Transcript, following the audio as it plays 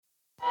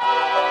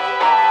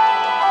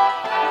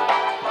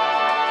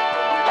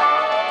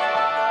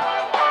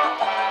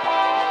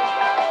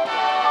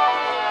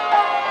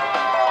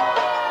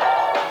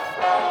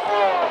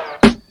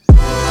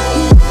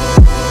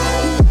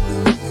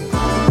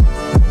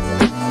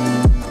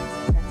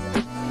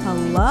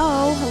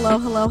Hello,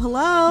 hello,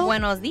 hello.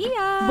 Buenos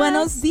dias.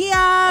 Buenos dias.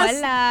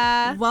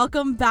 Hola.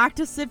 Welcome back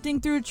to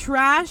Sifting Through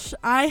Trash.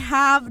 I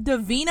have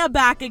Davina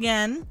back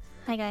again.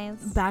 Hi, guys.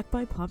 Back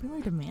by popular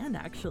demand,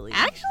 actually.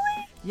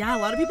 Actually? Yeah, a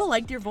lot of people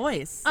liked your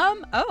voice.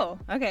 Oh,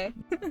 okay.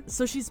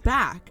 So she's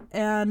back,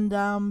 and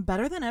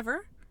better than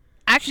ever.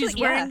 Actually, She's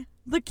wearing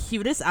the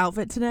cutest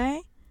outfit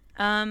today.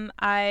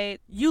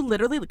 You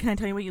literally, can I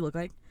tell you what you look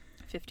like?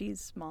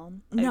 50s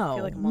mom. No, I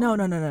feel like a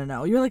mom.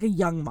 no. You're like a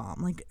young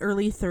mom, like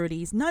early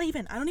 30s. Not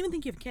even, I don't even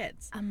think you have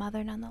kids. A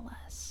mother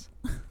nonetheless.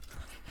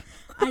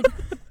 I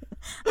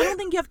don't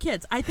think you have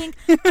kids. I think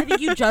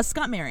you just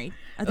got married.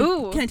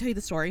 Ooh. Can I tell you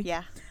the story?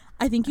 Yeah.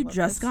 I think you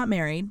just got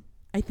married.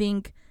 I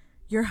think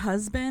your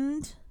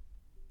husband,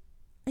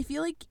 I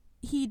feel like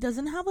he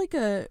doesn't have like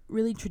a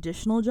really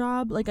traditional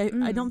job. Like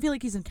I don't feel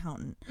like he's an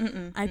accountant.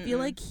 I feel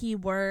like he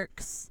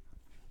works,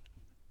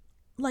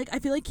 like I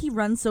feel like he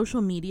runs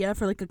social media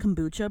for like a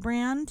kombucha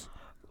brand.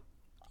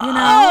 You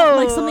know,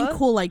 like something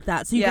cool like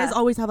that. So you guys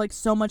always have like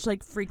so much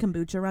like free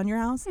kombucha around your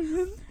house.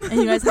 And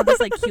you guys have this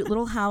like cute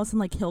little house in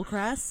like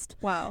Hillcrest.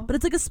 Wow. But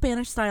it's like a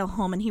Spanish style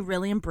home, and he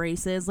really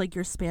embraces like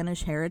your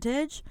Spanish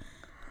heritage.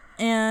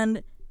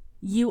 And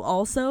you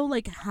also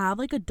like have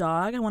like a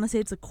dog. I want to say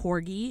it's a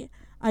corgi.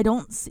 I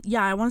want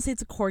to say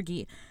it's a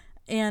corgi.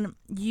 And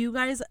you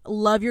guys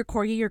love your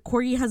corgi. Your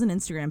corgi has an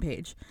Instagram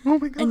page. Oh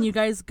my god. And you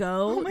guys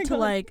go to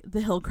like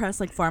the Hillcrest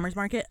like farmers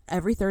market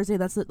every Thursday.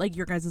 That's like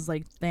your guys'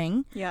 like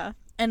thing. Yeah.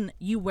 And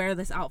you wear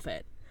this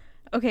outfit.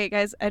 Okay,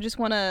 guys, I just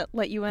want to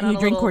let you in and on you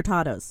drink little...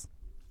 cortados.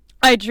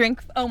 I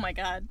drink... Oh, my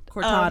God.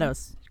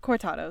 Cortados.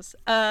 Cortados.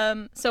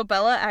 So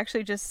Bella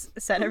actually just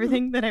said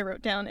everything that I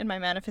wrote down in my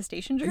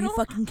manifestation journal. Are you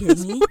fucking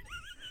kidding me?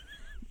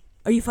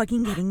 Are you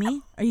fucking kidding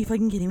me? Are you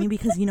fucking kidding me?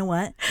 Because you know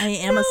what? I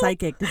am a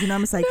psychic. Did you know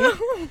I'm a psychic?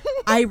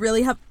 I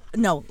really have...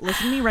 No,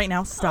 listen to me right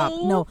now. Stop.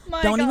 Oh, no,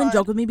 my don't God. even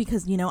joke with me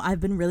because, you know,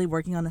 I've been really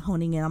working on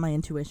honing in on my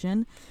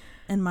intuition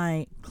and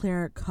my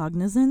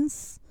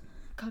claircognizance.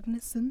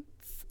 Cognizant?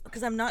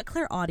 Because I'm not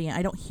clairaudient.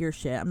 I don't hear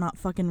shit. I'm not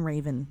fucking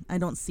Raven. I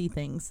don't see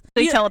things.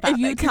 So telepathic. If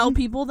you tell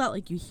people that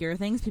like you hear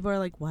things, people are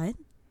like, what?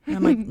 And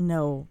I'm like,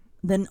 no.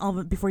 Then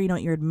before you know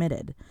it, you're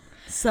admitted.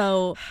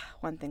 So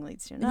one thing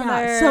leads to another.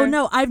 Yeah. So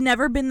no, I've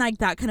never been like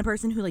that kind of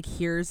person who like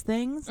hears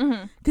things.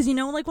 Because you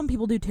know, like when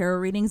people do tarot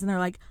readings and they're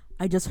like,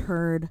 I just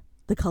heard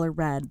the color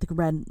red. The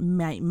red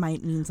might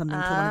mean something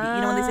to one of you.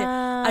 You know when they say,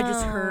 I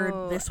just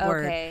heard this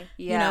word. Okay.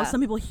 Yeah. You know,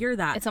 some people hear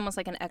that. It's almost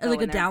like an echo.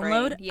 Like in a their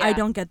download. brain. Yeah. I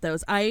don't get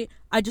those. I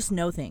just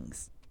know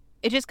things.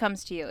 It just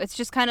comes to you. It's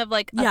just kind of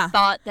like a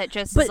thought that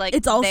just is like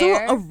it's also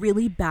there. a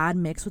really bad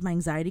mix with my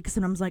anxiety because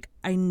sometimes like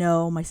I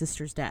know my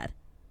sister's dead.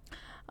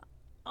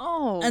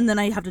 Oh. And then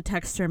I have to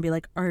text her and be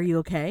like, are you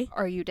okay?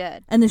 Are you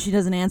dead? And then she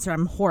doesn't answer.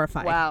 I'm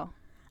horrified. Wow.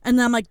 And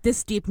then I'm like,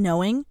 this deep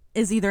knowing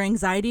is either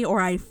anxiety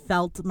or I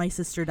felt my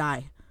sister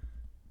die.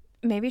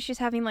 Maybe she's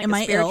having like Am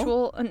a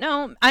spiritual...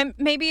 No,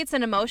 maybe it's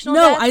an emotional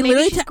No, death. I maybe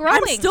literally... she's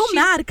growing. I'm still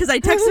mad because I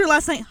texted her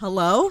last night,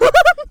 hello?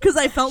 Because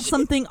I felt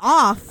something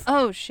off.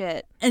 Oh,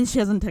 shit. And she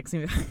hasn't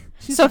texted me.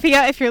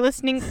 Sophia, if you're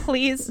listening,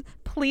 please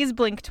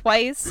blink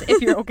twice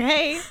if you're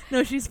okay.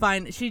 No, she's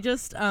fine. She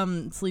just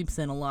sleeps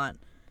in a lot.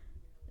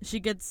 She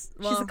gets...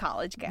 Well, she's a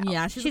college gal.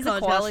 Yeah, she's a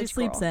college gal. She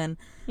sleeps girl. in.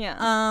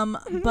 Yeah.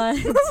 But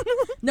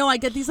no, I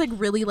get these like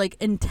really like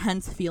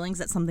intense feelings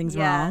that something's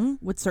wrong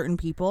with certain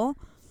people.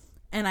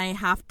 And I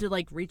have to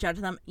like reach out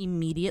to them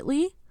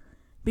immediately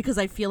because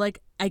I feel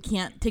like I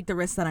can't take the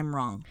risk that I'm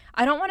wrong.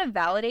 I don't want to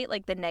validate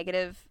like the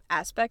negative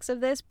aspects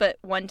of this, but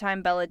one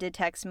time Bella did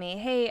text me,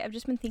 hey, I've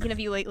just been thinking of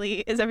you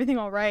lately. Is everything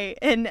all right?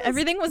 And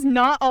everything was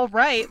not all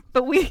right,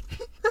 but we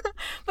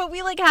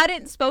like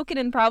hadn't spoken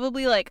in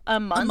probably like a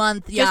month. A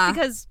month, yeah. Just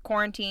because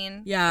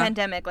quarantine,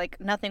 pandemic, like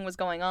nothing was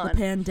going on. The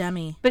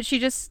pandemic. But she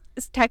just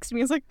texted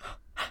me, was like,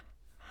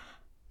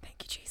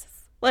 thank you, Jesus.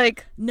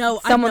 Like, no,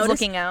 someone's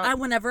looking out.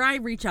 Whenever I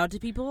reach out to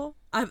people,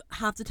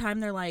 half the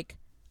time they're like,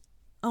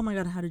 oh my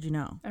God, how did you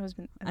know?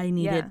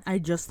 I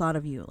just thought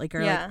of you. Like,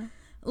 or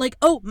like,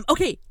 oh,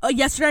 okay.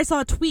 Yesterday I saw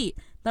a tweet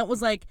that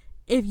was like,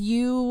 if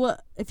you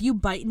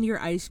bite into your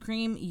ice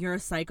cream, you're a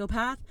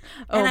psychopath.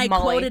 And I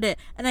quoted it.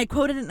 And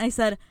I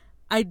said,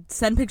 I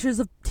send pictures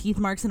of teeth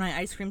marks in my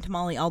ice cream to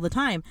Molly all the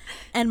time.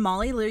 And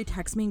Molly literally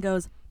texts me and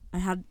goes, I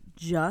had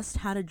just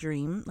had a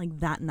dream like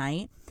that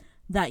night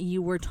that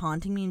you were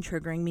taunting me and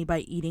triggering me by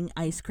eating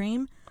ice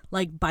cream,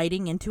 like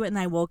biting into it. And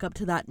I woke up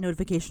to that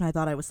notification. I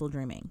thought I was still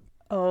dreaming.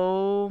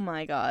 Oh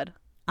my God.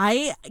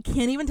 I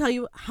can't even tell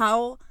you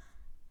how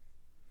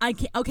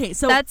okay,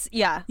 so that's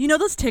you know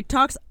those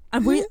TikToks? I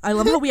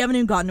love how we haven't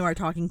even gotten to our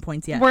talking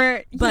points yet.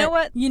 You know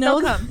what? You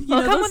know those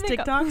those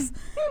TikToks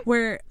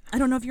where I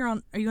don't know if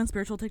are you on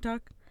spiritual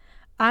TikTok?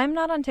 I'm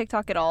not on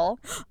TikTok at all.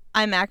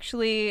 I'm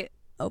actually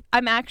a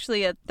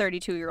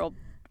 32-year-old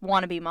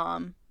wannabe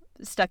mom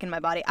stuck in my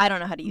body. I don't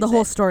know how to use it. The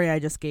whole story I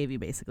just gave you,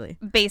 basically.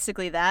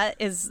 Basically, that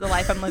is the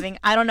life I'm living.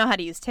 I don't know how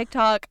to use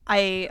TikTok.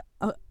 I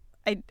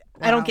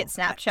don't get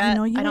Snapchat. I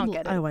don't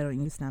get it. Oh, I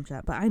don't use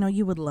Snapchat, but I know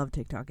you would love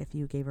TikTok if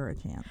you gave her a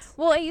chance.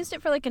 Well, I used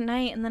it for like a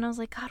night, and then I was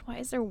like, God, why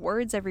is there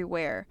words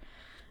everywhere?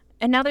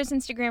 And now there's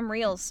Instagram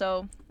Reels,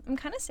 so I'm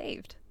kind of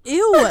saved.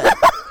 Ew.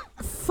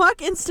 Fuck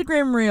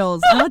Instagram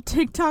Reels. I'm a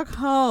TikTok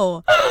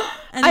hoe.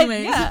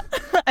 Anyway.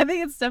 I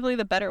think it's definitely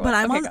the better one.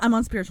 But I'm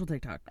on spiritual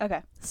TikTok.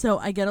 Okay. So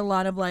I get a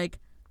lot of like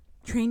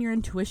train your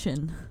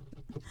intuition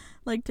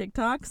like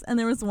TikToks, and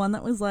there was one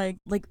that was like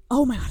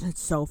oh my god,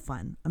 it's so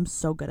fun. I'm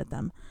so good at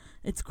them.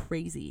 It's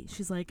crazy.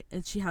 She's like,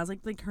 she has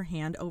like her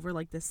hand over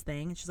like this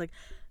thing, and she's like,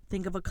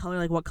 think of a color,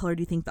 like what color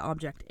do you think the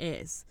object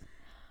is?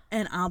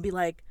 And I'll be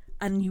like,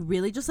 and you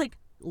really just like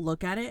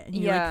look at it and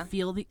you like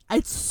feel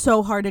it's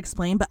so hard to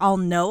explain, but I'll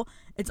know.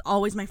 It's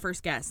always my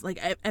first guess. Like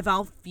if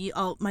I'll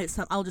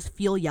just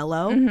feel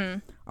yellow. Mm-hmm.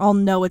 I'll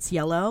know it's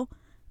yellow.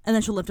 And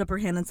then she'll lift up her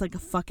hand and it's like a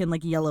fucking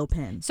like yellow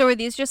pin. So are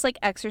these just like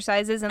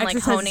exercises and like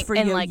honing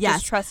and like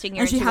just trusting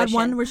your intuition? And she had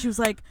one where she was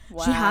like,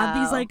 she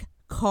had these like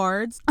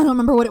cards. I don't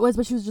remember what it was,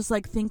 but she was just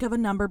like, think of a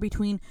number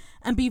between,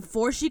 and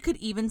before she could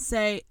even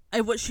say,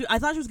 I thought she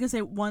was gonna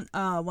say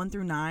 1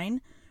 through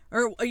 9,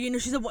 or she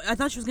said, I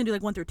thought she was gonna do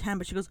like 1 through 10,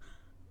 but she goes,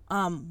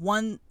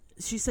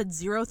 she said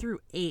 0 through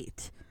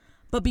 8,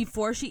 but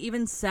before she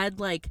even said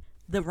like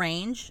the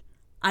range,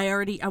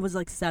 I was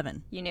like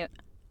 7. You knew.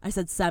 I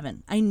said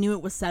 7. I knew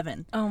it was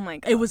 7. Oh my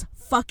god. It was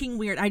fucking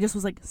weird. I just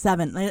was like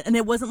 7. And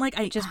it wasn't like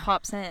it just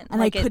pops in. And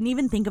like I couldn't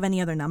even think of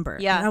any other number.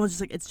 Yeah. And I was just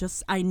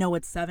like, I know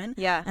it's 7.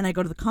 Yeah. And I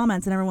go to the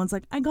comments and everyone's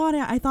like, I got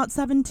it. I thought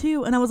 7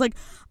 too. And I was like,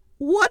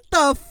 what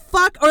the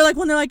fuck? Or like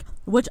when they're like,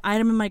 which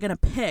item am I going to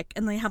pick?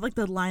 And they have like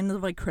the line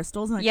of like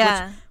crystals. And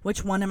like,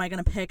 which one am I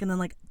going to pick? And then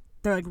like,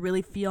 they're like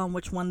really feel on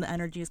which one the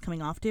energy is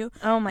coming off to.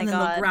 Oh my god. And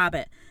then they'll grab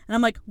it. And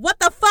I'm like, what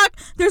the fuck?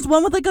 There's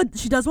one with like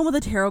she does one with a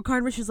tarot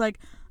card where she's like,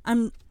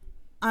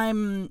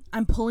 I'm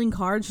pulling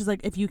cards. She's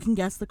like, if you can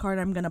guess the card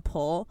I'm gonna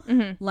pull,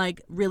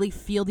 like really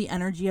feel the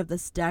energy of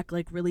this deck,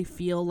 like really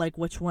feel like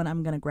which one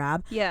I'm gonna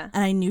grab. Yeah.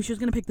 And I knew she was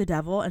gonna pick the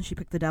devil, and she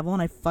picked the devil,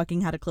 and I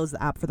fucking had to close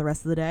the app for the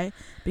rest of the day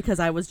because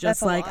I was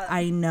just like,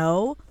 I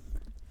know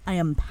I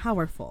am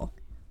powerful.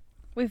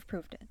 We've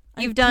proved it.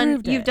 You've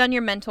done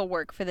your mental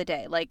work for the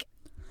day. Like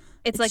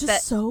it's like just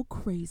that. So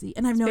crazy.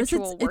 And I've noticed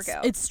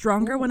it's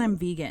stronger when I'm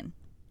vegan.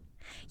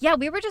 Yeah,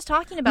 we were just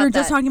talking about that. We were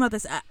just talking about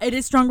this. It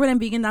is stronger when I'm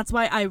vegan. That's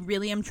why I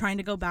really am trying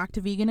to go back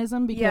to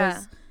veganism,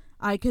 because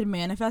I could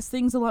manifest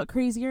things a lot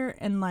crazier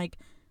and like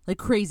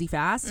crazy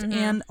fast. Mm-hmm.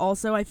 And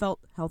also I felt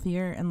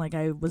healthier and like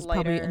I was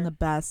probably in the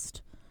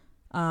best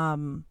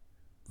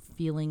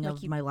feeling like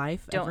of my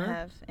life don't ever.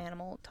 Have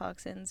animal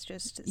toxins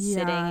just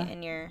sitting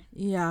in your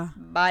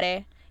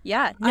body.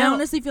 Yeah. No. I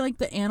honestly feel like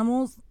the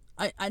animals,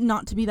 I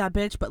not to be that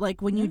bitch, but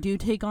like when you do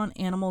take on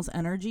animals'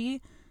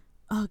 energy,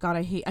 oh god,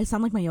 I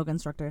sound like my yoga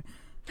instructor.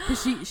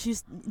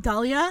 She's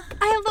Dahlia.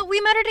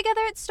 We met her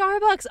together at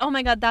Starbucks. Oh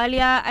my god,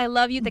 Dahlia, I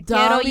love you. Te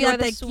quiero. You are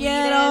the sweetest.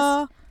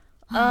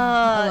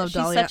 I love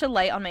Dahlia. She's such a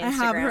light on my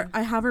Instagram.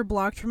 I have her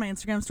blocked from my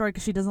Instagram story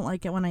because she doesn't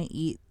like it when I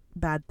eat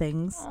bad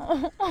things.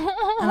 And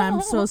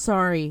I'm so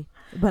sorry,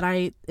 but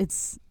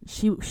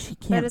she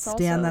can't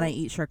stand that I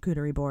eat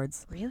charcuterie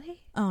boards.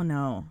 Really? Oh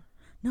no.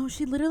 No,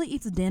 she literally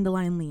eats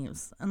dandelion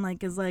leaves and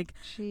like is like,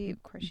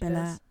 of course she Bella,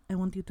 does. I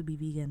want you to be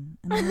vegan.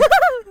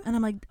 And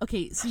I'm like,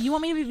 okay, so you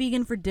want me to be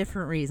vegan for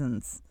different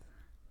reasons.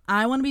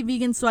 I want to be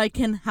vegan so I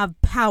can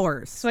have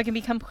powers. So I can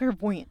become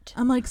clairvoyant.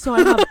 I'm like, so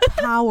I have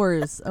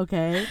powers,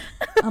 okay?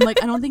 I'm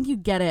like, I don't think you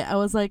get it. I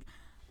was like,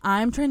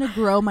 I'm trying to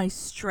grow my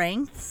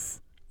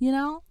strengths, you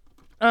know?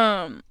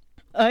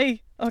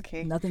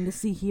 Okay. Nothing to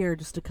see here,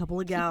 just a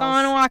couple of gals. Keep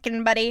on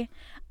walking, buddy.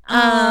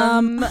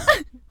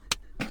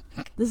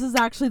 This is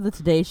actually the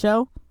Today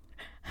Show.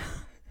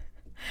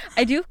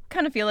 I do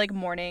kind of feel like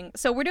morning.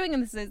 So we're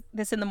doing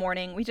this in the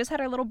morning. We just had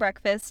our little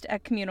breakfast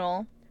at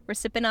Communal. We're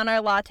sipping on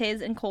our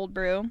lattes and cold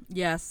brew.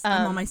 Yes,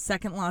 I'm on my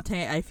second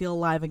latte. I feel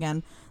alive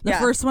again. The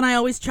first one I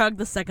always chug.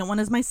 The second one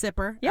is my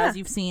sipper, as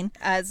you've seen.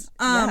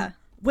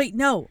 Wait,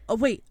 no. Oh,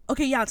 wait.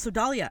 Okay, yeah. So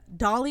Dahlia.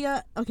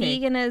 Okay.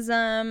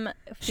 Veganism.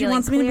 She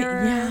wants me clearer.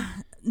 to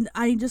be. Yeah.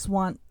 I just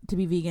want to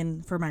be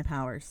vegan for my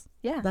powers.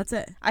 Yeah. That's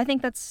it. I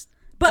think that's.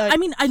 But I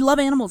mean, I love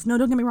animals. No,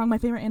 don't get me wrong. My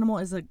favorite animal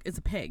is a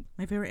pig.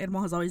 My favorite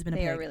animal has always been a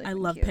pig. Really I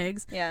love cute.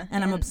 pigs. Yeah.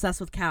 And I'm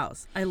obsessed with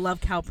cows. I love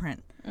cow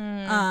print.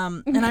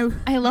 And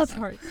I love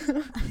hearts.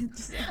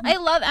 I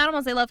love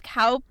animals. I love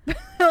cow.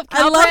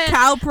 I love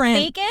cow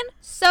print. Bacon,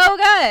 so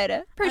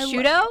good.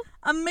 Prosciutto,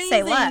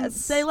 amazing.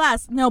 Say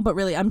less. No, but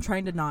really, I'm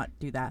trying to not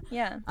do that.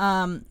 Yeah.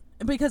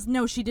 Because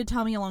no, she did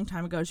tell me a long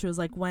time ago. She was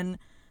like, when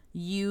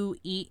you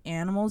eat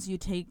animals, you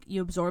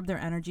absorb their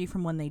energy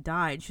from when they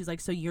died. She's like,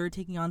 so you're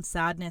taking on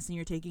sadness and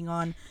you're taking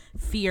on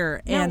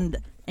fear and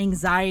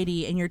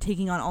anxiety and you're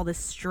taking on all this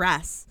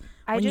stress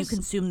when you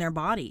consume their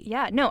body.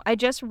 Yeah, no, I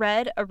just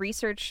read a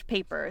research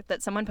paper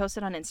that someone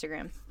posted on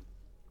Instagram.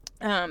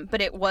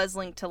 But it was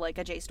linked to like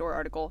a JSTOR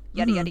article,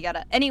 yada, yada,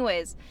 yada.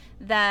 Anyways,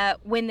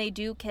 that when they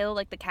do kill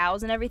like the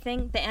cows and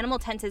everything, the animal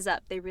tenses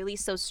up. They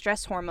release those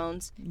stress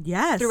hormones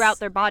throughout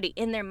their body,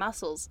 in their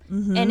muscles.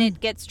 Mm-hmm. And it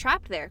gets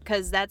trapped there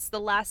because that's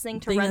the last thing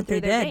to run through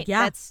their veins.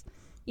 Yeah. That's,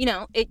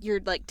 you're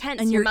like tense.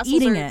 And your you're muscles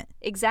eating are, it.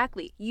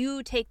 Exactly.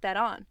 You take that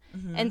on.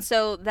 Mm-hmm. And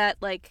so that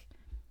like,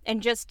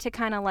 and just to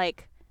kind of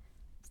like,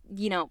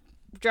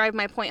 drive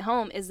my point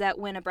home is that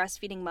when a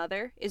breastfeeding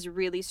mother is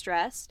really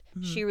stressed,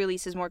 she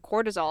releases more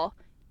cortisol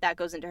that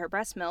goes into her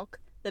breast milk.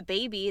 The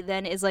baby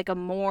then is like a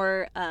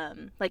more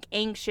like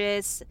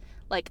anxious,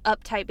 like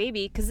uptight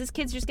baby because this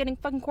kid's just getting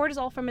fucking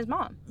cortisol from his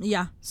mom.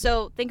 Yeah.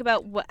 So think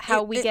about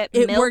how we get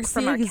milk from our cows. It works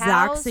the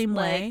exact same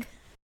way.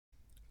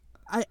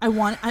 I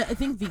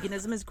think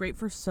veganism is great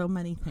for so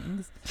many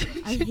things.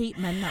 I hate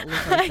men that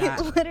look like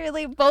that.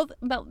 Literally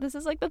this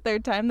is like the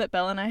third time that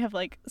Belle and I have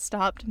like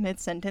stopped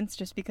mid-sentence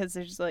just because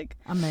there's like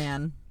a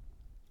man.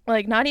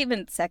 Like not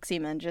even sexy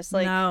men, just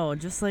like no,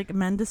 just like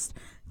men just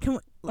can we,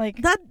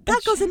 like that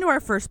goes into our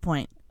first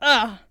point.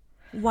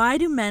 Why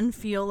do men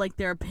feel like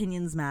their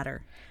opinions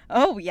matter?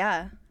 Oh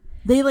yeah.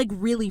 They like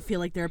really feel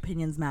like their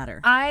opinions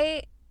matter.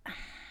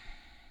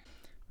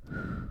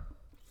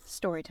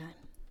 Story time.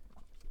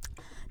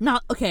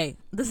 Not okay,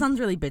 this sounds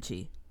really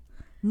bitchy.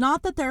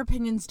 Not that their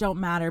opinions don't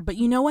matter, but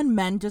you know when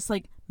men just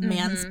like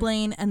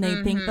mansplain and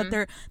they think that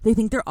they're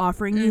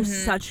offering you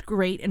such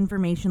great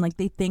information, like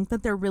they think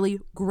that they're really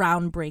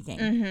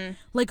groundbreaking.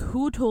 Like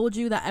who told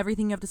you that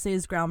everything you have to say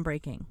is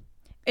groundbreaking?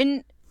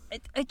 And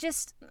it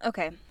just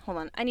okay, hold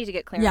on. I need to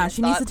get clear. Yeah,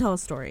 she needs to tell a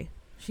story.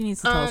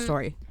 Tell a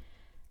story.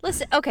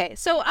 Listen, okay,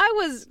 so I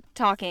was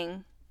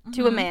talking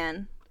to a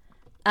man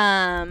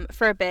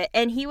for a bit,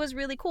 and he was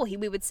really cool.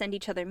 We would send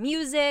each other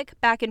music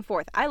back and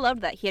forth. I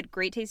loved that. He had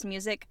great taste in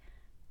music.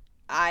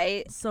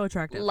 So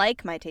attractive.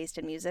 Like my taste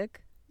in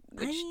music,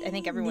 which I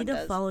think everyone does. I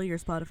need to follow your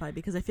Spotify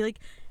because I feel like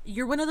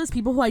you're one of those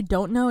people who I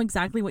don't know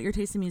exactly what your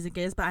taste in music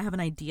is, but I have an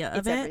idea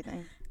of it.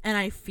 Everything. And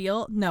I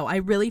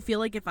really feel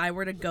like if I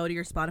were to go to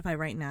your Spotify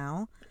right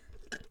now,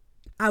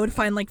 I would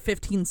find like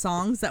 15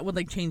 songs that would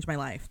like change my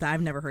life that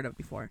I've never heard of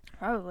before.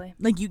 Probably.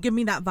 Like you give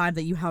me that vibe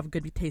that you have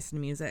good taste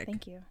in music.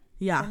 Thank you.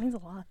 Yeah. That means a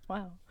lot.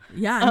 Wow.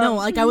 Yeah, no,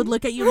 like I would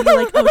look at you and be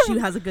like, oh, she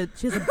has a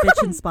bitch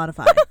in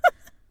Spotify.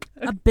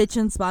 A bitch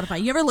in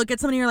Spotify. You ever look at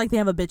somebody and you're like, they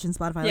have a bitch in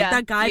Spotify? Yeah, like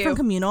that guy from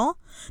Communal?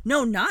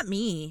 No, not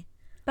me.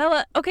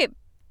 Bella, okay.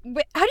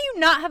 Wait, how do you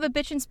not have a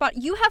bitch in spot?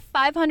 You have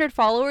 500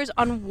 followers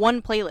on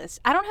one playlist.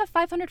 I don't have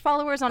 500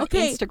 followers on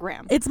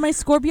Instagram. It's my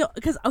Scorpio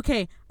because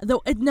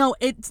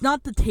it's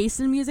not the taste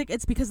in music.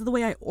 It's because of the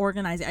way I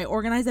organize it. I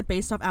organize it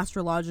based off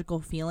astrological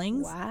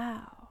feelings.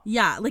 Wow.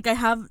 Yeah, like I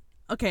have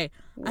I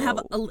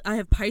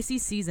have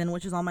Pisces season,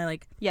 which is all my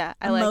like I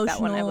emotional, like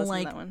that one. I listened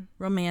like to that one.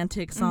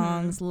 Romantic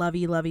songs,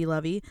 lovey.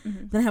 Then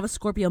I have a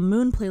Scorpio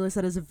moon playlist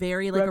that is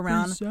very like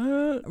around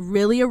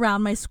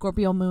my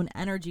Scorpio moon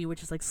energy,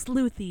 which is like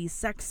sleuthy,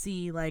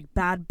 sexy, like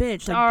bad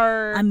bitch. Like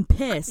I'm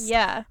pissed.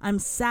 Yeah. I'm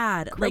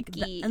sad.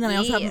 Croaky. And then I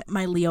also have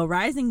my Leo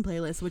rising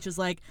playlist, which is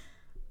like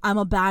I'm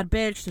a bad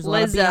bitch. There's a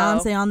lot of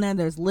Beyonce on there.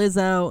 There's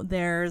Lizzo.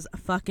 There's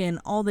fucking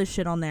all this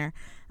shit on there.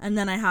 And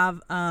then I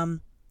have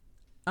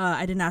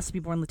I Didn't Ask to Be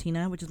Born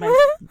Latina, which is my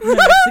Mexican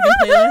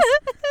playlist.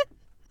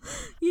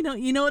 You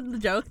know what the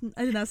joke?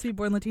 I didn't ask to be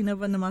born Latina,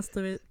 but nomás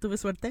tuve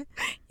suerte.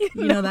 You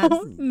know that?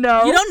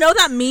 No. You don't know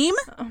that meme?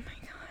 Oh my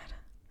god.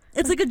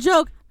 It's like a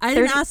joke. I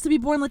didn't ask to be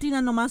born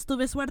Latina, nomás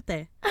tuve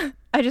suerte.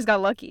 I just got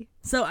lucky.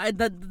 So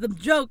the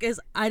joke is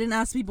I didn't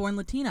ask to be born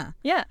Latina.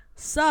 Yeah.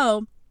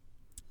 So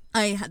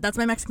that's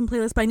my Mexican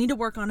playlist, but I need to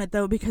work on it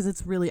though because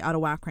it's really out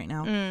of whack right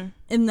now.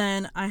 And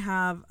then I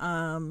have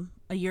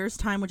A Year's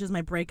Time, which is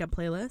my breakup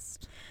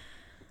playlist,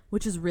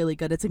 which is really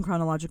good. It's in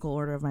chronological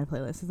order of my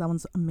playlist. That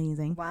one's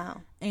amazing.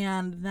 Wow.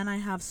 And then I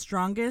have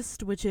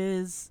Strongest, which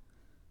is,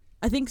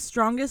 I think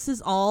Strongest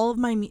is all of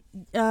my,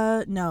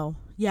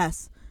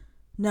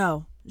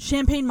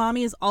 Champagne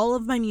Mommy is all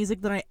of my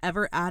music that I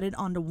ever added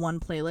onto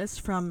one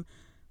playlist from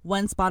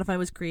when Spotify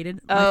was created.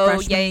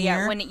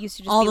 Yeah. When it used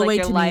to just all be the like way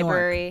your to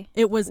library. New York.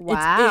 It was,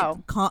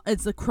 wow.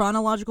 It's a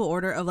chronological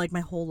order of like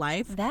my whole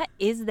life. That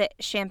is the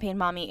Champagne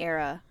Mommy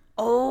era.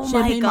 Oh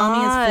Champagne my god.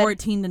 Mommy is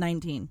 14 to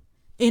 19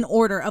 in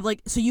order of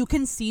like, so you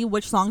can see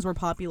which songs were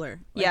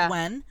popular. Like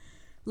when.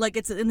 Like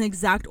it's in the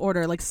exact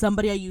order. Like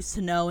Somebody I Used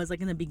to Know is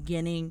like in the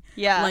beginning.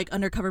 Yeah. Like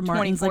Undercover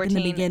Martin's like in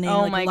the beginning.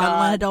 Oh like my God. god.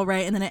 Lana Del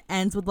Rey, and then it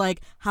ends with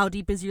like How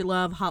Deep Is Your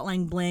Love,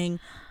 Hotline Bling.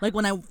 Like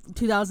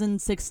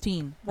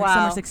 2016. Like wow.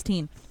 Summer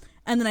 16.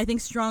 And then I think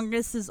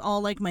Strongest is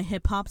all like my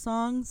hip hop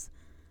songs.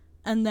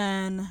 And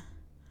then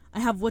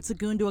I have What's a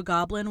Goon to a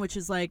Goblin, which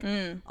is like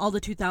all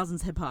the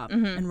 2000s hip hop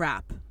and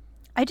rap.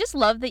 I just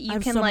love that you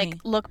can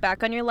look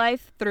back on your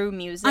life through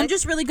music. I'm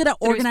just really good at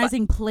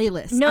organizing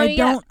playlists.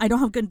 I don't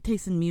have good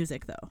taste in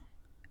music though.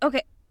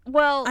 Okay.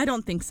 Well, I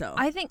don't think so.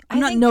 I'm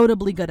not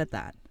notably good at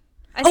that.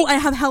 I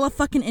have hella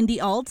fucking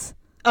indie alt.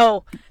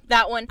 Oh,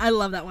 that one. I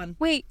love that one.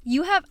 Wait,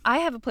 I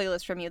have a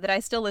playlist from you that I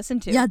still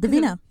listen to. Yeah,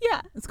 Divina.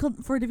 Yeah. It's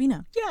called For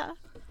Divina. Yeah.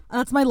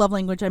 That's my love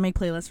language. I make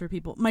playlists for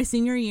people. My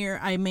senior year,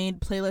 I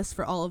made playlists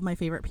for all of my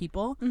favorite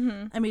people.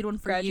 I made one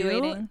for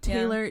you,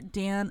 Taylor,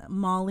 Dan,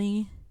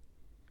 Molly,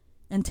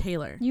 and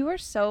Taylor. You are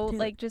so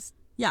Taylor. just.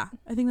 Yeah,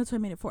 I think that's what I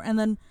made it for. And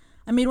then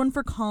I made one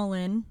for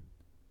Colin.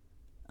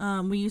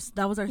 That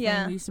was our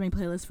thing. We used to make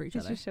playlists for each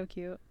other. You're so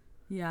cute.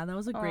 Yeah, that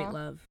was a great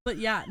love. But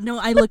yeah, no,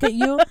 I look at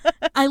you,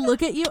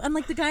 and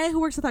like the guy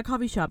who works at that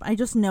coffee shop, I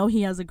just know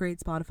he has a great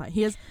Spotify.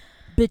 He has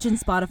bitchin'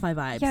 Spotify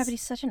vibes. Yeah, but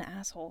he's such an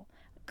asshole.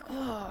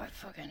 Oh, I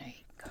fucking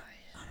hate.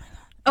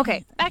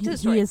 Okay, back to the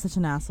story. He is such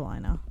an asshole, I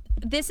know.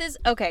 This is,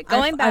 okay,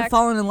 going back. I've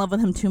fallen in love with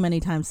him too many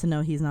times to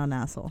know he's not an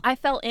asshole. I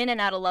fell in and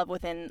out of love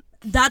with him.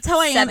 That's how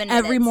I am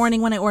every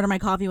morning when I order my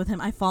coffee with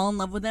him. I fall in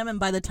love with him, and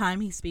by the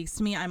time he speaks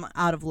to me, I'm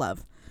out of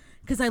love.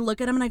 Because I look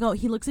at him and I go,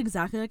 he looks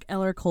exactly like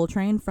Eller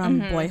Coltrane from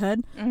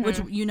Boyhood,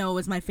 which you know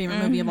is my favorite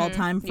movie of all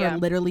time for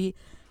literally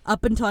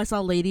up until I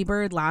saw Lady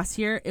Bird last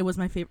year. It was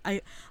my favorite.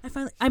 I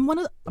finally, I'm one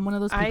of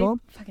those people.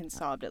 I fucking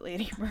sobbed at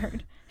Lady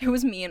Bird. It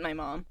was me and my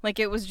mom. Like,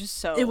 it was just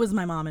so. It was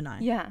my mom and I.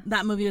 Yeah.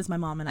 That movie was my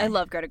mom and I. I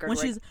love Greta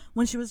Gerwig.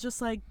 When she was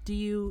just like, do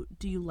you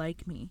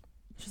like me?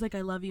 She's like,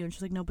 I love you. And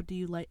she's like, no, but do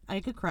you like, I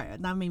could cry.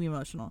 That made me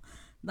emotional.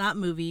 That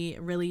movie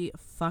really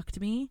fucked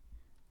me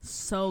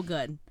so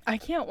good. I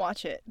can't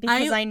watch it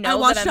because I know I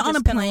watched that I'm it on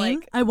just a plane.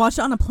 Like... I watched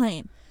it on a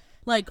plane,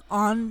 like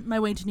on my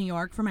way to New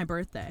York for my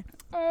birthday.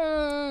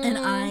 And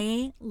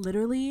I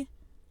literally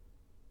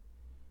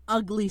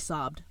ugly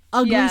sobbed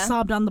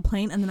on the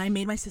plane, and then I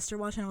made my sister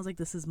watch it, and I was like,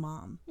 this is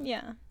Mom.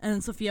 Yeah. And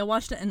then Sophia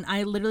watched it, and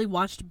I literally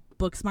watched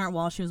Booksmart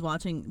while she was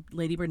watching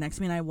Lady Bird next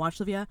to me, and I watched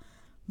Sophia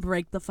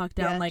break the fuck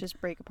down, like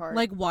just break apart,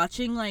 like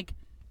watching like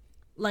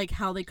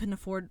how they couldn't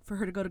afford for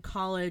her to go to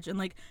college and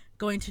like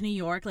going to New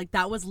York. Like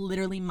that was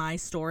literally my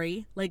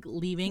story, like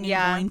leaving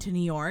and going to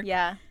New York.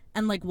 Yeah.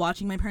 And like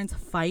watching my parents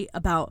fight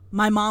about,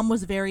 my mom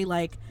was very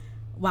like,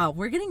 wow,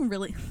 we're getting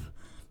really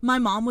my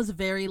mom was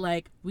very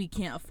like, we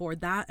can't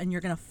afford that and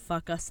you're gonna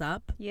fuck us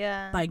up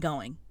by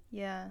going.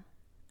 Yeah.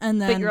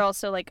 And then, but you're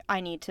also like,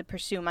 I need to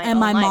pursue my own and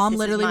my life. mom this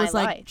literally was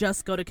life. like,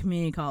 just go to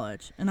community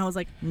college. And I was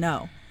like,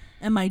 no.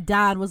 And my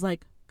dad was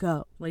like,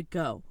 go.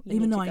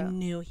 Even though I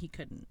knew he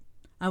couldn't.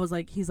 I was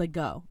like, he's like,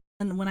 go.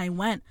 And when I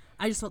went,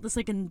 I just felt this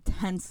like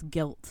intense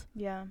guilt.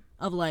 Yeah.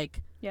 Of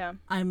like,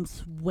 I'm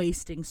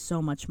wasting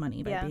so much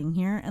money by being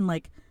here. And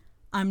like,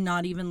 I'm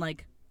not even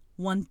like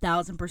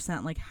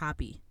 1,000% like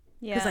happy.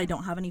 Yeah. Because I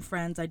don't have any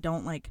friends. I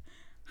don't like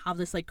have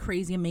this like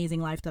crazy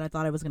amazing life that I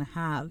thought I was going to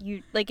have.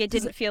 You like, it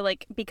didn't feel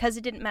like, because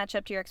it didn't match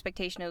up to your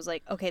expectation, it was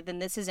like, okay, then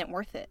this isn't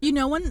worth it. You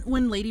know,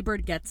 when Lady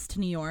Bird gets to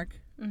New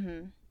York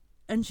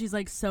and she's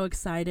like so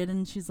excited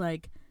and she's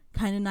like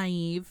kind of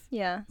naive.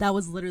 Yeah. That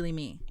was literally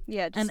me.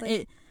 Yeah. Just and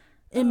like,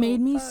 it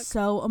made me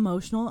so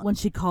emotional when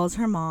she calls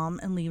her mom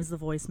and leaves the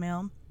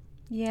voicemail.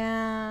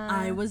 Yeah.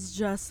 I was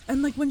just,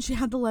 and like when she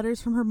had the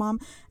letters from her mom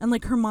and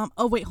like her mom,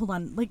 oh wait, hold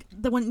on. Like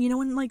the one, you know,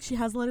 when like she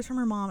has the letters from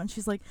her mom and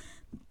she's like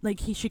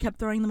she kept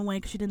throwing them away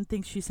because she didn't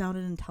think she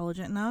sounded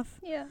intelligent enough.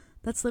 Yeah.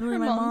 That's literally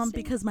my mom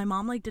because my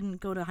mom like didn't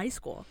go to high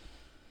school.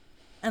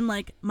 And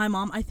like my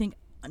mom, I think,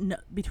 no,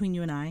 between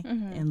you and I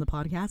and the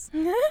podcast,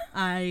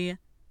 I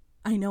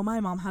know my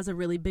mom has a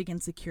really big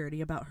insecurity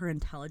about her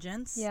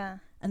intelligence. Yeah.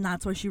 And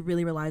that's why she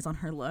really relies on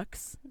her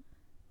looks.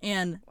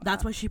 And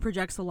that's why she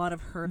projects a lot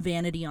of her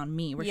vanity on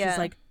me, where she's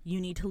like, you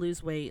need to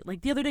lose weight.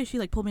 Like the other day, she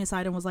like pulled me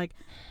aside and was like,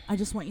 I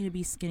just want you to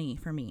be skinny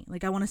for me.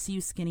 Like I want to see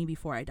you skinny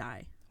before I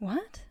die.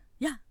 What?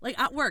 Yeah. Like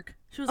at work.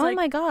 She was like, oh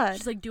my God.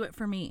 She's like, do it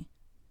for me.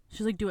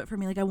 She's like, do it for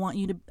me. Like I want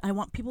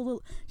people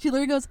to, she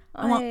literally goes,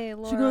 I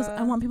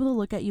want people to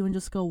look at you and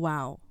just go,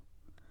 wow.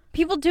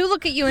 People do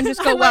look at you and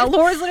just go, wow.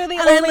 Laura's literally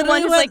the only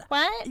one who's like,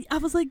 what? I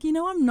was like, you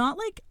know, I'm not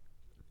like,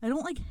 I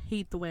don't like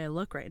hate the way I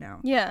look right now.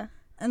 Yeah.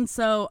 And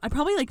so I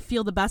probably like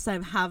feel the best I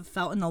have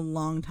felt in a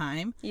long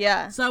time.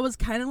 Yeah. So I was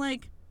kind of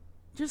like,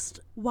 just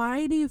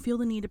why do you feel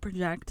the need to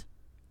project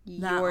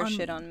your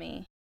shit on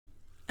me?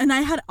 And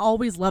I had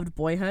always loved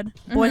Boyhood.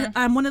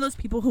 I'm one of those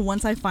people who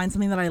once I find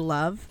something that I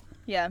love,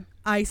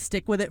 I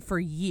stick with it for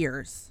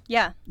years.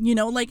 Yeah. You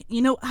know, like,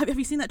 you know, have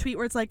you seen that tweet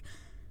where it's like,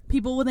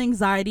 people with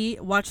anxiety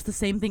watch the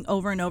same thing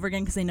over and over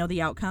again because they know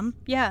the outcome?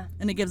 Yeah.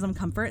 And it gives them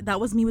comfort. That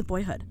was me with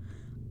Boyhood.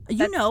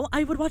 You know,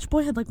 I would watch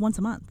Boyhood like once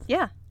a month.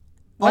 Yeah.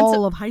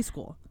 All of high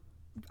school.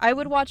 I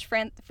would watch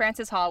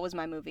Frances Ha was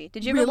my movie.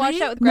 Did you ever watch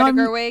that with Greta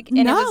Gerwig?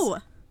 And no.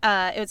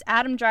 It was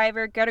Adam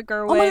Driver, Greta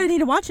Gerwig. Oh my God, I need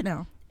to watch it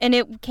now. And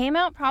it came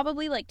out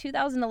probably like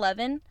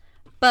 2011.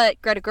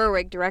 But Greta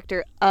Gerwig,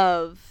 director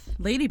of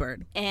Lady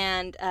Bird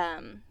and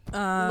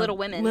Little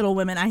Women. Little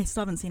Women. I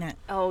still haven't seen it.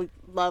 Oh,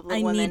 love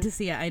Little Women. I need to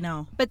see it. I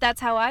know. But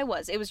that's how I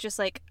was. It was just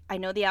like, I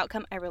know the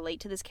outcome. I relate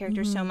to this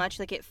character so much.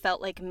 Like it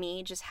felt like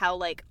me, just how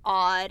like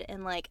odd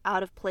and like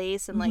out of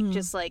place and like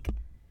just like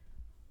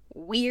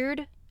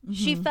weird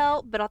she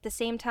felt, but at the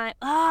same time,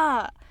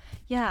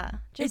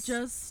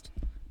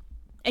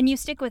 and you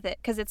stick with it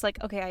because it's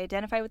like, okay, I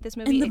identify with this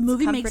movie. And the it's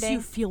movie comforting. makes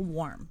you feel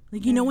warm.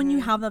 Like, you know, when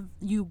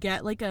you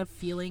get like a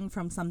feeling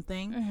from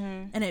something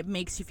and it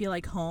makes you feel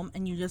like home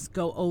and you just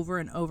go over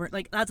and over.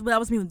 Like that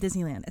was me with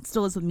Disneyland. It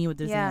still is with me with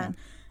Disneyland. Yeah.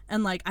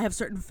 And like I have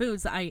certain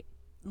foods that I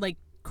like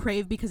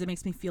crave because it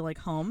makes me feel like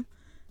home.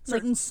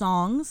 Certain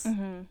songs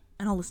and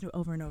I'll listen to it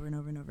over and over and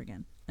over and over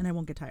again. And I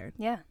won't get tired.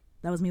 Yeah.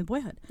 That was me with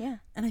Boyhood. Yeah.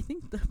 And I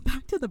think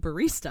back to the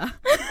barista.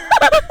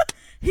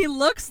 He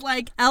looks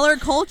like Eller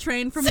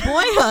Coltrane from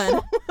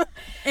Boyhood.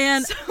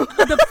 And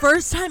the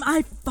first time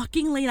I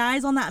fucking laid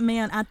eyes on that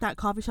man at that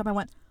coffee shop, I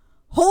went,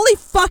 holy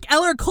fuck,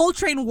 Eller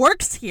Coltrane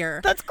works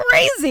here. That's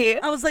crazy.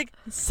 I was like,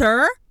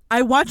 sir,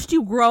 I watched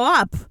you grow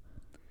up.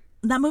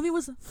 That movie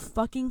was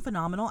fucking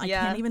phenomenal. I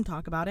can't even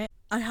talk about it.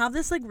 I have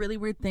this like really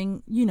weird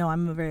thing. You know,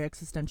 I'm a very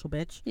existential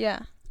bitch.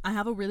 Yeah. I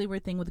have a really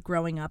weird thing with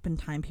growing up in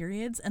time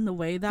periods and the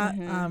way that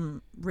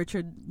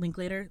Richard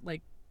Linklater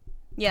like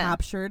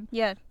captured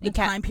the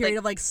time period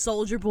of like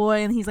Soldier Boy,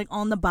 and he's like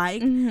on the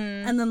bike,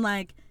 and then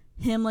like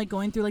him like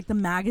going through like the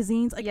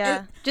magazines, like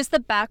just the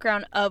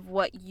background of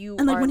what you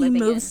and like are when he living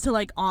moves in. to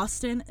like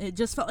Austin, it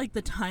just felt like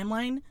the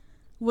timeline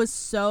was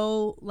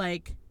so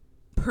like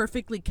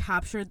perfectly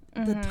captured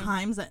the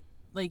times that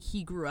like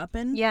he grew up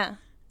in. Yeah.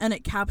 And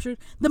it captured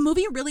the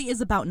movie. Really is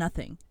about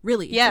nothing,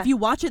 really. Yeah. If you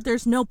watch it,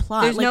 there's no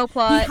plot. There's like, no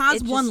plot. He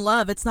has one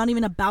love. It's not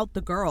even about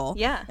the girl.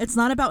 Yeah. It's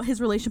not about his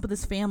relationship with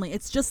his family.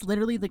 It's just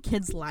literally the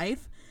kid's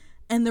life.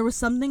 And there was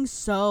something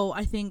so,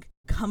 I think,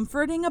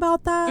 comforting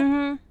about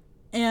that.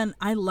 And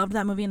I loved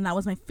that movie, and that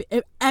was my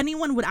if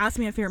anyone would ask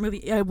me my favorite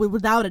movie,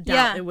 without a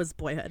doubt, it was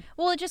Boyhood.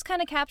 Well, it just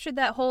kind of captured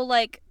that whole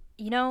like,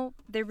 you know,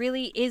 there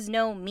really is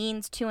no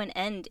means to an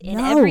end in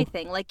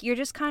everything. Like, you're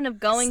just kind of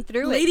going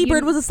through Lady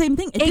Bird was the same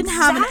thing. It didn't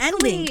have an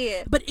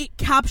ending. But it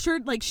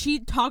captured, like, she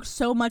talked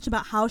so much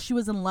about how she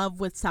was in love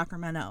with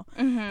Sacramento.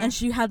 And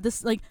she had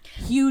this, like,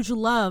 huge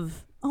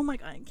love. Oh, my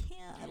God, I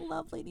can't. I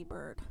love Lady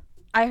Bird.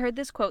 I heard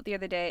this quote the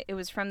other day. It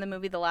was from the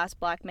movie The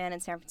Last Black Man in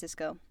San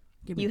Francisco.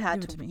 You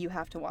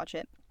have to watch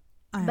it.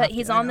 But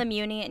he's on the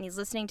Muni, and he's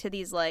listening to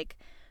these, like,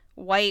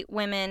 white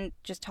women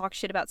just talk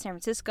shit about San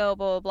Francisco,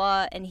 blah, blah,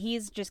 blah, and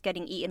he's just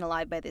getting eaten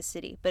alive by this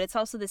city. But it's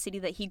also the city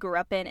that he grew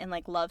up in and,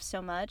 like, loves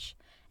so much.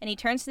 And he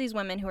turns to these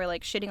women who are,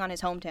 like, shitting on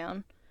his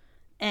hometown,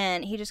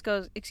 and he just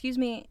goes, excuse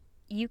me,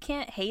 you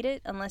can't hate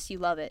it unless you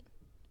love it.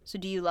 So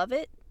do you love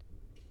it?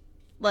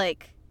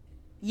 Like,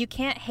 you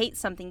can't hate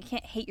something. You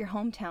can't hate your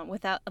hometown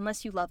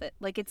unless you love it.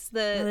 Like, it's the...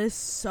 That is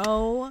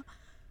so...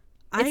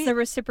 It's the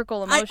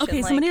reciprocal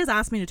emotion. Somebody has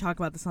asked me to talk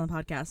about this on the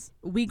podcast.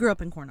 We grew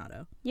up in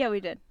Coronado. Yeah, we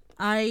did.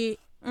 I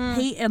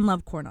hate and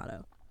love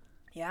Coronado.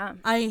 Yeah.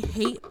 I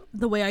hate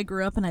the way I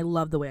grew up, and I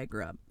love the way I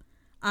grew up.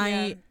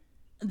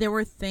 There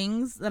were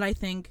things that I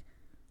think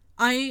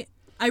I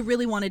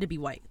really wanted to be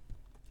white.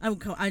 I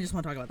just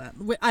want to talk about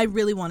that. I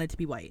really wanted to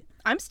be white.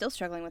 I'm still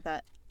struggling with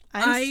that.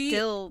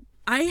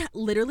 I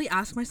literally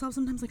ask myself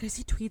sometimes, like, I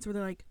see tweets where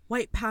they're like,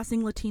 white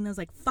passing Latinas,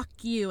 like, fuck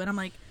you. And I'm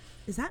like,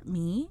 is that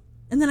me?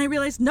 And then I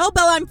realized, no,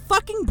 Bella, I'm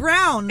fucking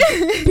brown.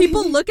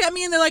 People look at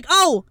me and they're like,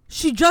 oh,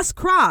 she just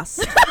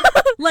crossed.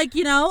 Like,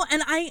 you know,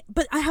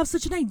 but I have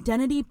such an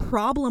identity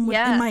problem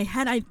in my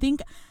head. I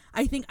think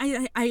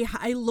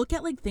I look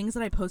at like things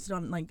that I posted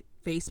on like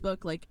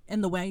Facebook, like,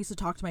 and the way I used to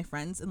talk to my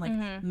friends in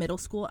like middle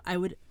school,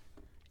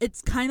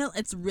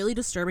 it's really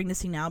disturbing to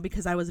see now,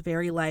 because I was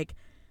very like,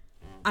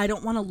 I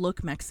don't want to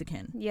look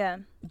Mexican. Yeah.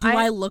 Do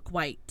I look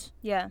white?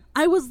 Yeah.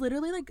 I was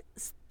literally like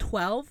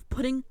 12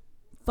 putting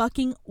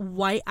fucking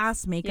white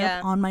ass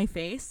makeup on my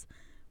face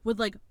with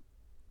like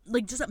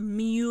just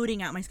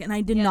muting out my skin. And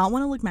I did not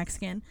want to look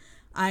Mexican.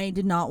 I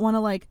did not want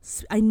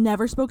to I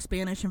never spoke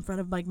Spanish in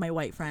front of like my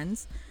white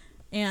friends.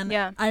 And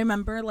I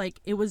remember like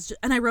it was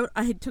and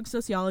I took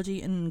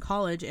sociology in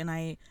college, and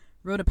I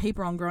wrote a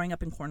paper on growing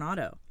up in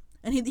Coronado.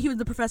 And he was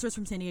the professor was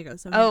from San Diego,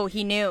 so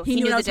he knew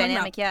the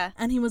dynamic. Yeah.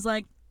 And he was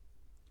like,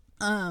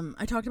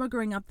 I talked about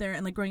growing up there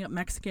and like growing up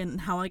Mexican,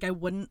 and how like I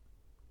wouldn't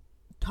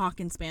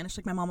talk in Spanish.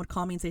 Like my mom would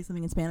call me and say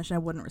something in Spanish, and I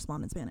wouldn't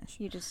respond in Spanish.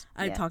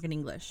 I'd talk in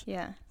English.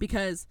 Yeah.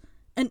 Because,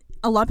 and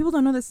a lot of people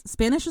don't know this,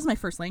 Spanish is my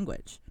first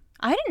language.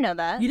 I didn't know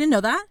that. You didn't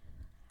know that?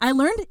 I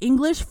learned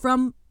English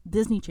from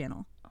Disney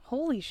Channel.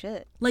 Holy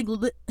shit. Like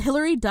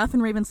Hillary Duff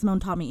and Raven Simone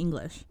taught me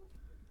English.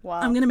 Wow.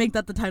 I'm gonna make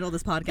that the title of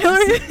this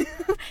podcast.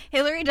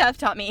 Hillary Duff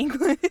taught me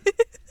English.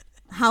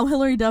 How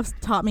Hillary Duff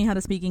taught me how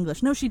to speak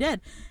English. No, she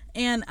did.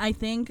 And I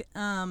think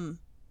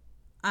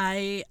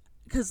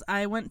because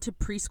I went to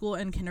preschool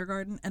and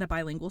kindergarten at a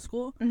bilingual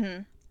school,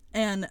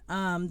 and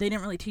they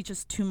didn't really teach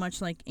us too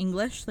much like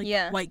English.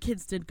 Like white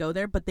kids did go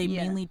there, but they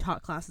mainly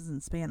taught classes in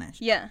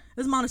Spanish. Yeah, it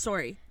was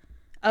Montessori.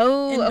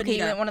 Oh, okay,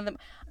 you went one of them.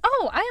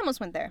 Oh, I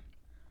almost went there.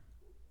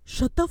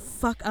 Shut the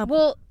fuck up.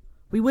 Well,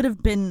 we would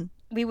have been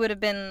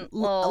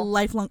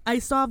lifelong. I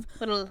still have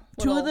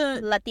two of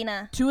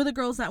the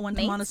girls that went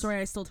mates? to Montessori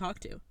I still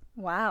talk to.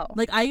 Wow.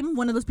 Like, I'm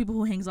one of those people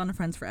who hangs on to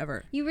friends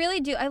forever. You really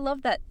do. I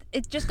love that.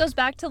 It just goes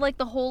back to, like,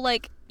 the whole,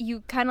 like,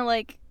 you kind of,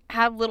 like,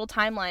 have little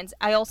timelines.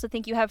 I also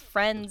think you have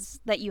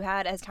friends that you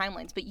had as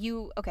timelines. But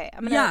okay,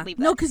 I'm going to leave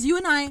that. No, because you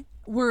and I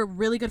were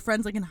really good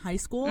friends, like, in high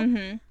school.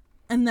 Mm-hmm.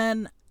 And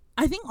then,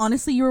 I think,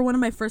 honestly, you were one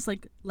of my first,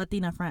 like,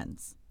 Latina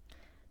friends.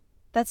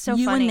 That's so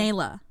funny. You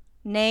and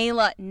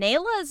Nayla.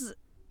 Nayla's...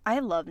 I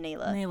love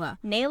Nayla.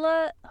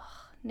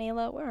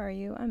 Nayla, where are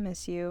you? I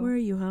miss you. Where are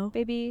you, ho?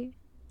 Baby...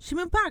 She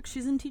moved back.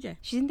 She's in TJ.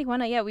 She's in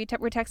Tijuana. Yeah, we're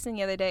texting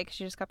the other day because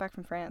she just got back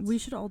from France. We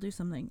should all do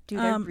something. Dude,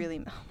 they're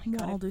really... Oh, my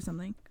God. We'll all do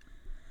something.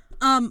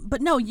 But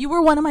no, you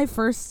were one of my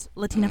first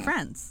Latina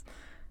friends.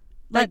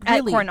 Like,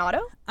 really. At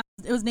Coronado?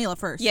 It was Nayla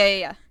first.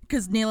 Yeah.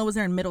 Because Nayla was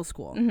there in middle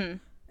school. Mm-hmm.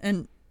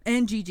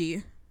 And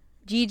Gigi.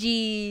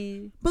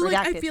 But, like,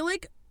 I feel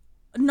like...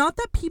 Not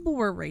that people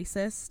were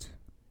racist...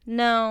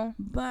 No.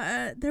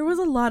 But there was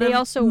a lot of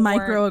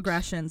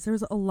microaggressions. There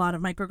was a lot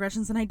of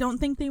microaggressions, and I don't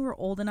think they were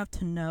old enough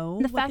to know.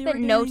 The fact that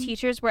no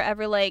teachers were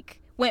ever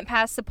like, went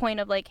past the point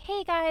of like,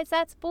 hey guys,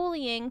 that's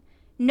bullying.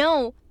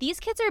 No, these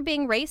kids are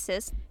being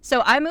racist.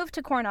 So I moved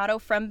to Coronado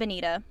from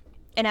Bonita,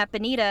 and at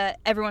Bonita,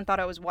 everyone thought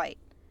I was white.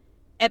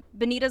 At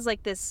Bonita's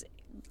like this,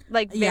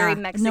 like very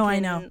Mexican, no, I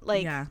know.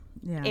 like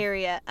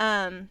area.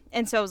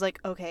 And so I was like,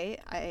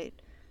 okay,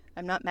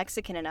 I'm not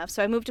Mexican enough.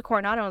 So I moved to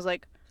Coronado and I was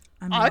like,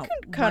 I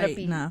could kind of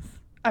be enough.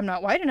 I'm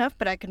not white enough,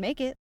 but I could make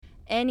it.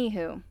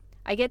 Anywho,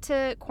 I get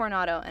to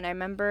Coronado, and I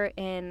remember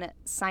in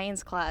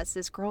science class,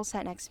 this girl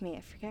sat next to me.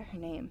 I forget her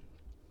name.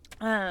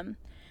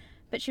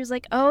 But she was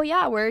like, oh,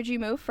 yeah, where'd you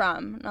move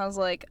from? And I was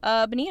like,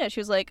 Bonita. She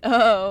was like,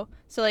 oh,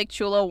 so like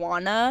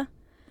Chulawana?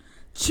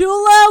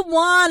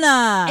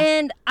 Chulawana!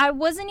 And I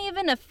wasn't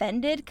even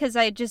offended because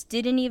I just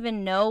didn't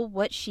even know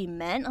what she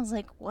meant. I was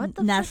like, what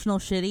the National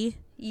Shitty?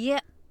 Yeah.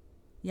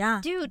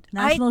 Yeah. Dude.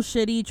 National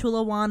Shitty,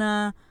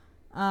 Chulawana.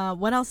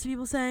 What else do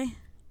people say?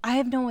 I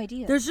have no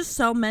idea. There's just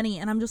so many,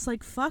 and I'm just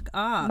like, fuck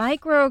off.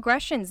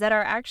 Microaggressions that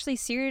are actually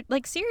serious.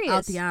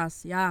 Out the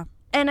ass, yeah.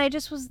 And I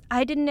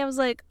was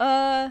like,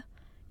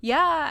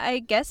 yeah,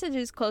 I guess it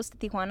is close to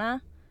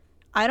Tijuana.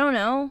 I don't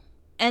know.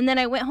 And then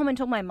I went home and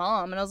told my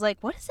mom, and I was like,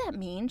 what does that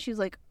mean? She was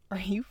like, are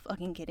you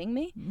fucking kidding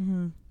me?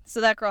 Mm-hmm.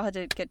 So that girl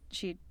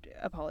she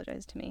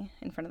apologized to me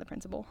in front of the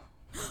principal.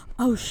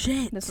 Oh,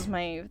 shit. This was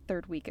my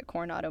 3rd week at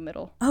Coronado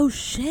Middle. Oh,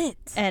 shit.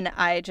 And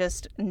I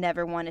just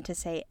never wanted to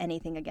say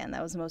anything again.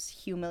 That was the most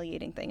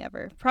humiliating thing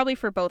ever. Probably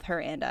for both her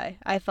and I.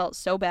 I felt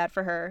so bad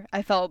for her.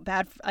 I felt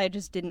bad. I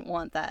just didn't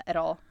want that at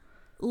all.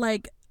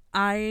 Like,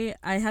 I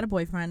had a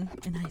boyfriend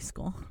in high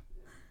school.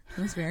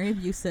 He was very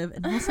abusive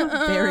and also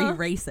very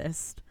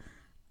racist.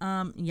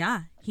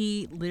 Yeah,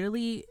 he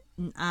literally,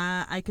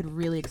 I could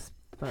really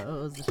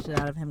expose the shit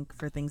out of him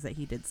for things that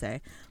he did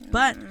say.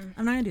 But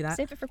I'm not going to do that.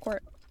 Save it for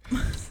court.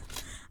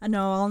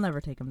 No, I'll never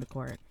take him to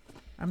court.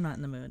 I'm not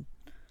in the mood.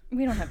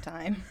 We don't have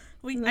time.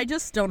 I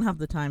just don't have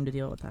the time to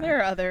deal with that. There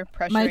are other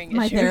pressuring issues.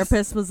 My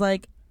therapist was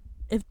like,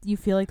 if you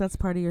feel like that's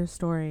part of your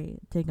story,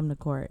 take him to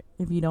court.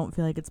 If you don't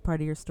feel like it's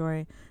part of your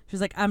story, she's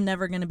like, I'm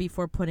never going to be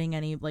for putting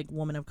any like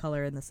woman of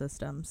color in the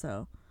system.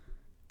 So,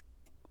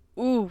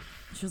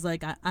 oof. She was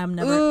like, I'm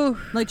never.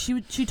 Oof. Like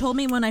she told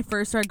me when I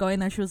first started going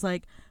there, she was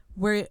like,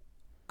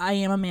 I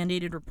am a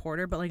mandated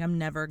reporter, but like I'm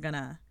never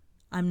gonna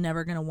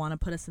want to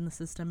put us in the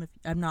system. If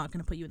I'm not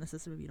gonna put you in the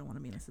system if you don't want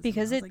to be in the system.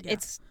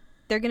 Because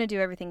they're gonna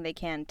do everything they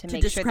can to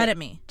make discredit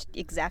me.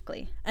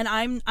 Exactly. And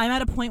I'm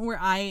at a point where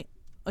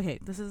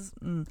this is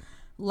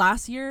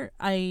last year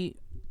I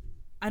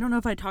don't know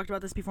if I talked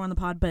about this before on the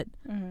pod, but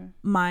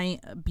my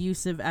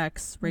abusive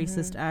ex,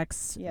 racist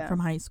ex from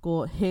high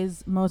school,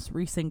 his most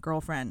recent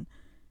girlfriend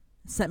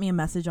sent me a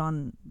message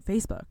on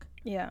Facebook.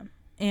 Yeah.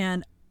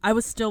 And I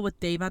was still with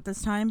Dave at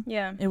this time.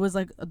 Yeah. It was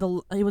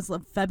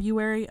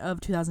February of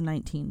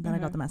 2019 that I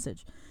got the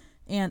message.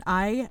 And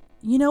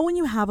when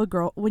you have a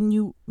girl, when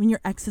your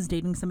ex is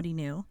dating somebody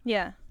new.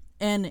 Yeah.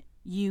 And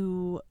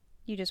you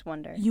just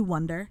wonder. You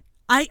wonder.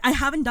 I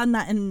haven't done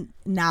that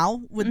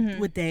now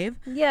with Dave.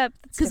 Yeah.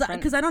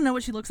 Because I don't know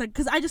what she looks like.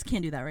 Because I just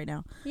can't do that right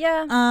now.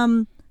 Yeah.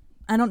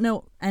 I don't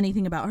know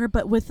anything about her.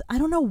 But I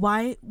don't know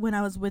why when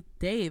I was with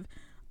Dave,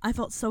 I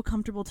felt so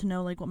comfortable to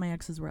know like what my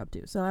exes were up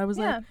to. So I was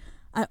like,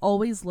 I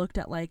always looked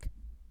at like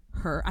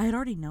her. I had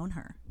already known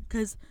her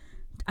because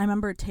I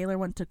remember Taylor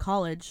went to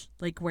college,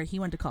 like where he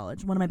went to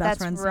college. One of my best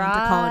friends went to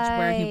college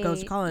where he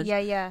goes to college. Yeah,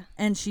 yeah.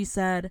 And she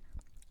said,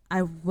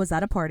 I was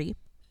at a party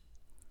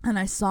and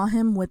I saw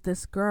him with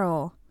this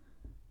girl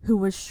who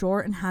was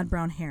short and had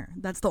brown hair.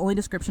 That's the only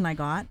description I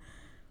got.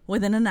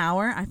 Within an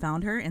hour, I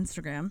found her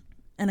Instagram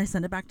and I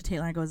sent it back to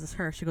Taylor. I go, is this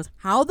her? She goes,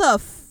 how the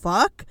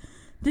fuck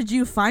did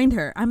you find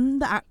her?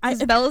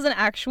 Bella's an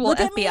actual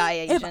FBI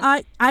agent.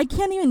 If I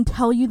can't even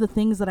tell you the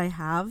things that I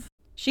have.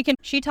 She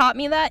taught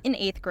me that in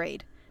 8th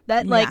grade.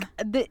 That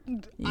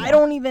I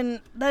don't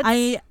even.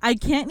 I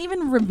can't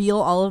even reveal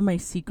all of my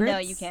secrets. No,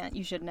 you can't.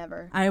 You should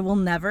never. I will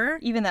never.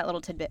 Even that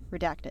little tidbit.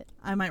 Redact it.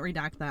 I might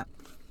redact that.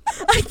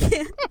 I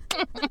can't.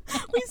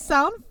 We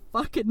sound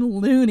fucking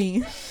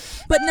loony.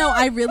 But no,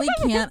 I really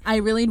can't. I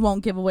really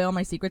won't give away all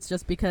my secrets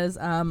just because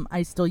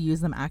I still use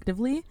them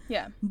actively.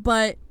 Yeah.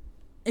 But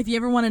if you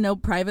ever want to know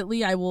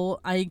privately,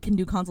 I can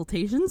do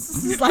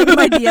consultations. Slide in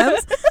my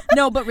DMs.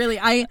 No, but really,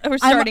 I'm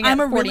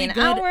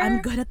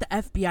good at the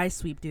FBI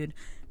sweep, dude.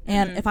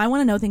 And if I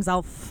want to know things,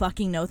 I'll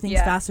fucking know things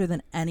faster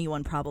than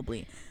anyone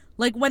probably.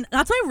 Like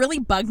that's why it really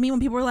bugged me when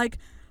people were like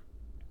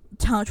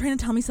trying to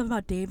tell me stuff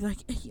about Dave. Like,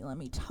 hey, let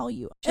me tell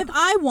you. If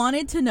I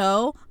wanted to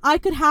know, I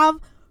could have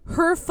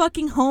her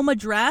fucking home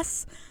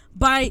address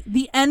by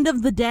the end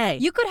of the day.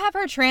 You could have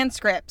her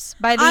transcripts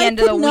by the end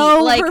of the week. I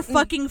could know her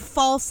fucking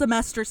fall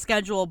semester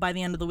schedule by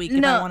the end of the week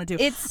if I wanted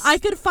to. I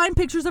could find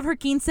pictures of her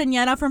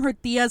quinceañera from her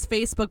tia's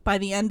Facebook by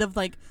the end of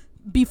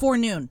before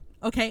noon.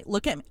 Okay,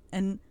 look at me.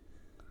 And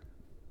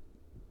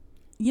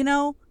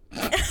it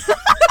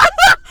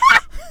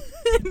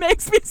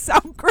makes me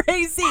sound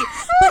crazy,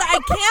 but I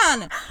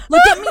can.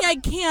 Look at me, I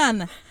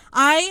can.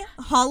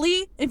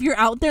 Holly, if you're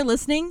out there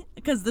listening,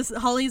 because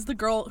Holly's the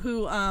girl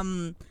who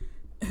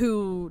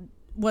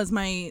was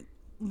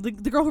the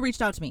girl who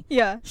reached out to me.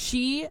 Yeah.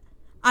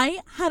 I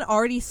had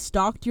already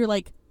stalked your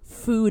like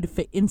food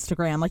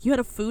Instagram. Like you had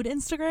a food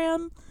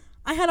Instagram.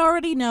 I had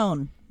already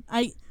known.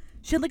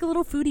 She had like a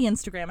little foodie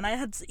Instagram, and I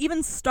had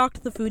even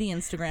stalked the foodie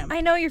Instagram.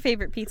 I know your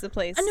favorite pizza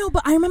place. I know,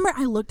 but I remember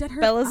I looked at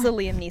her. Bella's the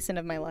Liam Neeson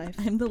of my life.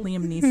 I'm the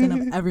Liam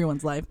Neeson of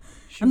everyone's life.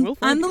 I'm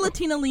the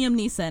Latina Liam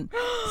Neeson.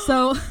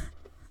 So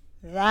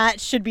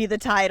that should be the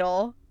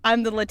title.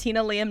 I'm the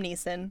Latina Liam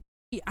Neeson.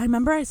 I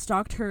remember I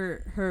stalked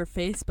her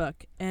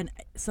Facebook, and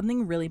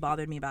something really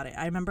bothered me about it.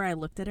 I remember I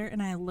looked at her,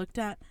 and I looked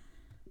at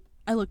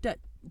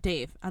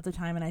Dave at the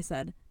time, and I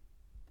said,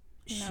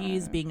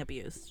 she's being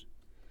abused.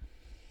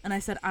 And I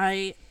said,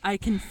 I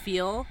can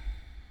feel,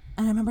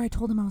 and I remember I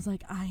told him, I was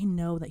like, I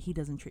know that he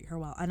doesn't treat her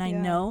well. And I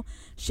know,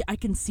 I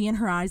can see in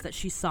her eyes that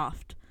she's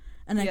soft.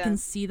 And I can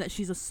see that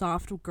she's a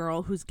soft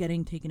girl who's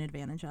getting taken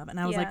advantage of. And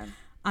I was like,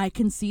 I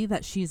can see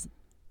that she's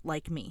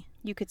like me.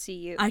 You could see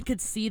you. I could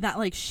see that,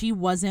 like, she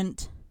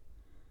wasn't,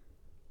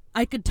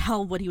 I could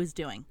tell what he was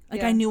doing.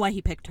 Like, I knew why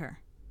he picked her,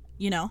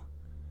 you know?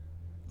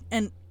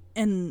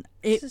 And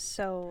this is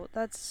so,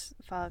 that's,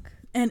 fuck.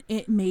 And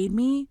it made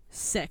me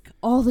sick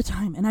all the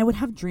time. And I would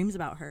have dreams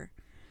about her.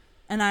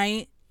 And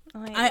I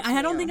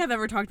don't think I've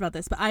ever talked about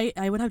this, but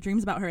I would have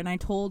dreams about her. And I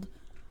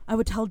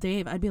would tell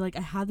Dave, I'd be like,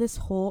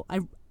 I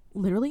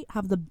literally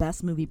have the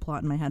best movie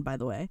plot in my head, by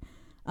the way,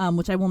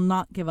 which I will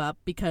not give up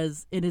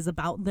because it is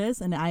about this.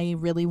 And I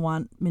really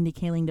want Mindy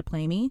Kaling to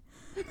play me.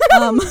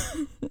 No,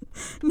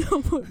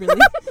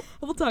 really.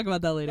 We'll talk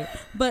about that later.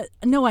 But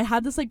no, I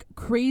had this like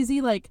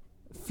crazy like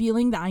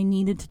feeling that I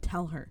needed to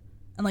tell her.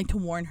 And like to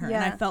warn her. And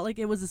I felt like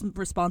it was this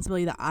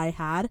responsibility that I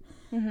had,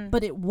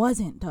 but it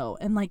wasn't though.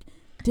 And like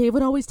Dave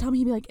would always tell me,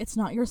 he'd be like, it's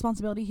not your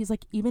responsibility. He's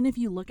like, even if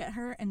you look at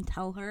her and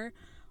tell her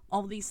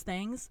all these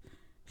things,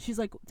 he's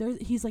like,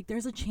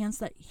 there's a chance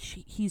that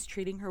he's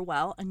treating her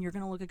well, and you're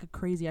gonna look like a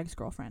crazy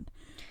ex-girlfriend.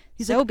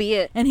 So be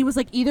it. And he was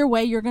like, either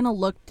way,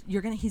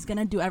 he's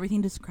gonna do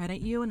everything to discredit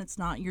you, and it's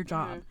not your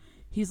job.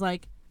 He's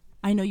like,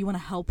 I know you want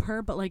to help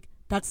her, but like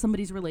that's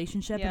somebody's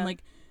relationship, and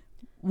like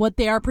what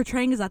they are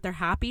portraying is that they're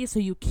happy, so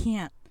you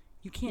can't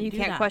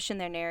question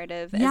their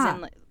narrative. Yeah. As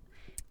in, like,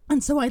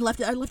 and so I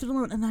left it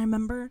alone. And I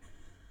remember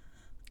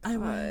I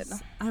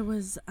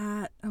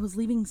was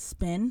leaving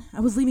Spin.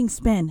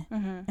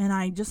 And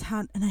I just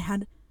had,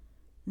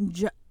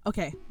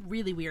 okay,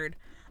 really weird.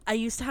 I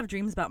used to have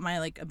dreams about my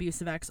like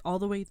abusive ex all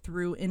the way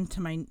through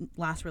into my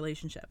last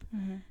relationship.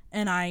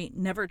 And I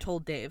never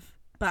told Dave,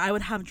 but I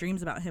would have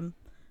dreams about him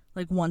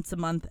like once a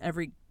month,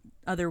 every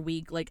other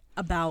week, like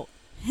about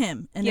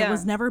him, and it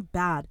was never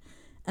bad.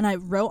 And I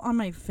wrote on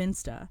my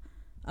Finsta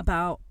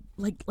about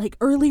like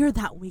earlier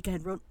that week I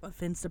wrote a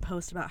Finsta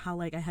post about how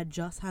like I had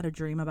just had a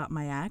dream about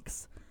my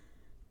ex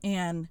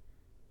and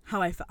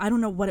how I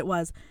don't know what it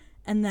was,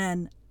 and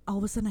then all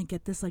of a sudden I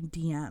get this like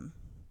DM.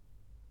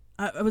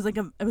 It was a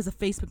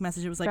Facebook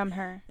message. It was like from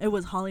her. It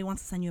was, Holly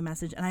wants to send you a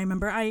message. And I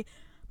remember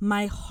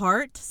my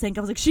heart sank.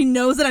 I was like, she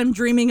knows that I'm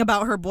dreaming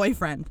about her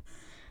boyfriend.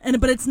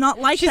 But it's not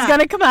like she's that. She's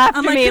gonna come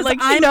after me. Like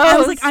she knows. I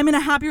was like, I'm in a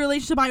happy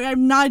relationship. I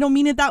don't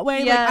mean it that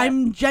way. Yeah. Like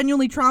I'm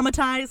genuinely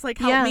traumatized. Like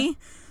help me.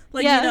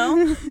 Like you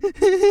know.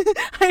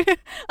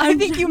 I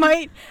think you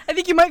might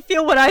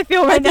feel what I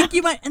feel right now. I think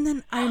you might. And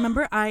then I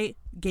remember I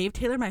gave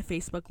Taylor my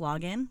Facebook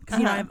login because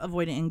you know I have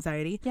avoidant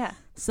anxiety. Yeah.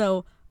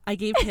 So I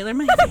gave Taylor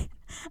my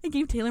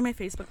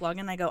Facebook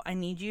login. I go, I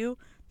need you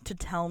to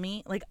tell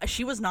me. Like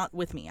she was not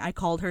with me. I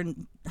called her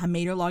and I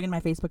made her log in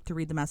my Facebook to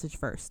read the message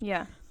first.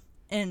 Yeah.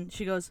 And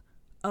she goes,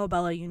 oh,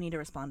 Bella, you need to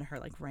respond to her,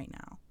 like, right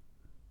now.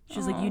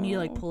 She's like, you need to,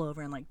 like, pull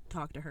over and, like,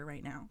 talk to her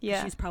right now.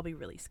 Yeah. She's probably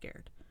really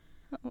scared.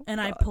 And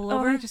I pull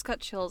over. I just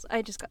got chills.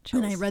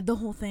 And I read the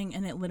whole thing,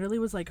 and it literally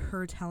was, like,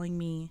 her telling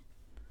me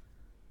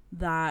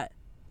that,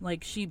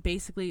 like, she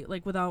basically,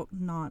 like, without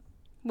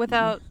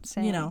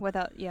saying, you know.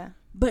 Yeah.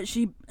 But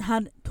she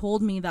had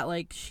told me that,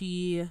 like,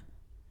 she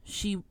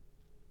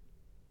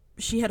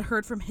had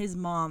heard from his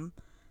mom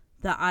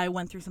that I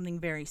went through something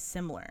very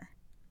similar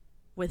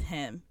with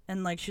him.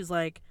 And, like, she's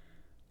like,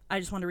 I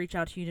just want to reach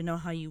out to you to know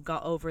how you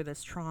got over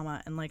this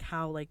trauma and like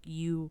how like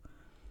you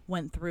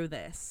went through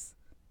this.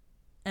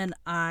 And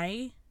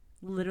I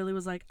literally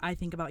was like, I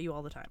think about you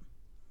all the time.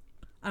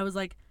 I was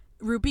like,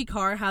 Rupi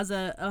Kaur has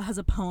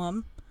a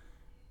poem,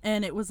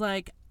 and it was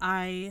like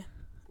oh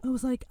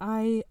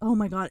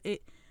my god,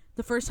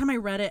 the first time I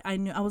read it, I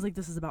was like,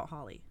 this is about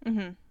Holly.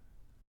 I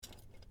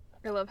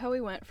love how we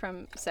went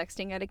from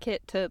sexting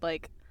etiquette to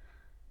like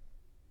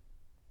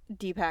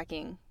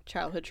depacking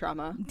childhood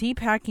trauma.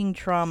 Depacking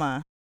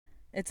trauma.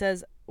 It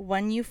says,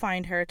 when you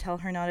find her, tell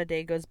her not a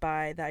day goes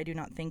by that I do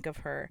not think of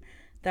her.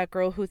 That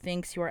girl who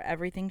thinks you are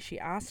everything she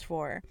asked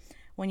for.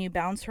 When you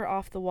bounce her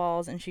off the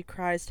walls and she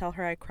cries, tell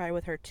her I cry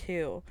with her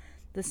too.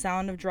 The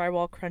sound of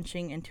drywall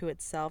crunching into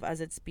itself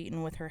as it's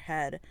beaten with her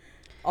head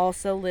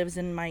also lives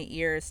in my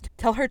ears.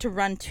 Tell her to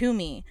run to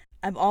me.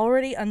 I've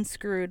already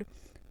unscrewed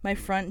my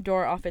front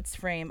door off its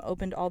frame,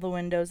 opened all the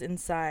windows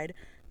inside.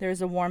 There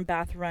is a warm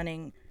bath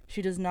running.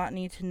 She does not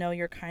need to know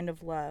your kind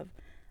of love.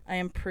 I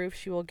am proof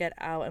she will get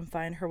out and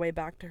find her way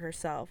back to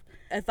herself.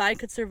 If I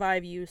could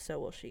survive you, so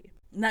will she.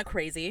 Isn't that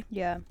crazy?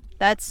 Yeah.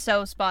 That's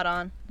so spot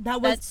on.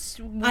 That's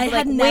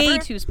way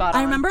too spot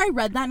on. I remember I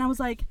read that and I was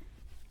like,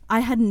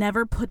 I had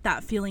never put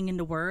that feeling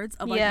into words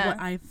of like what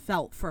I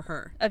felt for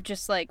her. Of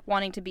just like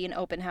wanting to be an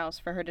open house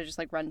for her to just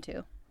like run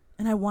to.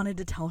 And I wanted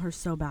to tell her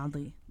so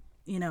badly,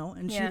 you know?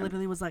 And she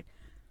literally was like,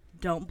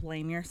 don't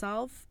blame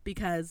yourself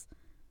because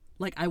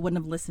like I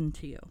wouldn't have listened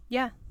to you.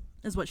 Yeah.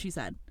 Is what she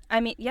said. I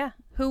mean, yeah.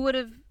 Who would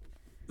have,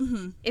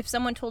 if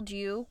someone told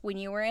you when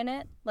you were in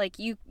it, like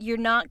you're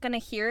not going to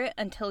hear it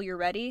until you're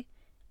ready.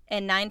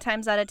 And 9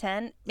 times out of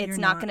 10, it's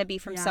not going to be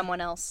from someone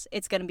else.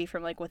 It's going to be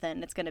from like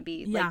within. It's going to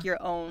be like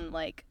your own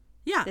like,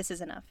 this is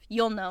enough.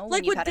 You'll know like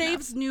when you've with had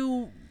Dave's enough.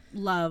 new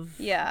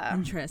love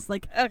interest.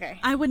 Like, okay.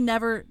 I would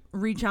never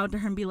reach out to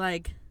her and be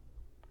like,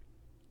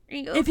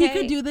 okay? If he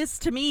could do this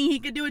to me, he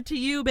could do it to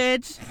you,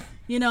 bitch.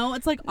 You know,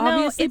 it's like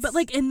obviously, but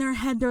like in their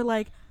head, they're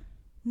like,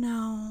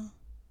 no,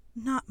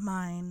 not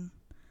mine.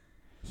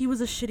 He was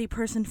a shitty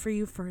person for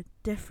you for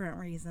different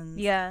reasons.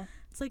 Yeah.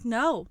 It's like,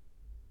 no.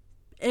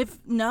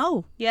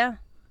 Yeah.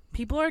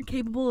 People are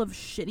capable of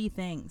shitty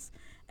things.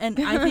 And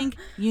I think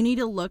you need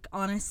to look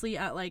honestly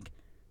at like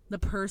the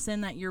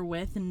person that you're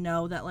with and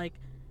know that like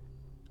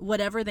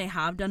whatever they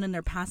have done in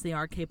their past, they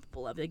are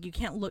capable of. Like you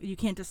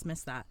can't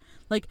dismiss that.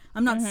 Like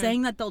I'm not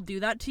saying that they'll do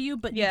that to you,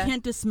 but you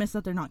can't dismiss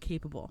that they're not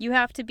capable. You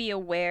have to be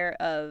aware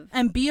of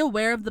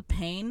the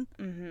pain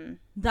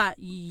that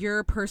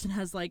your person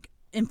has like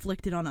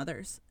inflicted on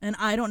others. And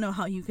I don't know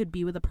how you could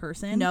be with a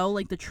person know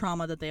like the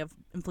trauma that they have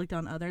inflicted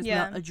on others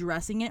without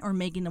addressing it or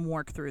making them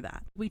work through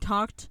that. We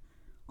talked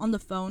on the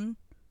phone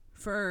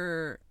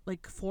for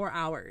like 4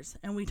 hours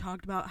and we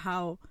talked about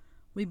how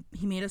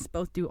he made us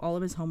both do all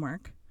of his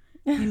homework.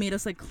 He made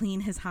us like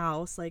clean his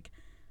house, like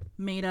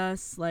made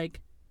us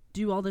like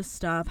do all this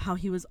stuff, how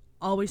he was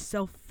always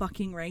so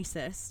fucking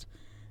racist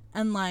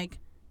and like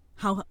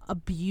how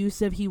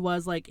abusive he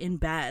was like in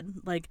bed,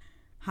 like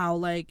how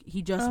like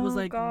he just was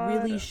like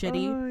really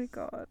shitty. Oh my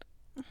god.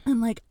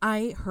 And like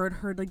I heard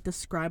her like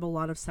describe a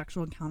lot of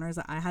sexual encounters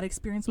that I had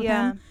experienced with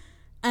him,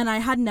 and I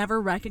had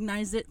never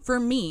recognized it for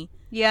me.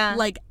 Yeah.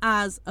 Like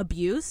as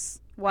abuse.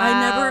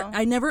 Wow.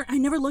 I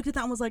never looked at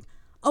that and was like,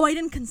 "Oh, I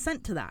didn't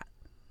consent to that."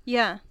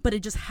 Yeah. But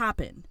it just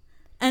happened.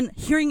 And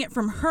hearing it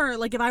from her,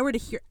 like if I were to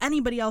hear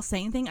anybody else say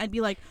anything, I'd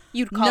be like,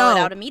 you'd call it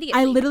out immediately.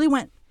 I literally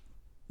went,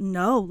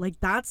 no, like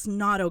that's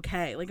not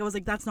okay. Like I was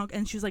like, that's not.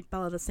 And she was like,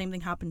 Bella, the same thing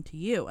happened to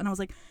you. And I was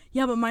like,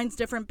 yeah, but mine's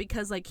different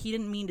because like he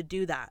didn't mean to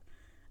do that.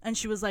 And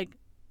she was like,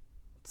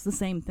 it's the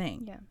same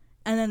thing. Yeah.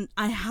 And then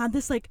I had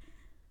this like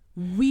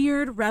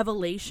weird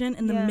revelation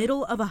in the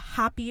middle of a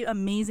happy,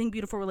 amazing,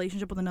 beautiful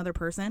relationship with another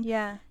person.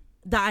 Yeah.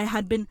 That I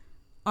had been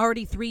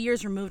already 3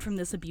 years removed from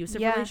this abusive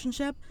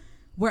relationship,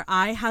 where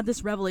I had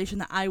this revelation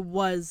that I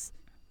was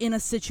in a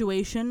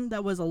situation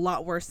that was a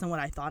lot worse than what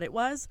I thought it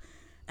was.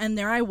 And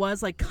there I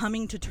was, like,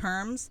 coming to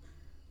terms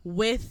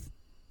with,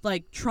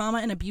 like, trauma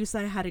and abuse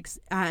that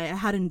I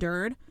had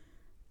endured,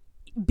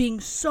 being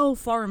so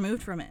far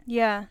removed from it.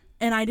 Yeah.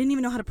 And I didn't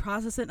even know how to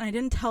process it. And I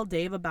didn't tell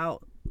Dave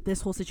about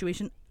this whole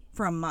situation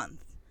for a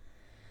month.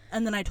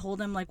 And then I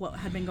told him, like, what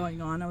had been going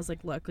on. I was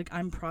like, look, like,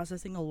 I'm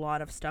processing a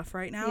lot of stuff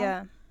right now.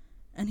 Yeah.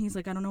 And he's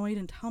like, I don't know why you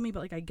didn't tell me,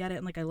 but, like, I get it.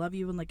 And, like, I love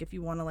you. And, like, if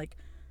you want to, like,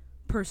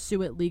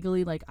 pursue it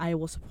legally, like, I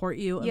will support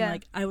you. And,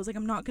 like, I was like,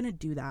 I'm not going to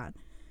do that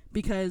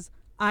because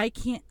I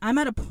can't. I'm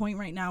at a point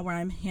right now where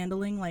I'm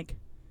handling, like,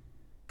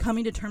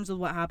 coming to terms with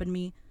what happened to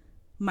me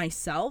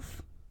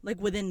myself,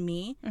 like, within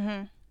me.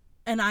 Mm-hmm.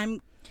 And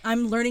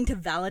I'm learning to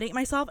validate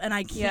myself, and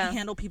I can't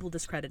handle people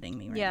discrediting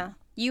me right now.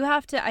 You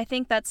have to, I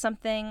think that's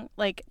something,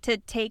 like, to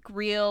take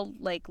real,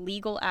 like,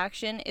 legal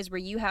action is where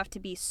you have to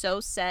be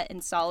so set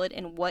and solid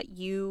in what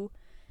you...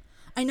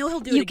 I know he'll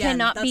do it again.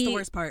 That's the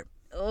worst part.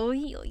 Oh,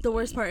 the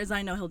worst part is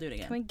I know he'll do it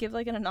again. Can we give,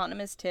 like, an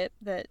anonymous tip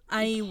that...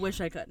 I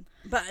wish I could.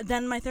 But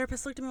then my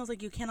therapist looked at me and was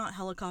like, you cannot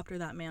helicopter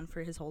that man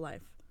for his whole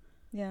life.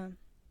 Yeah.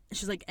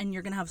 She's like, and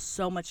you're going to have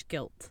so much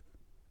guilt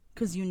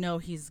because you know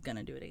he's going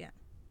to do it again.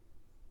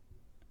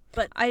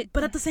 But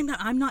at the same time,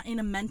 I'm not in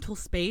a mental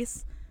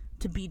space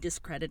to be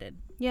discredited.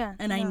 Yeah.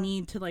 And I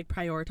need to, like,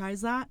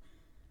 prioritize that.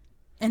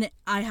 And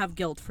I have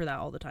guilt for that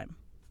all the time.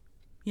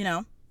 You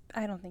know?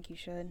 I don't think you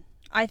should.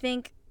 I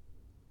think...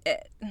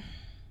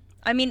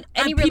 I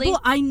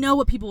know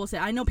what people will say.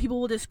 I know people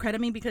will discredit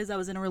me because I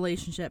was in a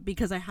relationship,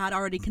 because I had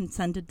already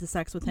consented to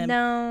sex with him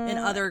in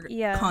other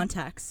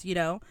contexts, you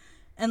know?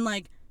 And,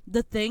 like,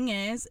 the thing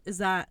is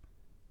that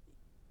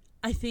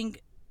I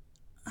think...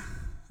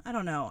 I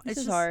don't know.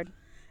 It's hard.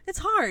 It's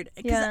hard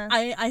because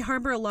I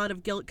harbor a lot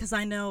of guilt because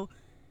I know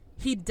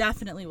he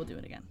definitely will do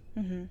it again.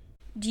 Mm-hmm.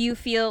 Do you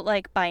feel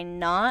like by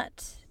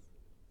not...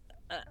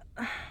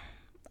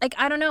 like,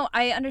 I don't know.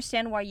 I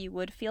understand why you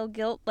would feel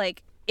guilt.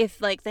 Like,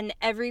 if, like, then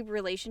every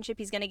relationship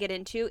he's going to get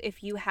into,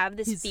 if you have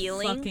this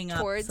feeling fucking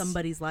towards... up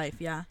somebody's life,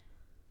 yeah.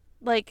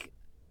 Like,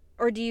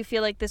 or do you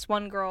feel like this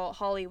one girl,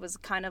 Holly, was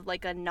kind of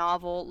like a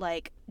novel,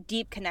 like,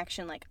 deep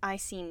connection, like, I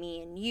see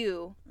me and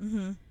you.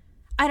 Mm-hmm.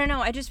 I don't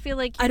know. I just feel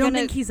like I don't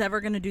think he's ever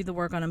going to do the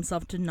work on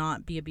himself to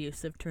not be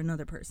abusive to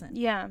another person.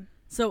 Yeah.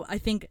 So I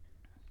think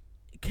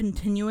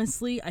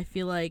continuously, I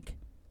feel like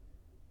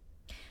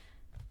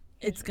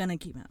it's gonna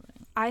keep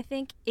happening. I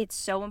think it's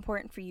so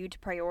important for you to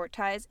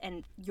prioritize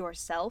and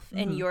yourself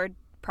and your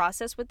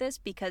process with this,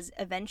 because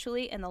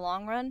eventually in the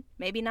long run,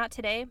 maybe not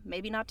today,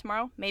 maybe not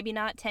tomorrow, maybe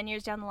not 10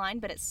 years down the line,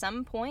 but at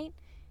some point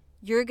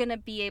you're going to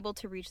be able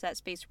to reach that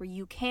space where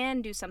you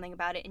can do something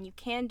about it and you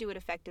can do it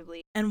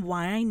effectively. And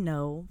why I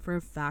know for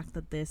a fact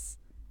that this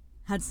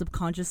had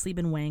subconsciously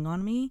been weighing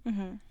on me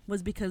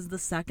was because the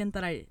second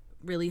that I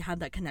really had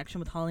that connection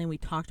with Holly and we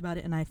talked about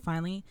it and I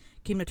finally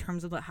came to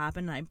terms with what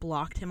happened and I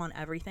blocked him on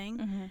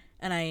everything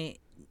and I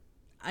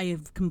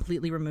have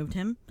completely removed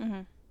him,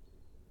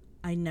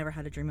 I never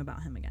had a dream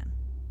about him again.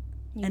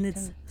 And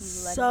it's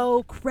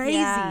so crazy.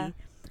 Yeah.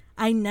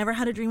 I never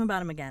had a dream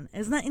about him again.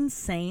 Isn't that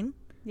insane?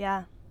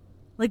 Yeah.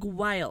 Like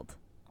wild.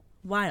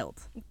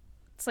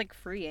 It's like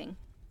freeing.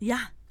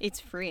 Yeah. It's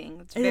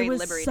freeing. It's very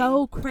liberating. It was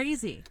so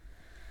crazy.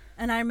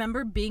 And I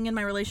remember being in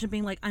my relationship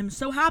being like, I'm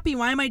so happy.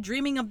 Why am I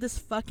dreaming of this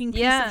fucking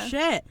piece of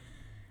shit?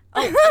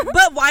 Oh,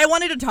 but why I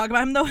wanted to talk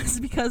about him, though,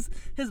 is because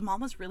his mom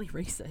was really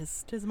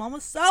racist. His mom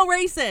was so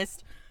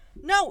racist.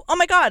 No. Oh,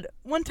 my God.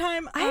 One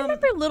time. I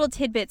remember little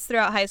tidbits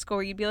throughout high school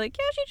where you'd be like,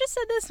 yeah, she just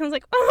said this. And I was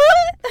like,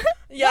 what?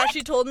 Yeah,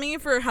 she told me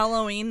for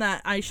Halloween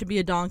that I should be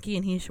a donkey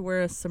and he should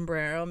wear a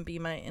sombrero and be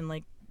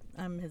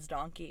I'm his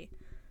donkey.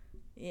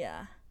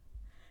 Yeah.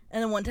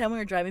 And then one time we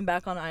were driving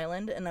back on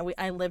island, and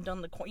I lived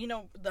on the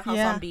corner, the house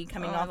on B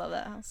coming off. I love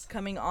that house.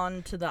 Coming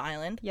on to the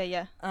island.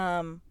 Yeah.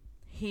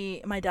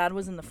 My dad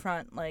was in the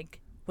front,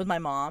 with my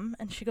mom,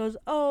 and she goes,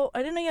 "Oh, I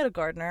didn't know you had a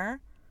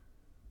gardener."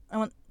 I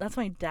went, "That's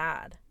my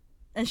dad,"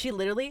 and she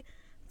literally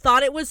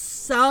thought it was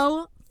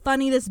so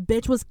funny. This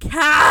bitch was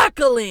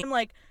cackling. I'm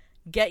like,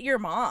 "Get your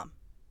mom,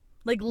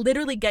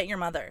 literally get your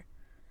mother."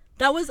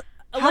 That was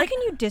how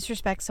can you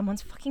disrespect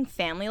someone's fucking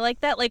family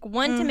like that?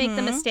 To make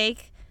the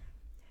mistake.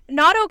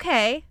 Not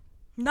okay.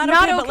 Not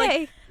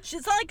okay. But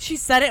it's not like she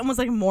said it and was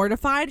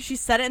mortified. She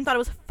said it and thought it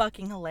was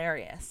fucking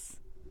hilarious.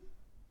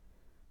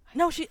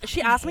 No,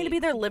 she asked me to be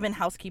their live-in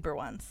housekeeper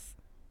once.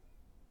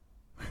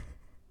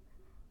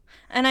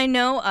 And I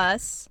know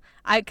us,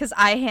 because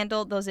I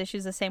handle those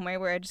issues the same way,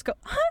 where I just go,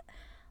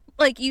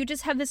 huh? You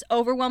just have this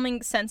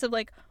overwhelming sense of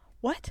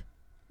what?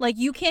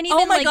 You can't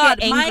even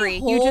get angry. My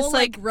whole, you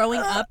just growing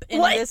up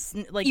in this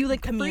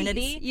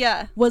community,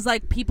 was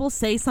people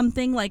say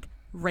something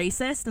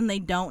racist and they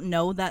don't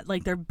know that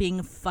they're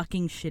being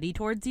fucking shitty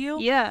towards you.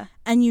 Yeah.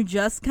 And you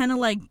just kind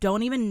of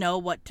don't even know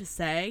what to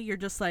say. You're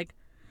just I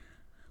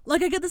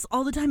get this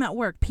all the time at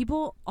work.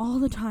 People all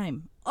the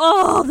time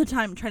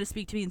try to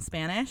speak to me in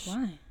Spanish.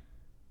 Why?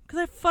 Because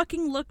I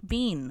fucking look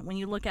bean when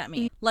you look at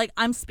me.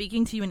 I'm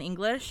speaking to you in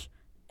English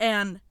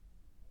and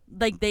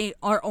they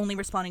are only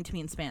responding to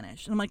me in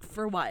Spanish. And I'm like,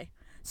 for why?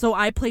 So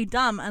I play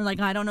dumb and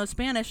I don't know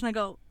Spanish and I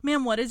go,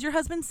 ma'am, what is your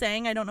husband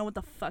saying? I don't know what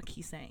the fuck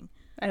he's saying.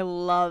 I'm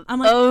like,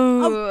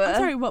 oh, I'm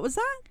sorry, what was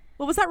that?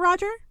 What was that,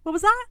 Roger? What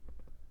was that?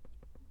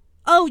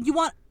 Oh, you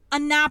want a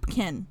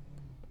napkin.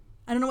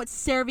 I don't know what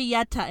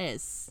servietta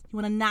is. You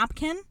want a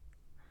napkin?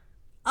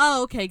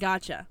 Oh, okay,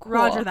 gotcha. Cool.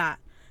 Roger that.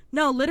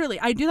 No, literally,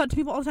 I do that to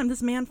people all the time.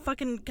 This man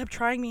fucking kept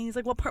trying me. He's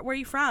like, where are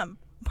you from?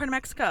 What part of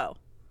Mexico?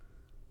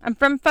 I'm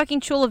from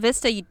fucking Chula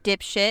Vista, you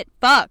dipshit.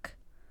 Fuck.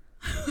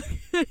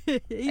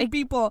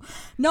 People.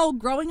 No,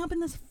 growing up in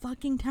this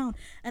fucking town,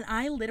 and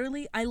I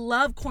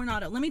love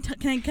Coronado. Let me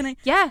can I?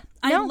 Yeah.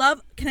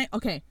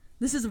 Okay,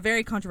 this is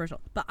very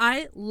controversial, but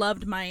I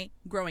loved my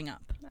growing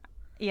up.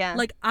 Yeah.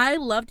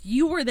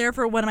 You were there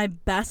for one of my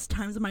best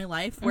times of my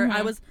life where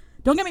I was,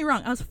 don't get me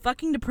wrong, I was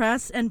fucking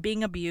depressed and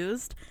being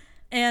abused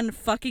and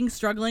fucking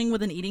struggling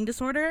with an eating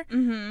disorder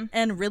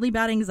and really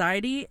bad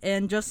anxiety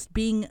and just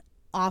being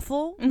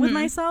awful with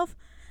myself.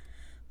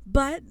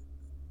 But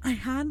I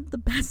had the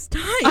best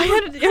time.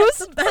 It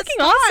was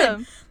fucking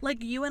awesome.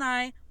 You and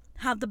I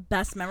have the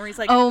best memories.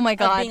 Oh my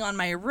God. Of being on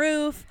my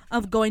roof,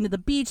 of going to the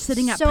beach,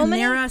 sitting at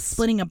Panera,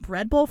 splitting a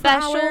bread bowl for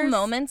hours. Special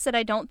moments that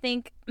I don't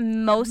think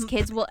most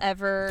kids will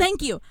ever.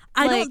 Thank you.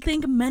 I don't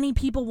think many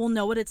people will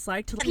know what it's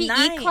like to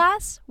PE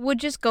class would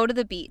just go to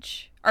the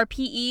beach. Our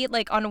PE,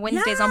 on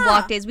Wednesdays, on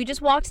block days, we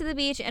just walk to the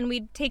beach and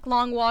we'd take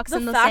long walks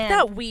in the sand. The fact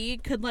that we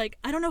could,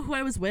 I don't know who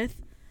I was with.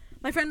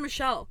 My friend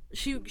Michelle,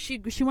 she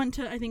went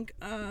to, I think,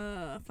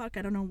 I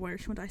don't know where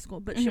she went to high school,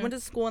 but she went to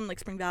school in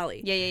Spring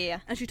Valley. Yeah.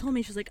 And she told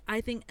me, she's like,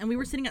 I think, and we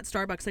were sitting at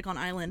Starbucks on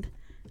Island,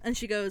 and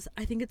she goes,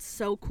 I think it's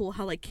so cool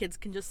how kids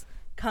can just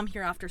come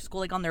here after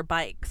school on their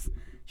bikes.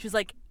 She was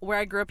like, where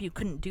I grew up, you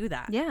couldn't do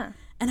that. Yeah.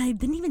 And I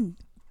didn't even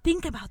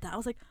think about that. I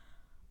was like,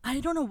 I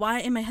don't know why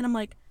in my head I'm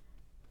like,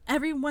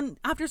 everyone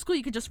after school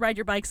you could just ride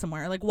your bike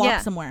somewhere, walk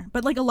somewhere.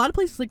 But a lot of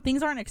places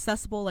things aren't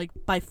accessible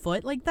by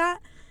foot like that,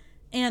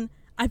 and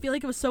I feel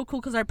it was so cool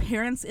because our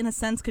parents, in a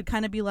sense, could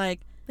kind of be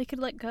they could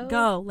let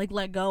go.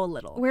 Let go a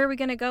little. Where are we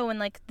going to go in,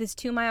 this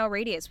 2-mile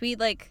radius? We,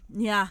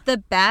 yeah. The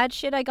bad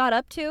shit I got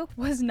up to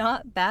was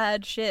not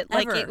bad shit.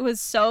 Ever. It was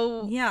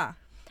so... Yeah.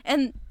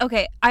 And,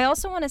 okay, I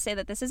also want to say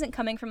that this isn't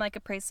coming from, a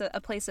place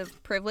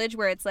of privilege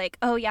where it's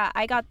oh, yeah,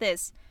 I got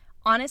this.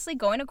 Honestly,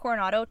 going to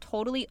Coronado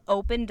totally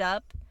opened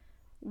up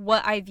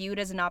what I viewed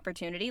as an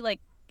opportunity.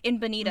 In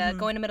Bonita,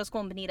 going to middle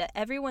school in Bonita,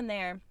 everyone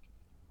there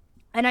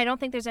and I don't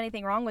think there's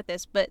anything wrong with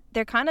this, but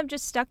they're kind of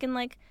just stuck in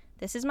like,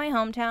 this is my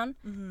hometown.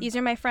 Mm-hmm. These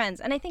are my friends.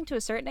 And I think to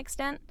a certain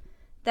extent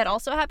that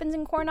also happens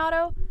in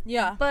Coronado.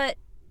 Yeah. But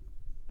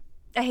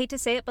I hate to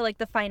say it, but like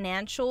the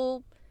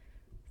financial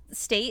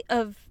state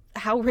of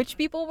how rich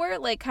people were,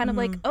 like kind of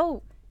like,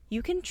 oh,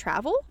 you can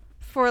travel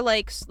for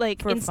like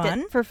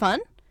for fun?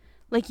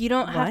 Like you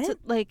don't have to,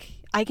 like,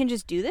 I can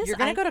just do this? You're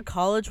going to go to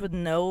college with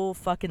no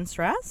fucking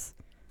stress?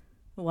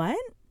 What?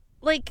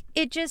 Like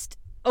it just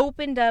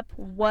opened up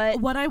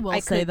what I will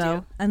say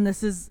though, and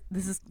this is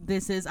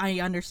I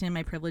understand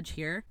my privilege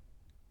here.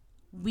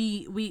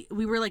 We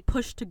were like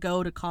pushed to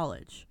go to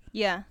college.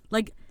 Yeah.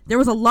 Like there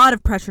was a lot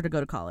of pressure to go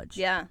to college.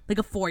 Yeah. Like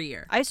a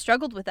 4-year. I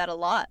struggled with that a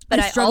lot. But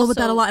I struggled with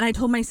that a lot, and I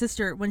told my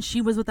sister when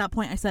she was at that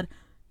point, I said,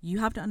 you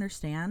have to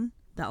understand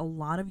that a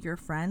lot of your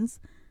friends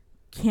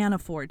can't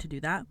afford to do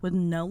that with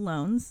no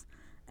loans,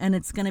 and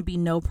it's going to be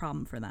no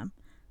problem for them.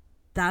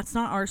 That's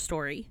not our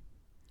story.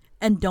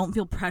 And don't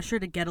feel pressure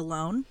to get a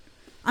loan.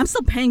 I'm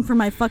still paying for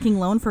my fucking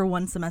loan for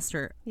 1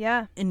 semester.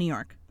 Yeah. In New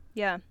York.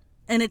 Yeah.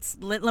 And it's,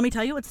 let me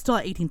tell you, it's still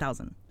at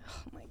 $18,000.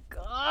 Oh my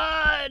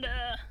God.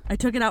 I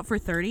took it out for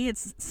 $30,000.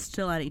 It's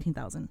still at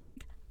 $18,000.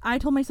 I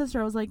told my sister,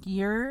 I was like,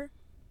 your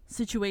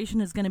situation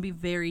is going to be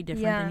very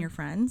different than your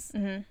friends.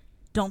 Mm-hmm.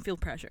 Don't feel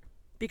pressure.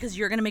 Because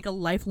you're going to make a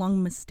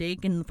lifelong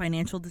mistake in the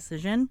financial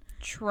decision.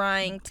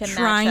 Trying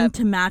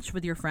to match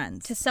with your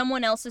friends. To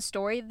someone else's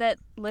story that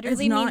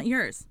literally is not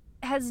yours.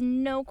 Has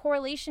no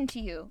correlation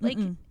to you. Like,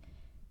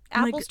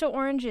 apples to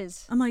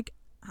oranges. I'm like,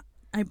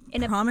 I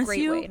promise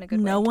you,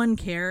 no one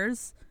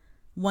cares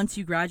once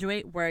you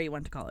graduate where you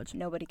went to college.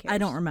 Nobody cares. I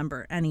don't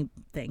remember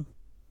anything.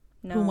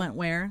 No. Who went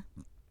where.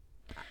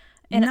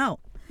 And no.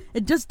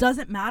 It just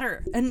doesn't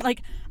matter. And,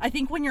 like, I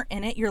think when you're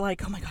in it, you're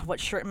like, oh, my God, what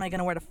shirt am I going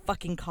to wear to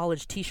fucking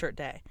college t-shirt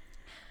day?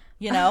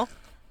 You know?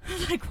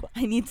 Like,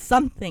 I need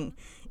something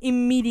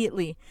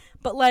immediately.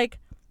 But, like,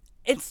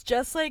 it's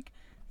just, like,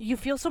 you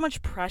feel so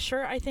much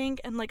pressure, I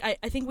think. And, like,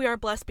 I think we are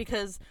blessed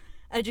because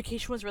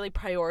education was really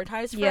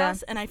prioritized for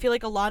us. And I feel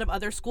like a lot of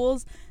other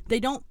schools,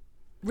 they don't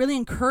really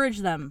encourage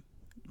them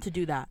to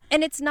do that.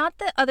 And it's not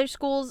that other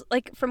schools,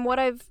 like, from what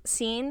I've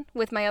seen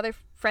with my other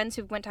friends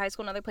who went to high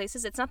school in other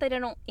places, it's not that they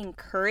don't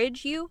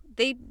encourage you.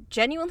 They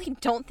genuinely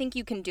don't think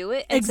you can do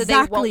it. And so they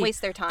won't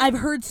waste their time. I've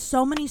heard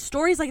so many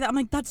stories like that. I'm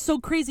like, that's so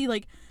crazy.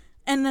 Like,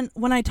 and then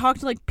when I talk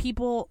to, like,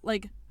 people,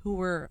 like, who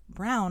were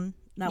brown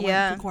that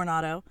went to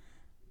Coronado,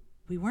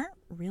 we weren't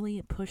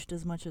really pushed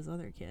as much as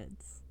other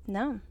kids.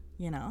 No.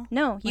 You know?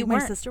 No, like, you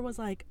weren't. My sister was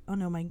like, oh,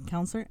 no, my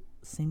counselor,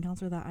 same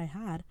counselor that I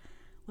had,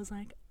 was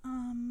like,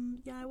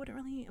 yeah, I wouldn't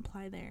really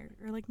apply there.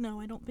 Or, like,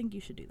 no, I don't think you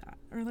should do that.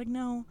 Or, like,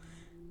 no.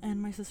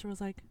 And my sister was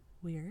like,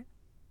 weird,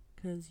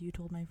 because you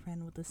told my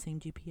friend with the same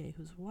GPA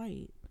who's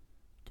white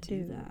to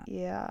do that.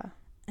 Yeah.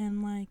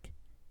 And, like,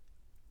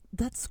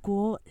 that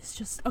school is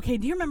just... Okay,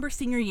 do you remember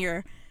senior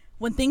year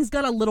when things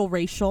got a little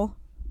racial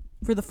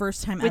for the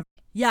first time ever?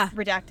 Yeah.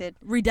 Redacted.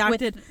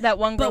 With that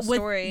one girl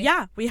story.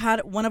 Yeah, we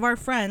had one of our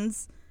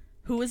friends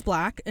who was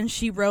black, and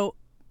she wrote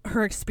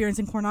her experience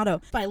in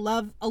Coronado. I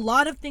love a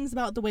lot of things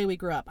about the way we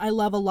grew up. I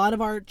love a lot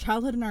of our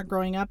childhood and our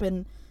growing up,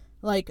 and,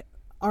 like...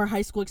 our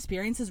high school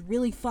experience is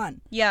really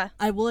fun. Yeah.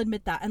 I will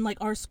admit that. And, like,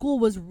 our school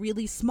was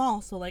really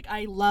small. So, like,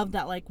 I love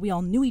that, like, we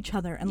all knew each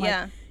other. And,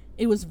 like,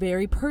 it was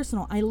very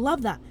personal. I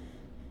love that.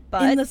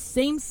 But in the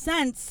same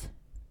sense,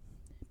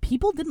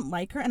 people didn't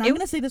like her. And I'm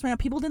going to say this right now.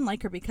 People didn't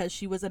like her because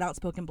she was an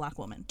outspoken black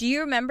woman. Do you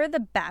remember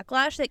the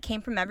backlash that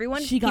came from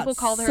everyone? People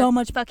called her so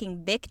much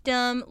fucking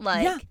victim.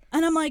 Like, yeah.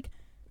 And I'm like,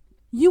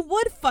 you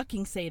would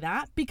fucking say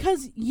that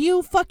because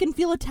you fucking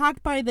feel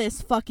attacked by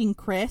this fucking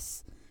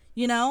Chris.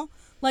 You know?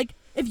 Like,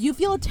 if you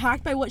feel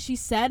attacked by what she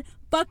said,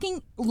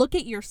 fucking look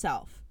at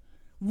yourself.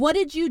 What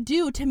did you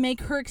do to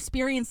make her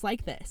experience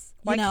like this?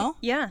 You know?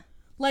 Yeah.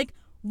 Like,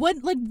 what?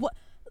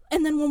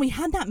 And then when we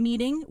had that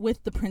meeting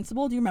with the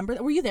principal, do you remember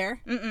that? Were you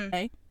there? Mm-mm.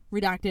 Okay.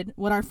 Redacted.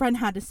 What our friend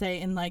had to say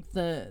in, like,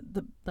 the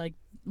like,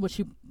 what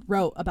she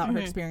wrote about her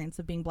experience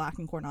of being black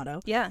in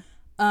Coronado. Yeah.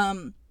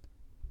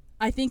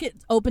 I think it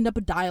opened up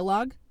a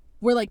dialogue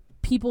where, like,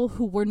 people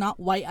who were not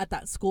white at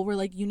that school were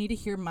like, you need to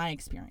hear my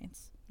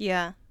experience.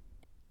 Yeah.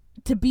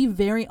 To be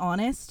very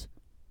honest,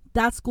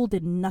 that school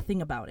did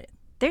nothing about it.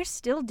 They're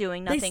still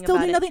doing nothing about it. They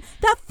still do nothing.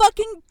 That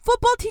fucking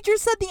football teacher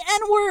said the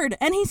N-word,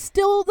 and he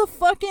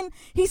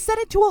said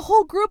it to a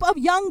whole group of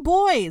young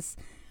boys.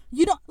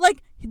 You don't,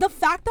 like, the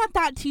fact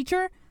that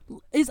teacher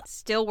is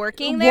still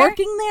working there,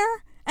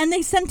 and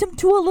they sent him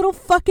to a little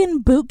fucking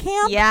boot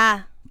camp.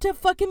 Yeah. To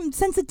fucking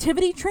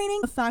sensitivity training.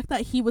 The fact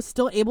that he was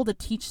still able to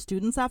teach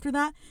students after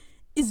that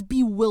is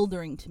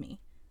bewildering to me.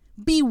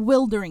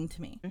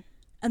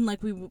 And,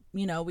 like,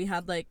 we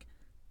had, like,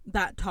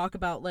 that talk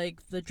about,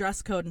 like, the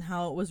dress code and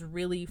how it was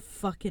really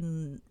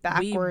fucking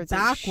backwards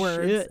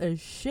as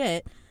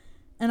shit.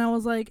 And I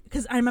was like,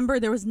 because I remember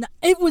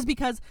it was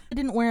because I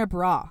didn't wear a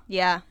bra.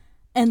 Yeah.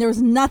 And there was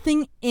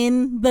nothing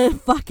in the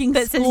fucking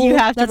that school says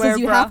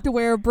you have to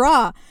wear a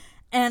bra.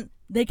 And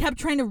they kept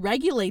trying to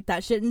regulate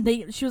that shit.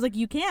 And she was like,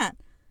 you can't.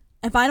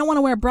 If I don't want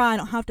to wear a bra, I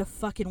don't have to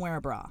fucking wear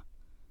a bra.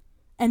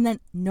 And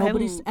then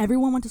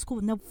everyone went to school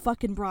with no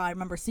fucking bra. I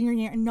remember senior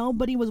year, and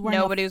nobody was wearing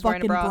a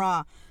fucking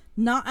bra.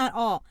 Not at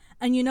all.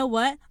 And you know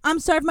what? I'm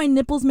sorry if my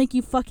nipples make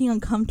you fucking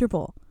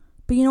uncomfortable.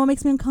 But you know what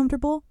makes me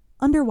uncomfortable?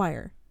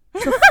 Underwire.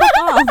 So fuck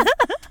off.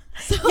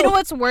 So, you know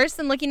what's worse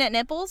than looking at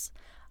nipples?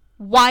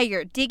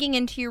 Wire digging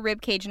into your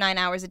rib cage 9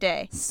 hours a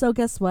day. So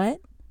guess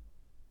what?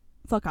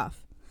 Fuck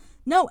off.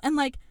 No, and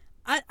like,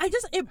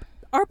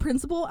 our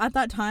principal at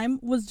that time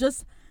was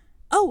just,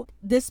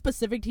 this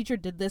specific teacher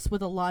did this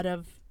with a lot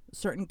of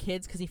certain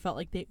kids because he felt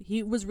like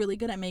he was really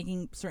good at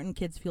making certain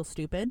kids feel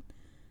stupid.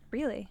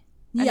 Really?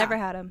 Yeah. I never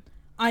had him.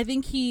 I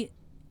think he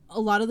a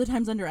lot of the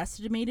times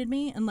underestimated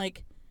me, and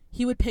like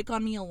he would pick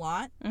on me a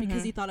lot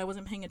because he thought I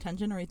wasn't paying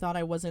attention, or he thought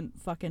I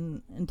wasn't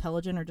fucking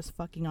intelligent, or just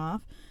fucking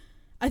off.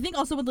 I think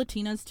also with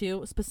Latinas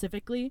too,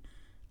 specifically,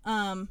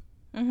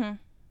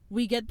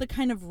 we get the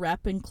kind of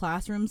rep in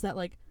classrooms that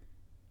like,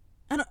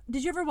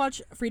 did you ever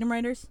watch Freedom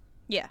Writers?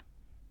 Yeah.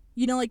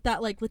 You know, like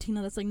that, like,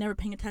 Latina that's, like, never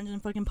paying attention,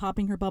 fucking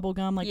popping her bubble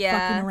gum, like,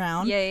 fucking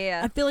around.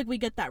 Yeah. I feel like we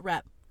get that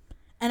rep.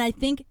 And I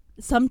think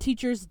some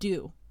teachers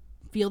do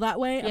feel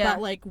that way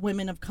about, like,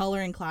 women of color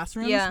in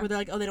classrooms. Where they're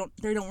like,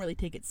 they don't really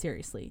take it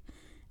seriously.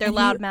 They're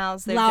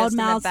loudmouths. They're just in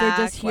the back.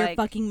 They're just here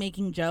fucking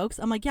making jokes.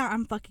 I'm like, yeah,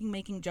 I'm fucking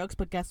making jokes,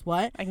 but guess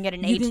what? I can get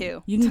an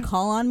A2. You can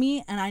call on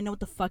me, and I know what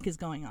the fuck is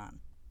going on.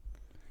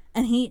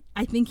 And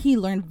I think he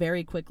learned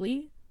very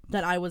quickly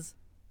that I was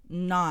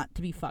not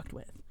to be fucked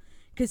with.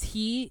 Because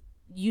he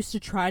used to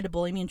try to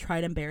bully me and try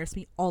to embarrass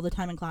me all the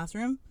time in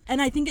classroom, and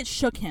I think it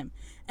shook him.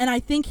 And I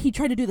think he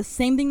tried to do the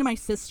same thing to my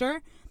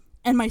sister,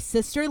 and my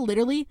sister's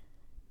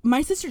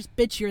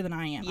bitchier than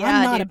I am.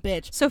 I'm not a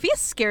bitch. Sophia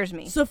scares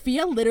me.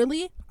 Sophia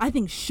literally, I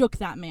think, shook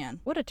that man.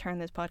 What a turn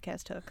this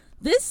podcast took.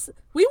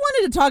 We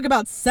wanted to talk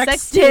about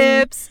sex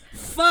tips.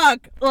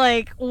 Fuck.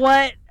 Like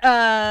what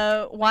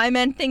why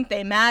men think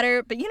they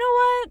matter, but you know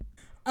what?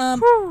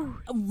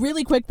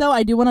 Really quick though,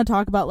 I do want to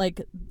talk about like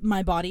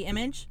my body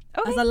image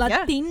as a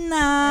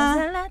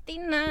Latina.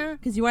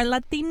 Because you are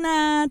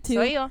Latina too.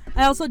 Soy yo.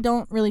 I also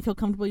don't really feel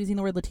comfortable using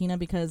the word Latina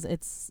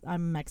because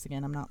I'm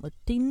Mexican. I'm not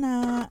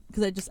Latina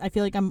because I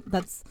feel like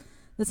that's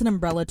an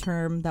umbrella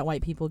term that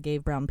white people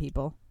gave brown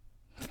people.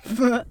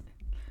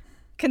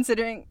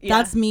 Considering,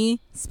 that's me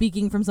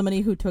speaking from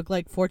somebody who took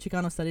like 4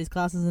 Chicano studies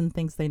classes and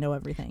thinks they know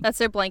everything. That's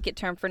their blanket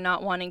term for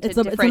not wanting to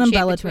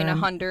differentiate between a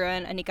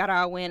Honduran, a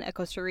Nicaraguan, a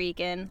Costa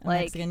Rican,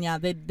 like Mexican. Yeah,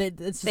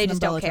 it's just an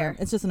umbrella term.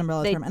 It's just an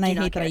umbrella term, and I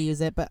hate that I use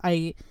it, but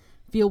I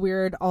feel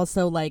weird.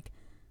 Also, like,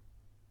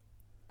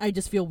 I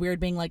just feel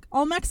weird being like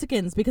all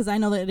Mexicans because I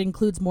know that it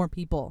includes more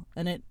people,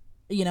 and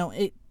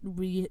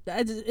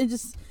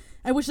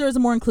I wish there was a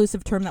more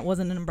inclusive term that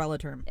wasn't an umbrella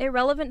term.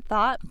 Irrelevant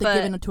thought, but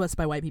given to us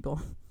by white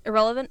people.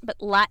 Irrelevant, but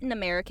Latin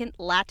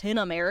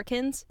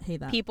Americans, hate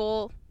that.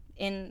 People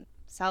in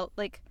South,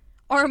 like,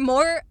 are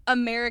more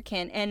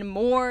American and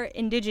more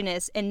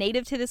indigenous and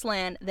native to this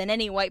land than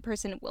any white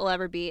person will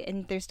ever be,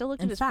 and they're still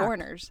looked at as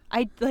foreigners.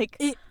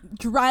 It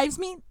drives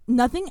me.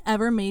 Nothing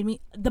ever made me.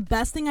 The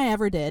best thing I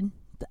ever did,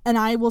 and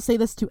I will say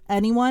this to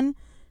anyone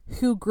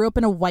who grew up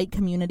in a white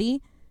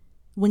community: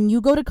 when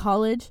you go to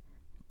college,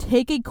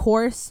 take a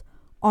course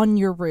on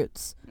your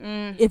roots.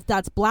 If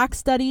that's Black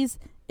studies,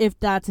 if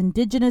that's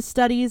Indigenous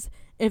studies,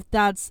 if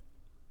that's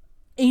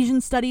Asian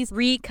studies,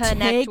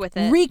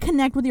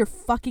 reconnect with your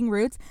fucking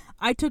roots.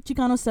 I took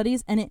Chicano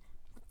studies and it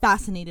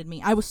fascinated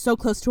me. I was so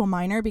close to a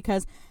minor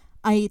because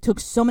I took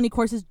so many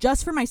courses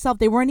just for myself.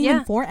 They weren't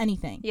even for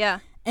anything. Yeah.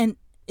 And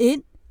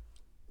it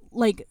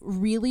like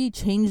really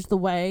changed the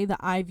way that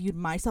I viewed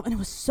myself, and it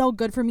was so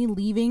good for me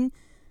leaving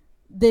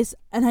this.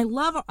 And I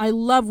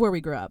love where we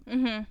grew up.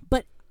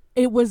 But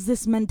it was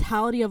this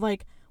mentality of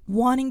like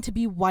wanting to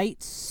be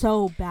white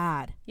so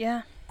bad.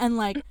 Yeah. And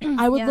like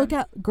I would look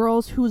at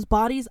girls whose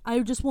bodies I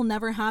just will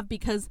never have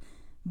because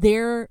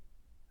their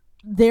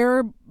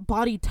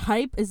body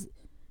type is,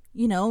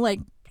 like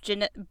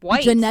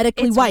white.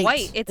 Genetically it's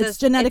white. It's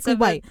genetically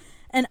white.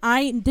 And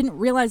I didn't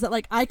realize that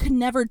like I could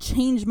never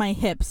change my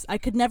hips. I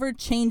could never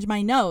change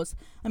my nose.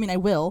 I mean, I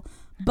will.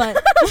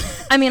 But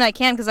I mean, I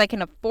can because I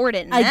can afford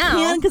it now. I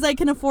can because I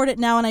can afford it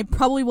now, and I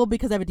probably will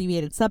because I have a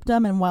deviated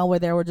septum. And while we're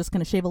there, we're just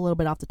going to shave a little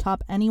bit off the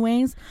top,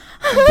 anyways.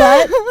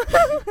 But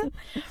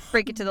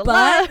break it to the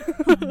left.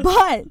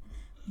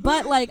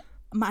 But like,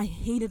 I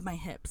hated my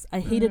hips. I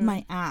hated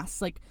my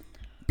ass. Like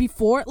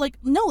before, like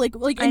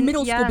in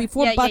middle school,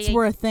 before butts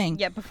were a thing.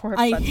 Yeah, before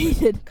I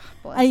hated.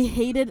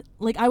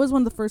 Like I was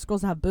one of the first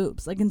girls to have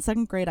boobs. Like in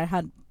 2nd grade, I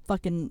had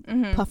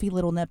fucking puffy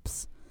little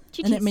nips.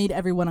 And it made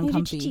everyone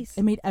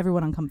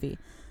uncomfy.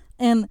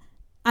 And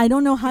I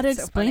don't know how to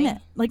explain it.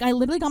 Like, I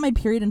literally got my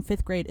period in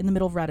 5th grade in the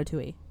middle of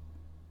Ratatouille.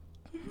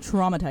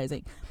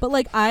 Traumatizing. But,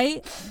 like,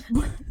 I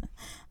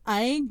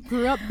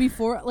grew up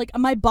before, like,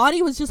 my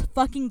body was just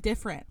fucking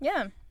different.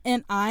 Yeah.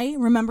 And I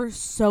remember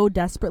so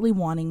desperately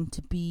wanting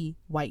to be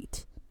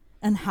white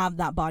and have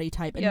that body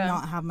type and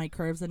not have my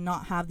curves and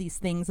not have these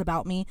things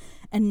about me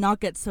and not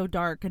get so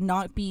dark and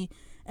not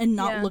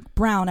look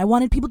brown. I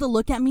wanted people to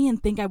look at me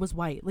and think I was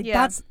white. Like,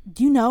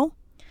 do you know?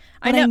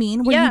 I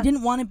mean? Where you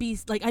didn't want to be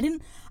like,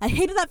 I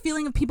hated that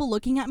feeling of people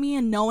looking at me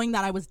and knowing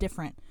that I was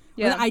different.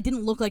 Yeah. Or that I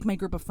didn't look like my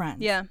group of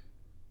friends. Yeah.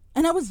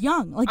 And I was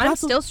young. Like I'm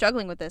still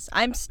struggling with this.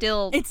 I'm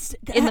still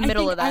in the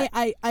middle of that.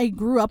 I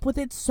grew up with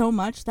it so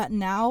much that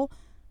now,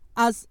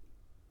 as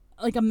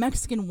like a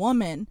Mexican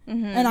woman,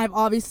 and I've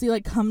obviously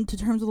like come to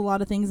terms with a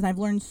lot of things, and I've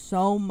learned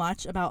so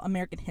much about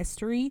American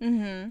history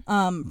from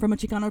a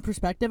Chicano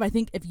perspective. I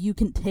think if you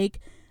can take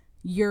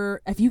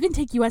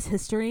U.S.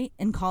 history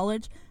in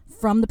college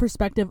from the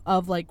perspective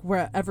of like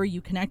wherever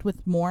you connect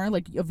with more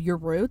like of your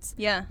roots,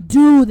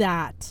 do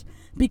that.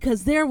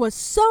 Because there was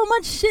so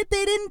much shit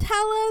they didn't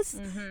tell us.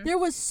 There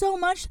was so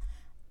much,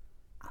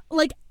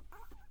 like,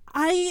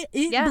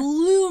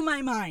 blew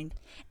my mind.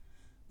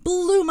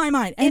 Blew my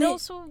mind. And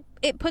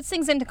it puts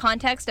things into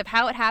context of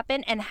how it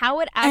happened and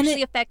how it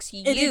actually affects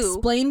you. It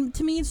explained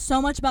to me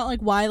so much about, like,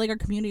 why, like, our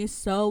community is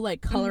so,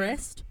 like,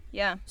 colorist.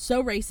 Yeah.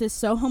 So racist,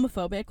 so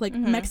homophobic. Like,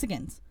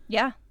 Mexicans.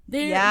 Yeah.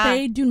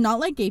 They do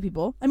not like gay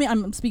people. I mean,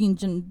 I'm speaking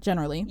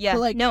generally. Yeah. But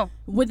like, no.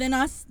 Within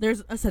us,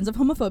 there's a sense of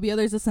homophobia.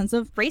 There's a sense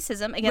of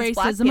racism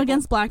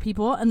against black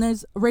people. And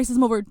there's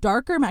racism over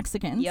darker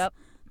Mexicans. Yep.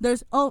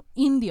 There's,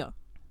 indio.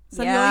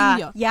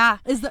 Indio. Yeah.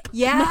 Is the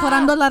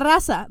mejorando la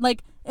raza.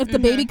 Like, if the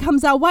baby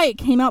comes out white,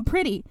 came out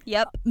pretty.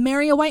 Yep.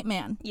 Marry a white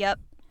man. Yep.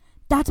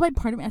 That's why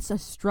part of me has a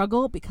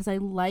struggle because I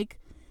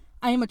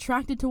am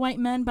attracted to white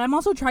men, but I'm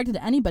also attracted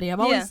to anybody.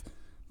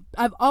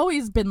 I've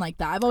always been like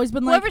that. I've always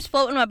been whoever's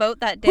floating my boat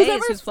that day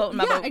is who's floating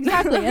my boat. Yeah,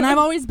 exactly. And I've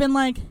always been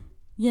like,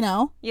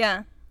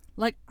 yeah.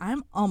 Like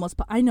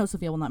I know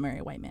Sophia will not marry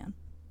a white man.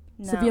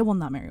 No. Sophia will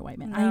not marry a white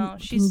man. No, I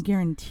can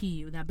guarantee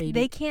you that baby.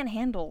 They can't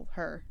handle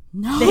her.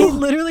 No. They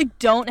literally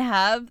don't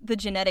have the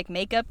genetic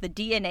makeup, the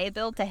DNA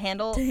build to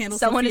handle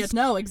someone.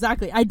 No,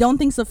 exactly. I don't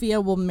think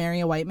Sophia will marry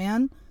a white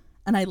man,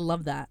 and I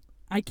love that.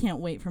 I can't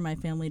wait for my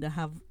family to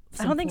have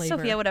I don't think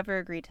Sophia would ever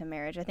agree to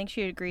marriage. I think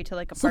she would agree to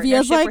like a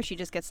partnership where she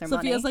just gets their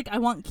money. Sophia's like, I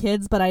want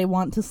kids, but I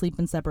want to sleep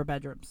in separate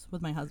bedrooms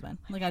with my husband.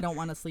 Like, I don't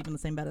want to sleep in the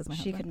same bed as my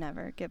husband. She could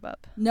never give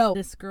up. No.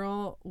 This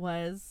girl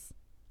was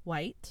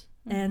white,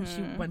 and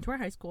she went to our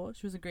high school.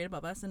 She was a grade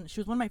above us, and she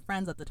was one of my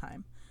friends at the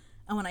time.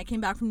 And when I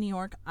came back from New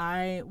York,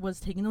 I was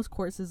taking those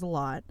courses a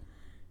lot.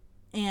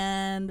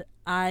 And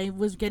I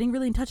was getting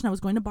really in touch, and I was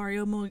going to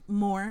Barrio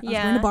more. I was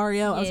going to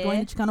Barrio. I was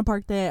going to Chicano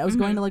Park Day. I was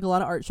going to like a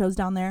lot of art shows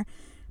down there.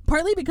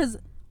 Partly because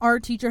our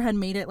teacher had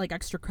made it like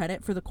extra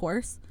credit for the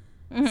course.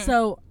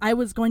 So I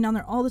was going down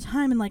there all the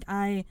time, and like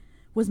I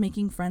was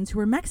making friends who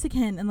were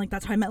Mexican, and like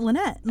that's how I met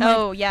Lynette.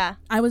 And, like,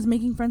 I was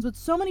making friends with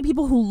so many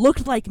people who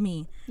looked like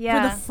me for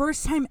the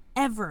first time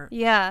ever.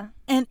 Yeah.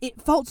 And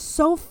it felt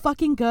so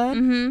fucking good.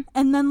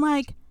 And then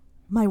like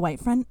my white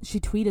friend, she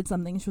tweeted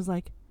something.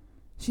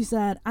 She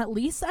said, at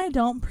least I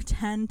don't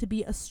pretend to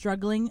be a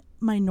struggling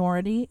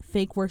minority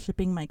fake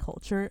worshiping my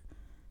culture.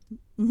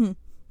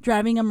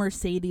 Driving a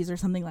Mercedes or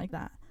something like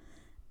that.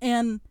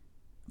 And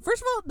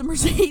first of all, the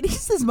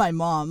Mercedes is my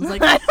mom's.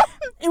 Like,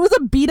 it was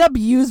a beat up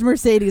used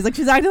Mercedes. Like,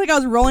 she's acting like I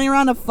was rolling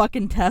around a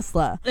fucking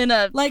Tesla in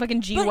a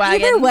fucking G-Wagon.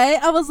 But either way,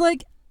 I was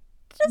like,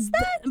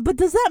 but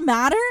does that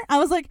matter? I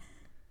was like,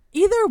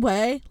 either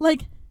way,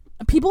 like,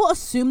 people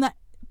assume that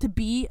to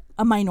be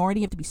a minority,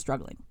 you have to be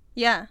struggling.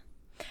 Yeah,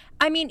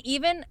 I mean,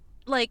 even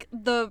like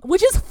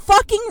which is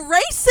fucking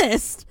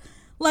racist.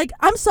 Like,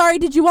 I'm sorry,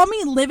 did you want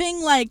me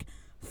living like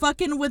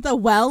fucking with a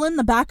well in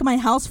the back of my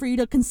house for you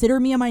to consider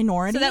me a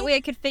minority? So that way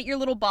I could fit your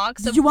little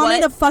box. Did you want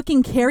me to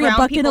fucking carry a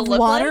bucket of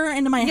water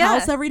into my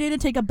house every day to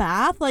take a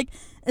bath? Like,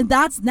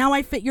 that's now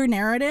I fit your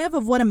narrative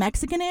of what a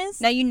Mexican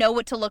is? Now you know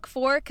what to look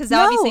for? Because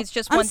obviously it's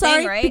just one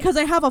thing, right? Because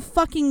I have a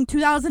fucking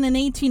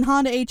 2018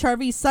 Honda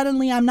HRV,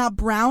 suddenly I'm not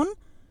brown?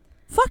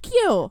 Fuck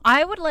you.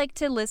 I would like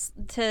to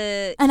listen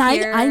to and I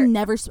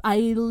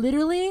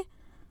literally,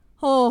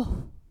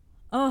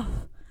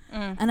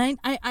 and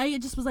I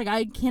just was like,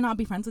 I cannot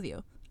be friends with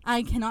you.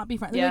 I cannot be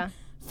friends. Yeah. Like,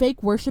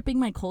 fake worshiping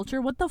my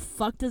culture. What the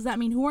fuck does that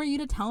mean? Who are you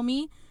to tell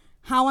me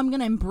how I'm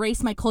going to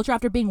embrace my culture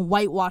after being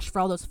whitewashed for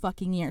all those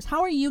fucking years?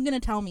 How are you going to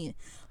tell me?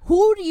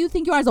 Who do you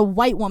think you are as a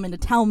white woman to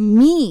tell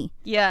me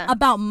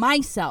about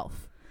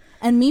myself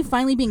and me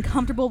finally being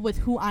comfortable with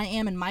who I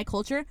am and my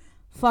culture?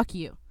 Fuck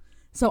you.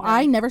 So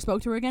I never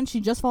spoke to her again. She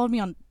just followed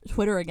me on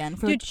Twitter again.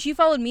 Dude, she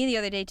followed me the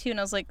other day too, and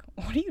I was like,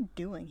 what are you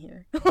doing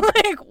here?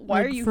 Like,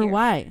 why are you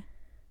here?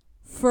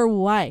 For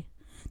why?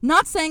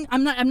 Not saying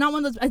I'm not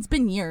one of those. It's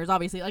been years,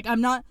 obviously. Like,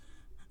 I'm not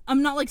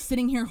like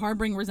sitting here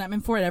harboring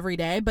resentment for it every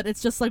day, but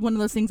it's just like one of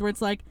those things where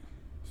it's like,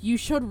 you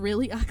showed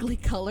really ugly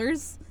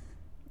colors,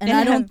 and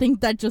I don't think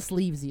that just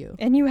leaves you.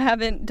 And you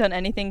haven't done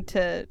anything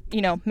to,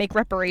 make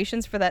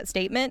reparations for that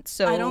statement,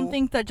 so I don't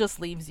think that just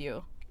leaves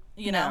you.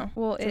 You know,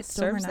 well, it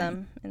serves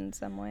them in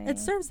some way. It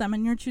serves them,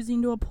 and you're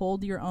choosing to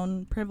uphold your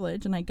own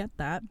privilege, and I get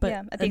that. But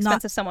at the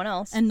expense of someone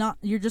else, and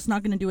you're just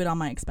not going to do it on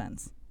my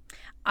expense.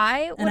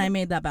 I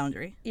made that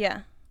boundary.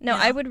 Yeah. No,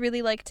 I would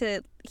really like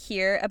to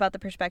hear about the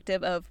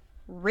perspective of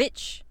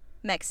rich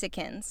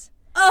Mexicans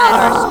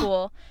at our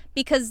school,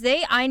 because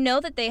I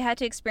know that they had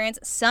to experience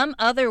some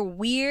other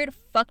weird,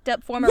 fucked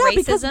up form of racism. Yeah,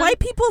 because white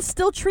people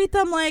still treat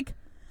them like,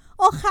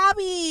 oh,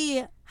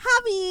 Javi,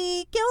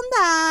 Javi, ¿qué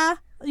onda?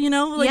 You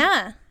know, like,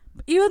 yeah.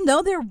 Even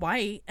though they're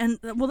white, and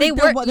well, like, they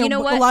were, you know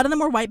what? A lot of them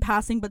were white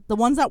passing, but the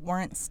ones that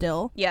weren't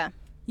still. Yeah.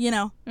 You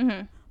know?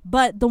 Mm-hmm.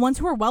 But the ones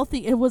who were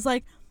wealthy, it was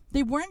like,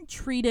 they weren't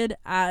treated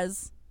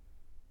as,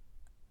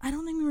 I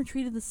don't think we were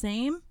treated the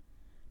same,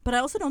 but I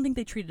also don't think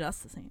they treated us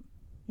the same.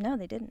 No,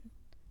 they didn't.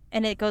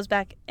 And it goes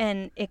back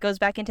into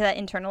that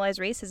internalized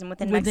racism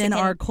within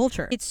our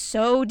culture. It's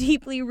so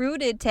deeply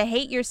rooted to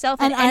hate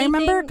yourself. And I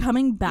remember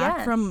coming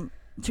back from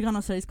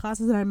Chicano studies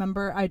classes, and I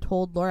remember I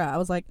told Laura, I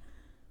was like,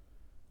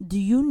 do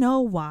you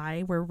know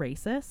why we're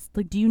racist?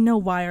 Like, do you know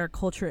why our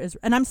culture is...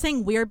 And I'm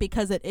saying weird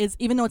because it is,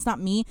 even though it's not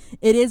me,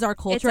 it is our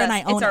culture, and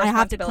I own it. I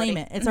have to claim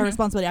it. It's our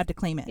responsibility. I have to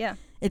claim it. Yeah.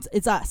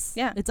 It's us.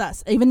 Yeah. It's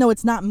us. Even though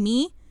it's not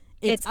me,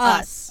 it's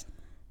us.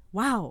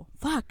 Wow.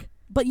 Fuck.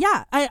 But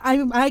yeah,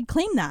 I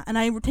claim that, and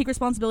I take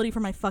responsibility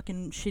for my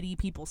fucking shitty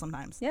people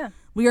sometimes. Yeah.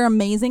 We are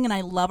amazing, and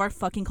I love our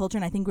fucking culture,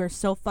 and I think we're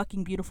so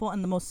fucking beautiful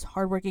and the most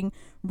hardworking,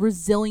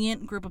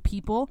 resilient group of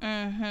people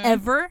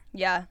ever.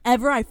 Yeah.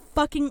 Ever.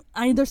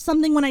 There's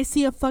something when I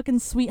see a fucking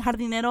sweet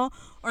jardinero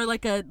or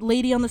like a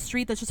lady on the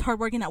street that's just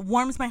hardworking that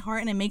warms my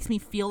heart, and it makes me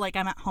feel like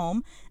I'm at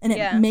home, and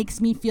it makes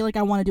me feel like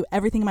I want to do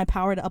everything in my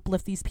power to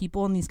uplift these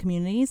people in these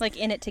communities. Like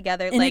in it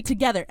together.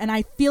 And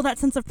I feel that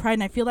sense of pride,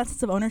 and I feel that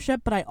sense of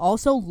ownership, but I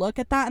also look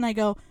at that and I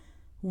go,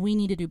 we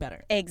need to do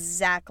better.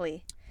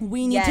 Exactly.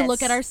 We need to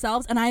look at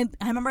ourselves. And I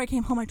remember I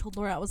came home, I told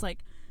Laura, I was like,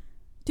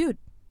 dude,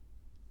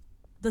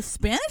 the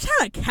Spanish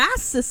had a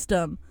caste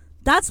system.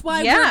 That's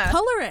why we're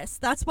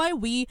colorist. That's why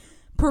we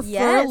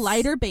prefer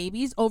lighter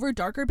babies over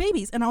darker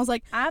babies. And I was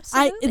like,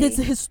 absolutely. It's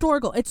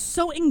historical. It's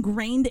so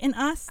ingrained in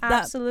us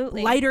that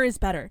lighter is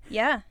better.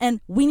 Yeah.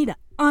 And we need to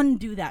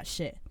undo that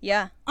shit.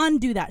 Yeah.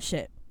 Undo that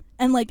shit.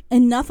 And like,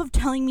 enough of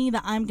telling me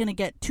that I'm gonna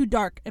get too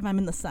dark if I'm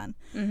in the sun.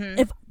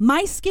 If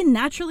my skin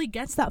naturally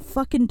gets that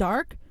fucking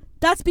dark,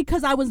 that's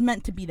because I was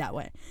meant to be that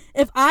way.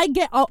 If I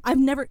get,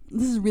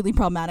 this is really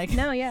problematic.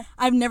 No, yeah.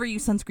 I've never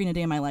used sunscreen a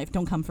day in my life.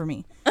 Don't come for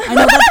me.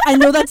 I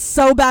know that's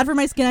so bad for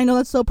my skin. I know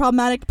that's so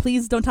problematic.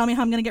 Please don't tell me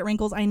how I'm going to get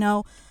wrinkles. I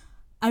know.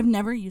 I've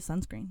never used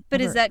sunscreen.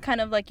 But is that kind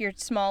of like your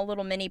small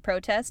little mini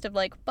protest of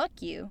like, fuck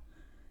you?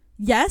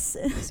 Yes.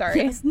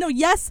 Sorry. Yes. No,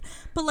 yes.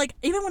 But like,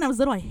 even when I was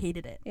little, I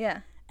hated it.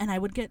 Yeah. And I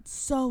would get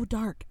so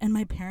dark. And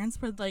my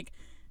parents would like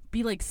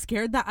be like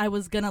scared that I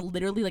was gonna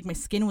literally like my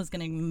skin was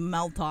gonna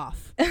melt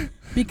off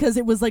because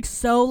it was like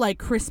so like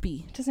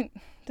crispy. It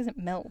doesn't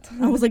melt.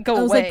 I was like, go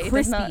away. Like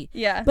crispy.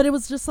 Yeah. But it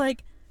was just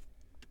like,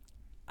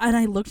 and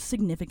I looked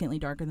significantly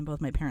darker than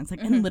both my parents.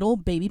 Like in little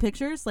baby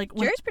pictures. Like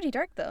Jerry's pretty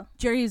dark though.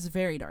 Jerry is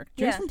very dark.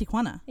 Jerry's from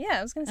Tijuana. Yeah,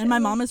 I was gonna say. And my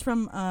mom is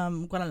from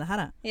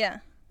Guadalajara.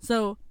 Yeah.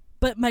 So,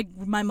 but my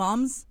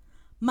mom's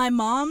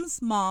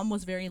mom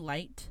was very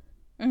light,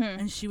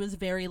 and she was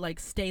very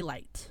like stay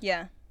light.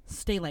 Yeah.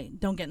 Stay light.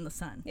 Don't get in the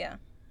sun. Yeah.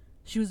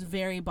 She was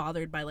very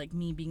bothered by like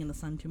me being in the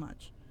sun too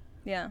much.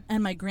 Yeah.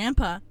 And my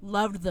grandpa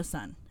loved the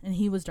sun, and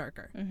he was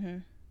darker.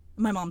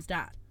 My mom's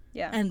dad.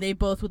 Yeah. And they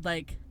both would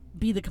like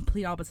be the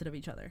complete opposite of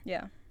each other.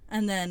 Yeah.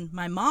 And then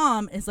my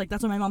mom is like,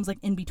 that's why my mom's like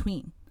in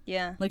between.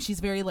 Yeah. Like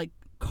she's very like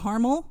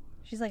caramel.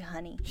 She's like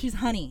honey. She's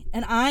honey.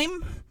 And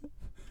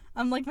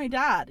I'm like my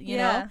dad, you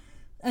know?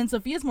 And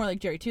Sophia's more like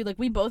Jerry too. Like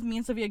me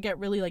and Sophia get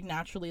really like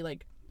naturally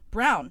like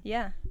brown.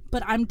 Yeah.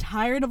 But I'm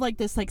tired of like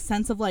this like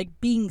sense of like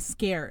being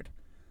scared.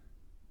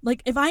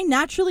 Like if I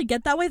naturally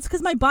get that way, it's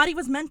because my body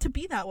was meant to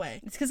be that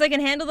way. It's because I can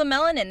handle the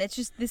melanin. It's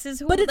just this is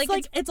who. But it's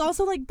like it's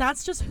also like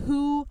that's just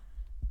who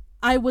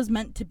I was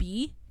meant to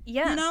be.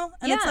 Yeah. You know?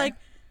 And it's like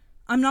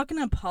I'm not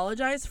gonna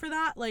apologize for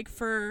that, like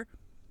for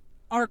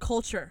our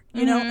culture.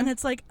 You know? And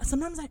it's like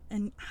sometimes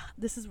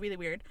this is really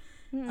weird.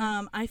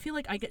 I feel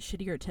like I get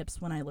shittier tips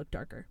when I look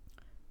darker.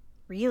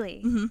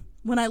 Really?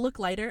 When I look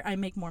lighter, I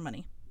make more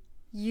money.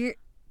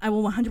 I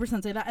will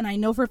 100% say that, and I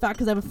know for a fact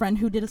because I have a friend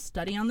who did a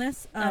study on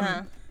this.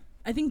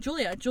 I think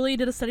Julia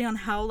did a study on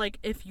how like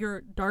if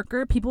you're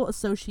darker, people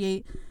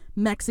associate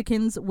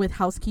Mexicans with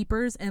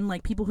housekeepers and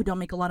like people who don't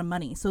make a lot of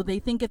money. So they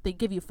think if they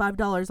give you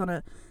 $5 on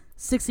a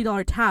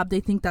 $60 tab, they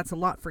think that's a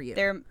lot for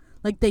you.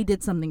 Like they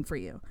did something for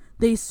you.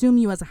 They assume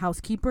you as a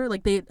housekeeper.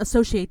 Like they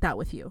associate that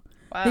with you.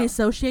 Wow. They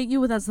associate you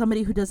with as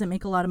somebody who doesn't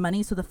make a lot of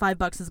money. So the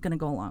 $5 is going to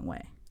go a long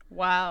way.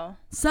 Wow.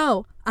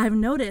 So I've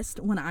noticed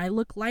when I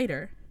look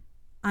lighter,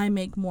 I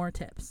make more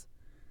tips.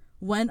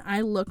 When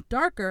I look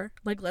darker,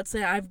 like let's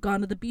say I've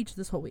gone to the beach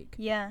this whole week.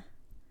 Yeah.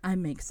 I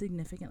make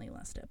significantly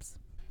less tips.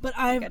 But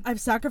I've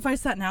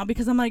sacrificed that now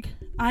because I'm like,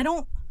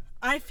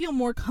 I feel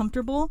more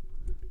comfortable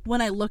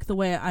when I look the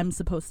way I'm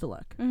supposed to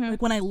look.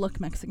 Like when I look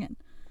Mexican.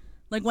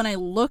 Like when I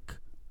look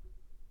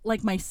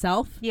like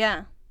myself.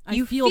 Yeah.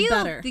 I feel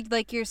better.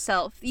 Like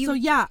yourself. So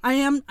yeah,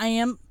 I'm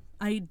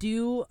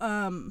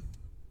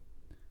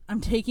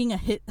taking a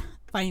hit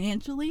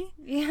financially.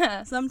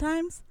 Yeah.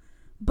 Sometimes.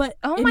 But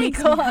oh my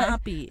God, me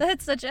happy.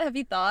 That's such a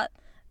heavy thought.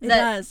 It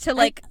does. To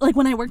like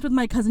when I worked with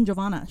my cousin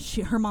Giovanna,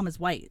 her mom is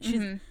white.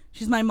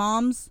 She's my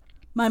mom's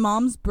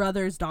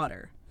brother's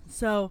daughter.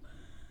 So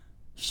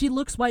she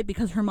looks white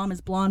because her mom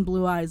is blonde,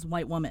 blue eyes,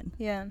 white woman.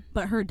 Yeah.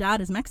 But her dad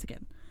is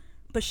Mexican.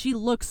 But she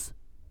looks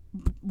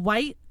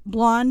white,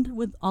 blonde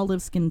with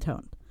olive skin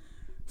tone.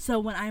 So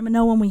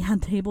when we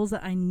had tables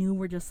that I knew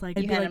were just like,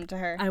 you hand them to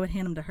her. I would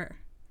hand them to her.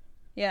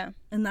 Yeah.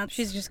 And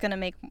she's just gonna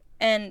make.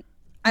 And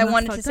I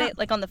wanted to say,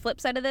 like, on the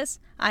flip side of this,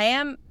 I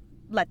am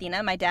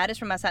Latina. My dad is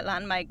from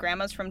Mazatlan. My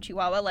grandma's from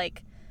Chihuahua.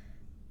 Like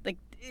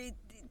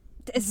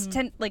it's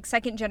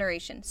second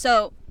generation.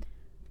 So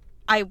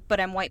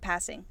but I'm white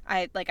passing.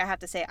 I have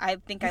to say, I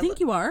think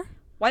you are.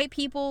 White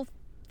people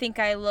think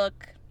I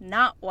look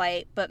not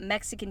white, but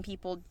Mexican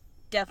people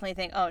definitely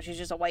think, oh, she's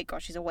just a white girl.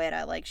 She's a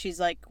güera. Like, she's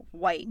like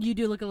white. You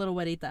do look a little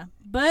güerita,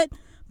 but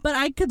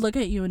I could look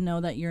at you and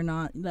know that you're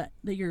not that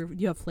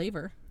you have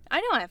flavor. I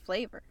know I have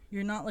flavor.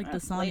 You're not like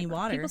Dasani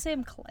water. People say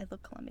I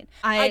look Colombian.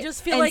 I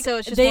just feel like so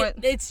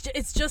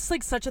it's just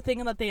like such a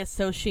thing that they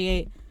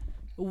associate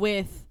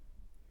with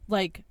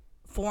like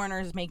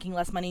foreigners making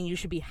less money, and you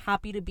should be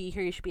happy to be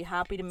here. You should be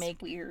happy to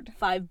make weird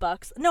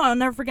 $5. No, I'll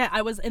never forget.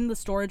 I was in the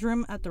storage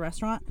room at the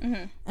restaurant,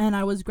 and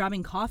I was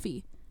grabbing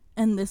coffee.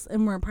 And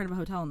we're part of a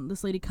hotel, and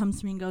this lady comes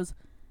to me and goes,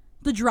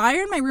 "The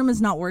dryer in my room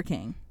is not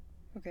working."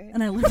 Okay.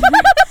 And I looked at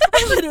her.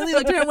 I literally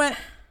looked at her and went,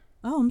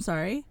 "Oh, I'm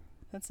sorry."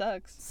 That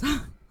sucks. So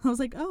I was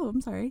like, "Oh,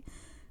 I'm sorry."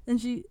 And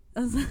I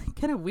was like,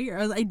 kind of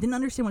weird. I didn't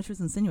understand what she was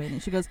insinuating.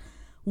 She goes,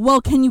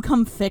 "Well, can you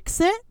come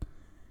fix it?"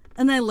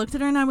 And I looked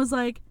at her and I was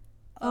like,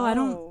 "Oh, I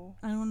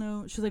don't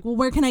know." She's like, "Well,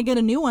 where can I get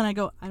a new one?" I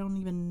go, "I don't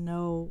even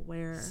know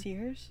where."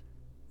 Sears?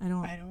 I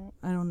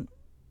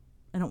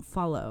don't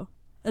follow.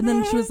 And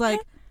then she was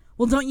like,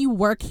 "Well, don't you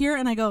work here?"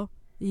 And I go,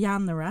 "Yeah,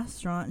 in the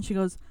restaurant." And she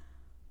goes,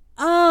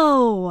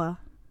 "Oh.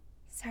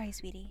 Sorry,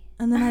 sweetie."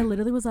 And then I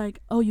literally was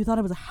like, "Oh, you thought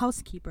I was a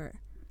housekeeper."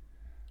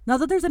 Not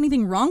that there's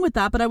anything wrong with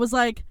that, but I was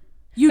like,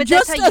 you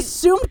just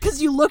assumed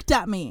because you looked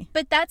at me.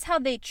 But that's how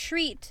they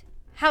treat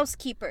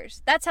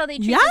housekeepers. That's how they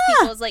treat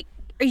people. It's like,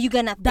 are you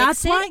going to fix it?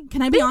 That's why,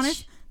 can I be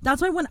honest?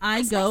 That's why when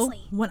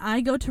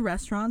I go to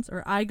restaurants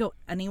or I go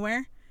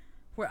anywhere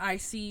where I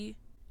see,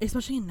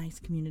 especially in nice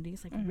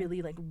communities, like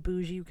really like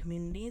bougie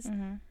communities,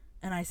 and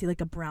I see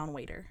like a brown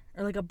waiter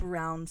or like a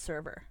brown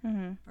server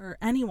or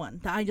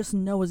anyone that I just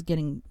know is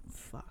getting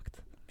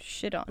fucked.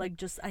 Shit on. Like,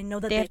 just, I know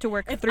that they have to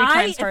work 3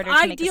 times harder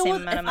to make the same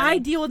amount of money. If I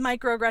deal with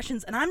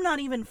microaggressions and I'm not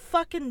even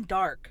fucking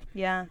dark.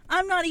 Yeah.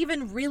 I'm not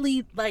even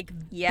really like,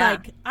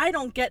 I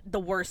don't get the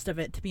worst of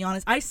it, to be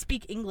honest. I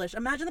speak English.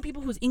 Imagine the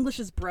people whose English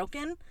is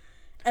broken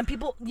and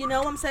people, you know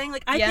what I'm saying?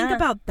 Like, I think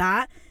about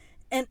that.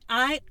 And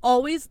I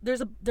always,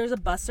 there's a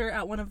busser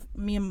at one of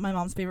me and my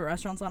mom's favorite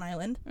restaurants on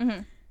Island.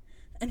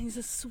 And he's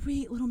a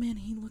sweet little man.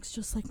 He looks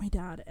just like my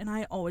dad. And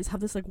I always have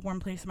this like warm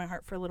place in my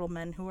heart for little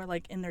men who are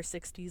like in their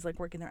 60s, like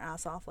working their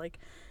ass off, like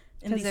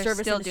in these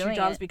service industry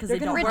jobs because they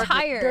don't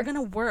retire. They're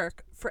gonna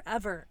work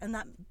forever, and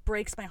that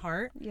breaks my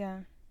heart.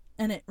 Yeah.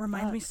 And it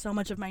reminds me so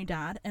much of my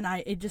dad, and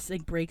it just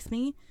like breaks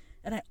me.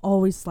 And I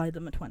always slide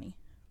them a 20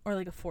 or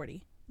like a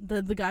 40.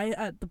 The guy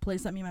at the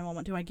place that me and my mom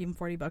went to, I gave him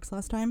 $40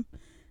 last time.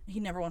 He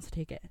never wants to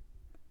take it,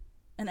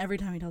 and every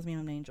time he tells me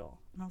I'm an angel,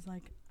 and I was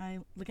like,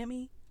 look at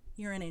me.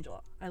 You're an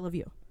angel. I love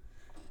you.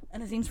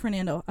 And his name's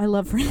Fernando. I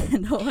love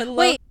Fernando.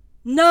 Wait.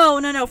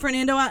 No.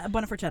 Fernando at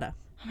Buena Forchetta.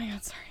 Oh my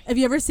God, sorry. If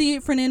you ever see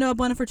Fernando at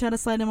Buena Forchetta,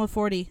 slide him with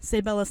 40. Say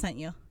Bella sent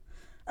you.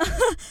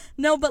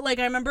 No, but like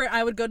I remember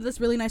I would go to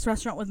this really nice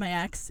restaurant with my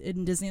ex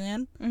in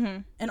Disneyland,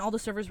 and all the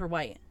servers were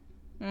white.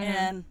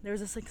 And there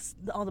was this like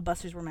all the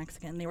busters were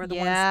Mexican. They were the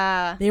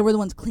ones. They were the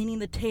ones cleaning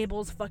the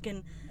tables,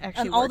 fucking.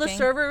 Actually, and all the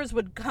servers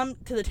would come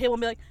to the table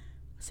and be like,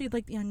 "So you'd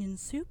like the onion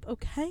soup,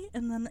 okay?"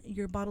 And then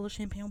your bottle of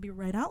champagne will be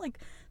right out. Like,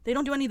 they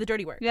don't do any of the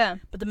dirty work. Yeah.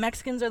 But the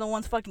Mexicans are the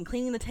ones fucking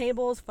cleaning the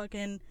tables,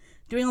 fucking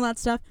doing all that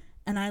stuff.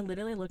 And I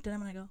literally looked at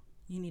him and I go,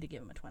 "You need to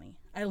give him a 20."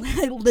 I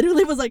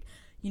literally was like,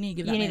 "You need to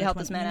give that man a 20. You need to help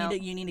this man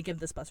out. You need to give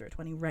this busser a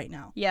 20 right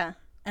now." Yeah.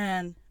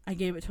 And I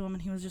gave it to him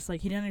and he was just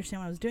like, he didn't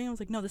understand what I was doing. I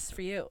was like, "No, this is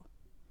for you."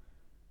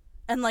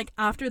 And like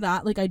after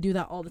that, like I do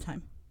that all the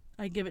time.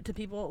 I give it to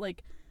people.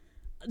 Like,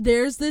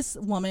 there's this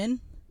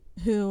woman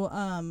who,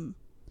 on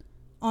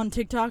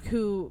TikTok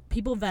who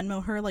people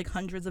Venmo her like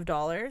hundreds of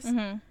dollars,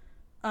 and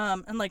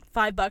like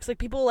 $5. Like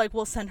people like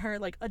will send her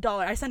like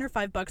 $1. I send her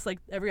 $5 like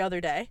every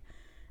other day,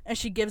 and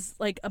she gives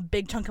like a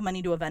big chunk of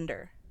money to a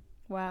vendor.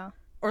 Wow.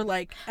 Or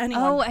like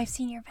anyone. Oh, I've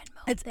seen your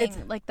Venmo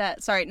thing like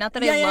that. Sorry, not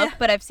that I look,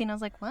 but I've seen. I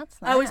was like, what's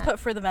that? I always put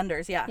for the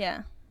vendors. Yeah.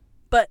 Yeah.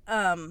 But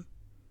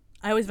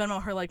I always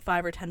Venmo her like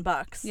 $5 or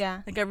 $10.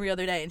 Yeah. Like every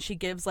other day, and she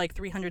gives like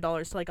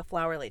 $300 to like a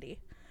flower lady,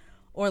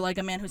 or like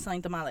a man who's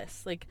selling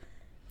tamales. Like.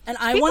 And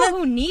I want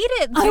who need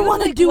it. Dude. I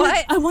want to do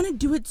it. I want to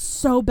do it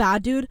so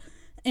bad, dude.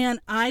 And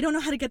I don't know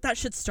how to get that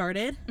shit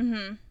started.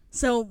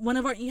 So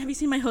have you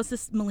seen my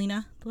hostess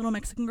Melina, the little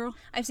Mexican girl?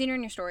 I've seen her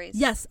in your stories.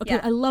 Yes. Okay.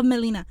 Yeah. I love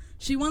Melina.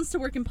 She wants to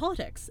work in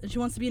politics and she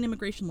wants to be an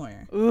immigration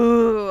lawyer.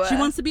 Ooh. She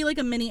wants to be like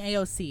a mini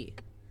AOC.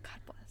 God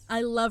bless.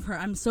 I love her.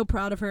 I'm so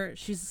proud of her.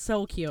 She's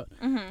so cute.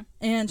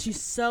 And she's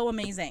so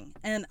amazing.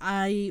 And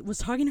I was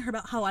talking to her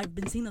about how I've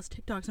been seeing those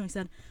TikToks, and we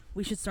said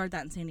we should start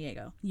that in San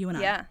Diego. You and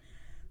I. Yeah.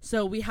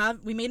 So we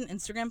made an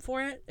Instagram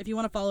for it. If you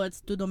want to follow,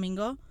 it's Tu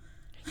Domingo.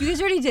 You guys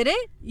already did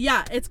it?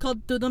 Yeah, it's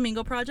called Tu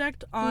Domingo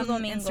Project on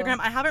Instagram.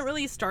 I haven't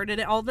really started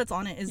it. All that's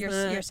on it is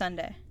your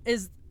Sunday.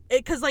 Is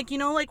because like, you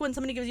know, like when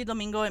somebody gives you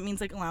domingo, it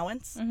means like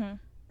allowance. Mm-hmm.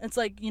 It's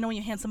like, you know, when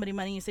you hand somebody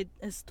money, you say,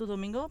 es tu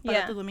domingo?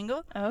 Para tu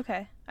domingo? Oh,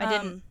 okay. I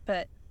didn't,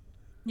 but...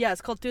 Yeah,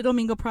 it's called Tu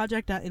Domingo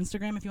Project at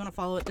Instagram if you want to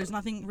follow it. There's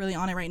nothing really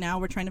on it right now.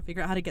 We're trying to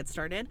figure out how to get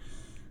started.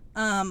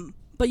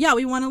 But yeah,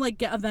 we want to like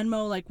get a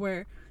Venmo like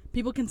where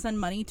people can send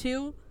money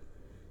to,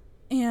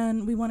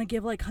 and we want to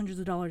give like hundreds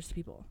of dollars to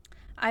people.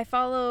 I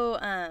follow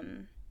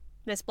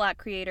this black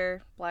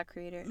creator.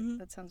 Mm-hmm.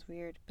 That sounds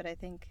weird, but I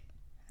think...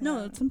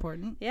 No, it's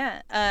important.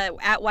 Yeah.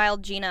 At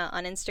Wild Gina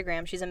on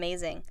Instagram. She's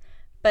amazing.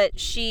 But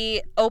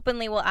she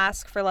openly will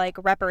ask for like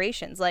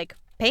reparations, like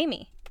pay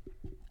me.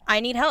 I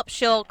need help.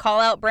 She'll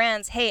call out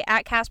brands. Hey,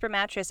 at Casper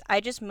Mattress,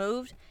 I just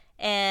moved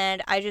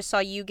and I just saw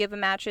you give a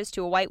mattress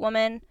to a white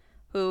woman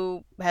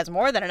who has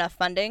more than enough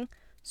funding.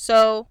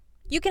 So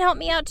you can help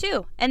me out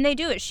too. And they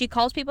do it. She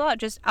calls people out,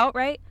 just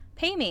outright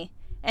pay me.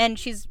 And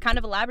she's kind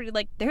of elaborated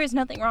like, there is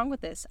nothing wrong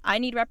with this. I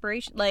need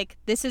reparation. Like,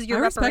 this is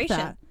your reparation.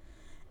 That.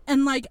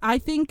 And like, I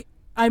think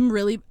I don't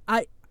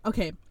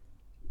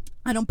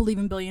believe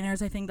in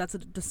billionaires. I think that's a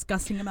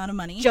disgusting amount of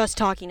money. Just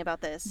talking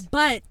about this.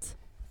 But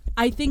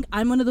I think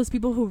I'm one of those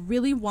people who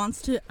really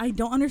wants to... I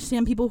don't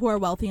understand people who are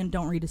wealthy and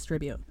don't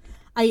redistribute.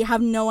 I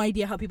have no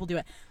idea how people do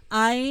it.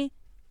 I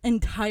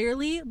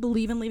entirely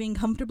believe in living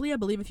comfortably. I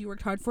believe if you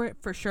worked hard for it,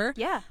 for sure.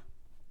 Yeah.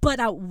 But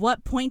at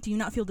what point do you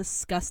not feel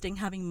disgusting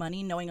having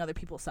money knowing other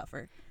people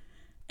suffer?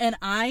 And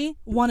I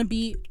want to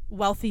be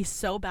wealthy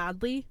so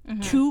badly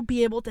to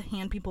be able to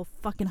hand people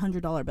fucking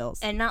 $100 bills.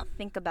 And not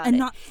think about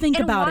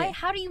it.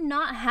 How do you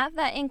not have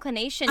that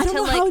inclination I don't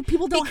know how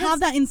people don't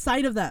have that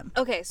inside of them.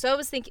 Okay, so I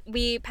was thinking,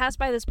 we passed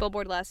by this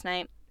billboard last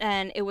night,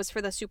 and it was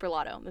for the Super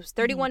Lotto. It was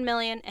 31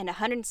 million and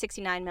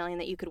 169 million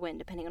that you could win,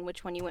 depending on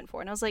which one you went for.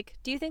 And I was like,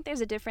 do you think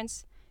there's a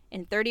difference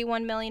in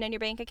 31 million in your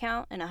bank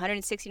account and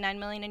 169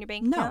 million in your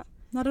bank account?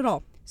 No, not at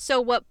all. So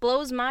what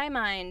blows my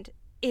mind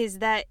is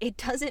that it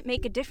doesn't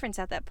make a difference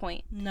at that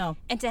point. No.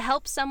 And to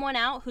help someone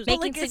out who's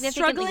making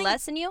significantly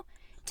less than you,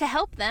 to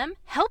help them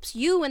helps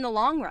you in the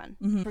long run.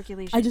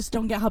 I just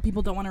don't get how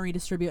people don't want to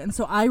redistribute. And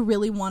so I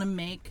really want to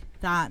make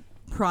that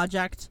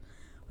project.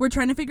 We're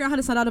trying to figure out how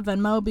to set out a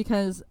Venmo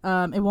because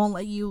it won't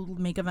let you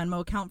make a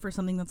Venmo account for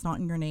something that's not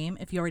in your name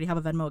if you already have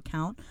a Venmo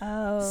account.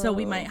 Oh. So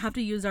we might have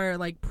to use our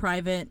like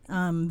private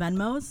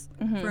Venmos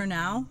for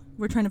now.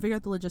 We're trying to figure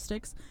out the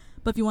logistics.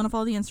 But if you want to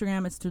follow the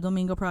Instagram, it's Tu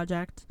Domingo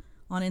Project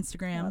on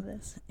Instagram. Love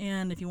this.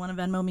 And if you want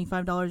to Venmo me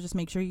 $5, just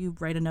make sure you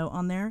write a note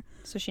on there.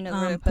 So she knows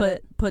where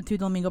to put Tu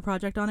Domingo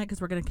Project on it because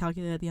we're going to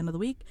calculate at the end of the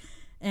week.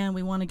 And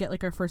we want to get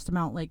like our first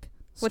amount like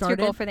started. What's your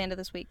goal for the end of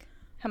this week?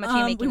 How much are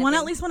you making? We want to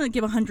at least want to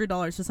give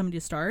 $100 to somebody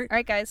to start. All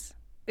right, guys.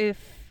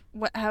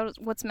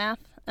 What's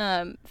math?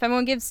 If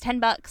everyone gives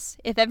 $10,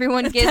 if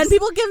everyone gives 10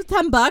 people give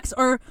 $10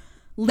 or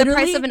literally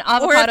the price of an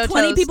avocado or if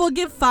 20 toast. people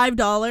give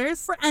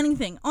 $5 for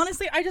anything.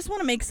 Honestly, I just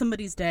want to make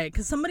somebody's day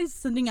because somebody's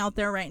sitting out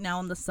there right now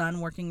in the sun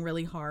working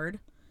really hard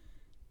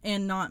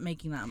and not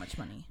making that much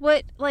money.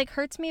 What like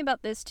hurts me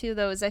about this too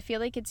though is I feel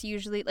like it's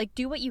usually like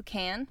do what you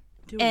can.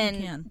 Do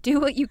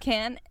what you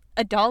can.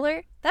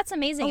 $1, that's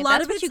amazing. If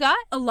that's what you got.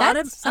 A lot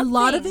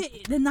of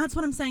it, and that's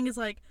what I'm saying is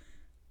like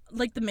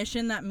the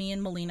mission that me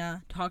and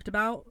Melina talked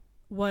about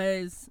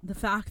was the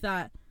fact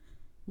that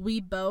we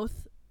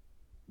both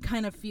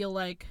kind of feel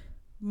like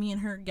me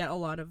and her get a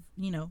lot of,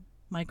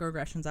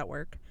 microaggressions at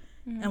work.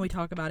 And we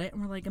talk about it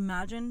and we're like,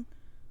 imagine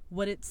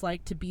what it's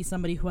like to be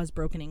somebody who has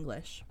broken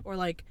English or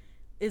like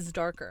is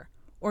darker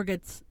or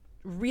gets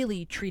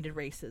really treated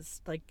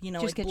racist. Like,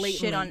 just like get blatantly.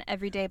 shit on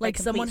every day by like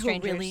someone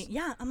strangers. Who really,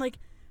 I'm like,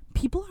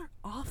 people are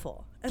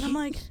awful. And I'm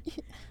like,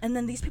 and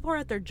then these people are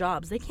at their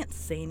jobs. They can't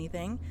say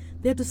anything.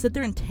 They have to sit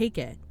there and take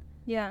it.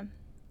 Yeah.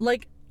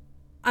 Like,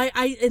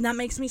 and that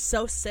makes me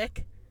so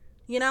sick,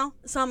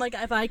 So I'm like,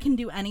 if I can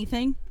do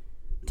anything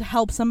to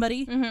help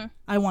somebody,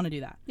 I want to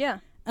do that. Yeah.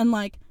 And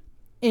like,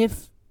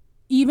 if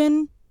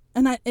even,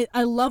 and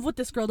I love what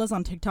this girl does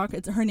on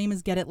TikTok. Her name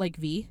is Get It Like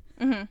V,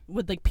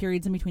 with like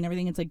periods in between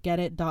everything. It's like Get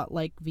It dot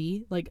like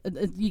V, like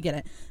you get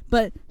it.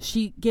 But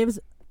she gives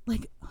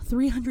like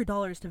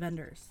 $300 to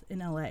vendors in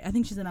LA. I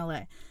think she's in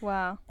LA.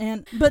 Wow.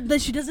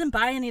 But she doesn't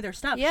buy any of their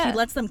stuff. Yeah. She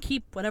lets them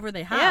keep whatever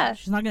they have. Yeah.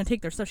 She's not gonna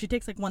take their stuff. She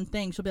takes like one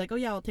thing. She'll be like, oh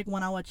yeah, I'll take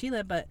one agua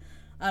chile, but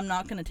I'm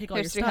not gonna take all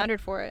your stuff. Here's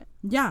 $300 for it.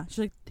 Yeah. She's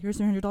like, here's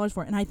 $300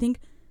 for it. And I think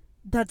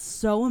that's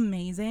so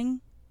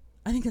amazing.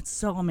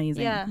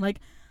 Yeah. Like,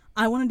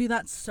 I want to do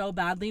that so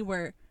badly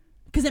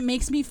because it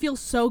makes me feel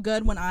so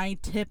good when I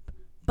tip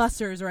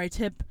bussers or I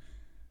tip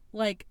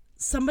like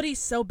somebody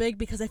so big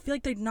because I feel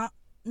like they're not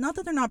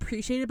that they're not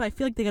appreciated, but I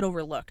feel like they get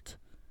overlooked.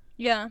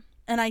 Yeah.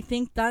 And I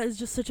think that is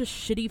just such a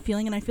shitty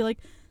feeling. And I feel like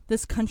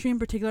this country in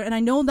particular, and I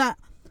know that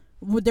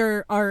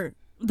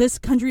this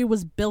country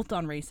was built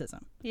on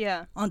racism.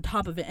 Yeah. On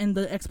top of it and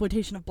the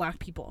exploitation of black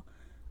people.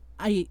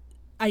 I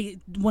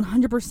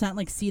 100%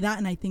 like see that,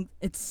 and I think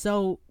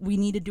we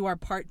need to do our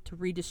part to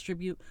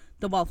redistribute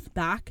the wealth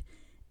back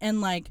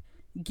and like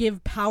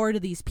give power to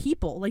these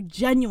people, like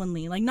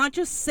genuinely, like not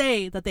just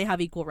say that they have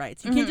equal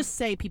rights. You can't just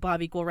say people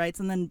have equal rights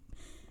and then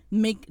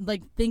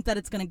think that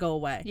it's gonna go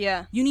away.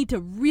 Yeah. You need to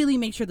really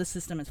make sure the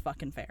system is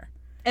fucking fair.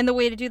 And the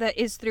way to do that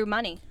is through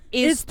money.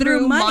 Is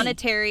through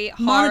monetary,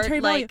 hard,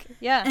 value.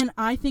 Yeah. And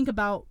I think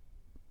about,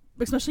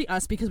 especially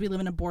us, because we live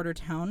in a border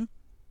town,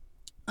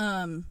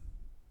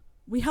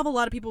 we have a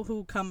lot of people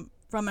who come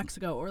from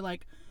Mexico or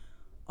like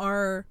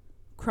are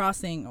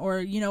crossing or,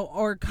 you know,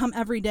 or come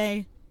every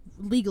day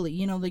legally,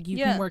 you know, like you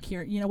can work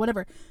here, you know,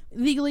 whatever.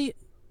 Legally,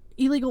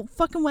 illegal,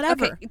 fucking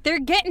whatever. Okay, they're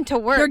getting to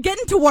work.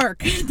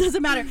 It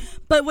doesn't matter.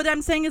 But what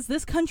I'm saying is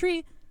this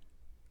country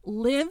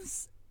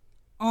lives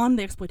on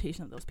the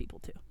exploitation of those people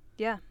too.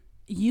 Yeah.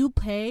 You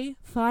pay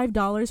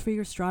 $5 for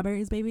your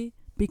strawberries, baby,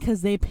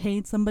 because they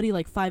paid somebody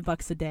like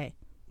 $5 a day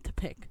to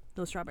pick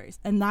those strawberries.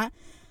 And that,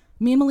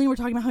 me and Malene were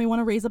talking about how we want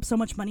to raise up so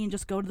much money and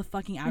just go to the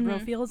fucking agro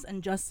fields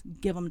and just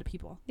give them to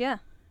people. Yeah.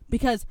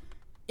 Because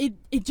it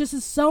just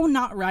is so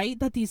not right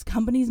that these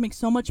companies make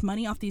so much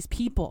money off these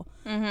people.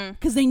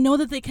 Because they know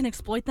that they can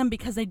exploit them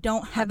because they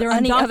don't have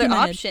any other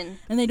option.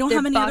 And they don't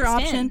have any other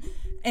option.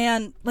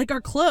 And like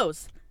our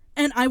clothes.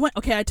 And I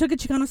took a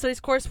Chicano Studies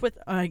course with,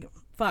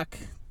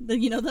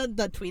 you know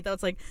the tweet that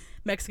was like,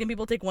 Mexican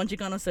people take one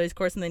Chicano Studies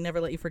course and they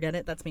never let you forget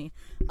it. That's me.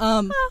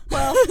 Well,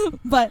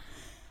 but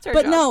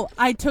no,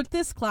 I took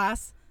this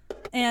class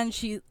and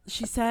she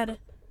said,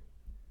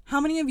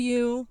 how many of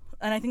you,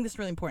 and I think this is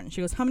really important.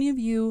 She goes, how many of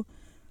you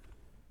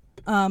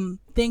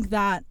think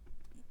that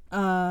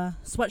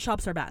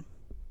sweatshops are bad?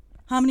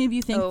 How many of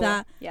you think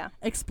that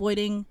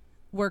exploiting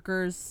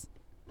workers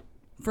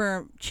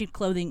for cheap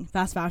clothing,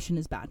 fast fashion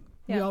is bad?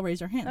 Yeah. We all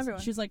raise our hands.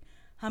 Everyone. She's like,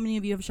 how many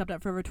of you have shopped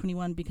at Forever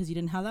 21 because you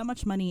didn't have that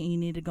much money and you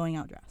needed a going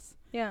out dress?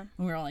 Yeah. And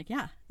we were all like,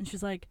 yeah. And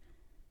she's like,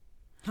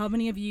 how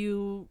many of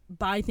you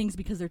buy things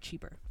because they're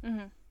cheaper?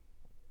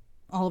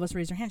 All of us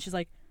raised our hands. She's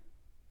like,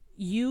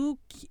 you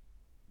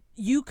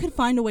could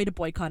find a way to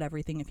boycott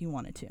everything if you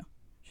wanted to.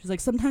 She's like,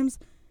 sometimes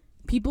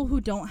people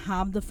who don't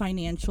have the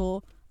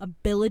financial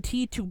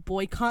ability to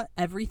boycott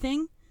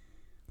everything,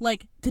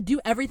 like to do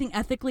everything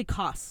ethically,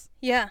 costs.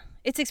 Yeah.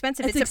 It's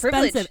expensive. It's expensive.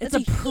 A privilege. It's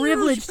a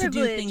privilege to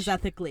do things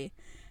ethically.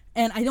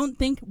 And I don't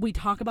think we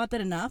talk about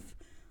that enough.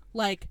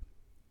 Like,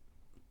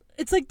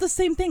 it's like the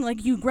same thing.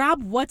 Like, you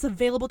grab what's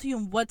available to you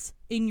and what's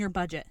in your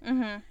budget.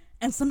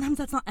 And sometimes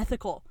that's not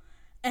ethical.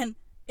 And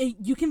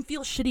you can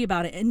feel shitty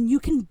about it. And you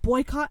can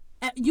boycott.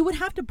 You would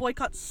have to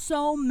boycott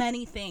so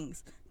many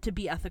things to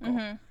be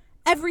ethical.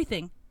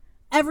 Everything.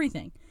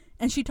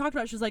 And she talked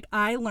about, she's like,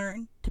 I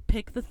learned to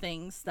pick the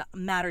things that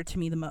matter to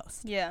me the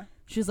most. Yeah.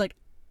 She's like,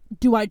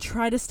 do I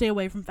try to stay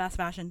away from fast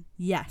fashion?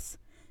 Yes.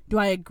 Do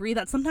I agree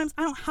that sometimes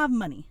I don't have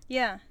money?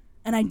 Yeah.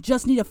 And I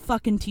just need a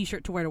fucking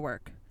t-shirt to wear to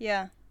work?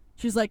 Yeah.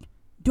 She's like,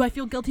 do I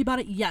feel guilty about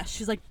it? Yes.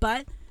 She's like,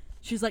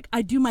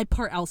 I do my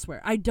part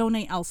elsewhere. I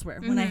donate elsewhere.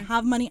 When I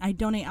have money, I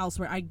donate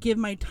elsewhere. I give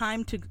my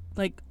time to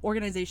like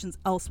organizations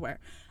elsewhere.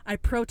 I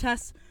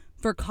protest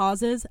for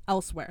causes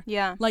elsewhere.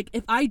 Yeah. Like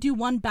if I do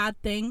one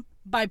bad thing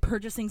by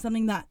purchasing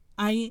something that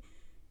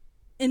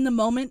in the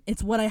moment,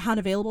 it's what I had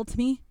available to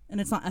me and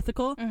it's not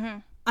ethical.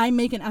 I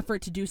make an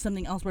effort to do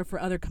something elsewhere for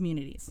other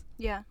communities.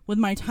 Yeah. With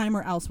my time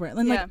or elsewhere.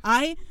 And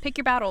like pick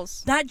your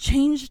battles. That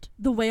changed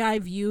the way I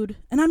viewed,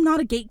 and I'm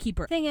not a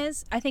gatekeeper. Thing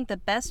is, I think the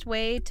best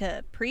way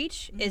to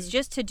preach is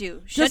just to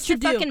do. Shut your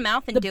fucking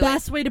mouth and do it. The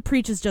best way to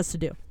preach is just to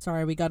do.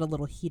 Sorry, we got a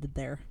little heated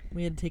there.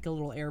 We had to take a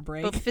little air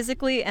break. Both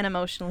physically and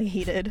emotionally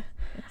heated.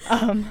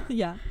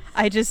 Yeah.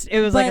 It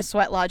was like a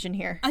sweat lodge in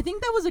here. I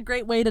think that was a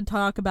great way to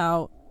talk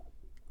about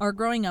our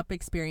growing up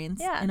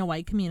experience in a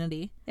white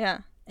community. Yeah.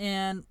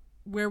 And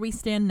where we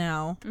stand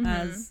now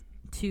as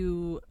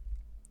two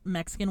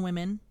Mexican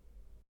women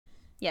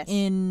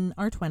in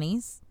our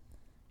 20s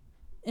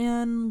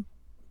and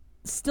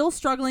still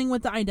struggling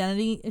with the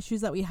identity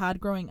issues that we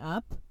had growing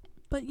up,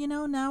 but you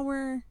know, now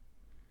we're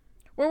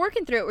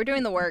working through it. We're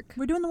doing the work,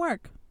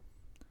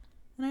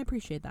 and I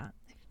appreciate that.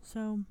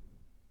 So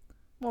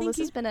this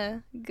has been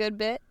a good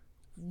bit.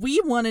 We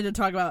wanted to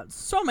talk about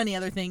so many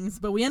other things,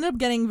 but we ended up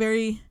getting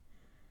very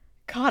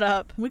caught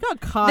up. We got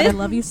caught. I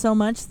love you so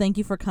much. Thank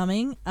you for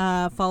coming.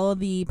 Follow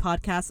the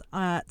podcast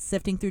at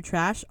Sifting Through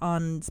Trash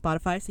on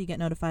Spotify so you get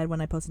notified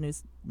when I post a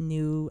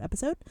new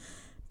episode,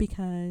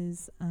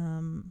 because I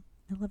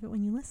love it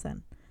when you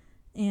listen.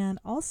 And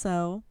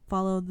also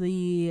follow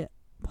the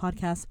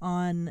podcast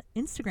on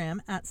Instagram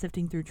at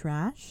Sifting Through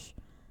Trash.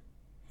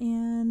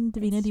 And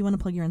Davina, do you want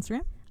to plug your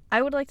Instagram?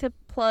 I would like to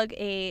plug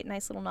a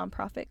nice little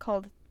nonprofit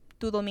called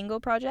Tu Domingo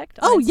Project.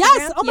 Oh,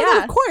 yes. Oh, my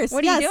God, of course.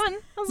 What are you doing?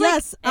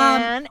 Yes.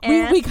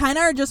 We kind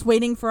of are just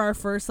waiting for our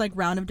first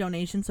round of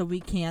donations so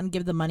we can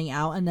give the money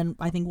out. And then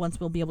I think once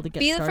we'll be able to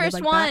get started.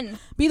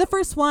 Be the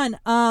first one.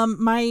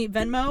 My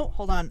Venmo.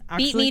 Hold on.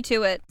 Actually, beat me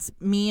to it.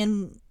 Me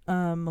and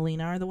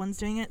Melina are the ones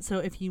doing it. So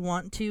if you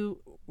want to,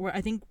 we're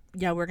going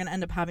to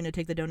end up having to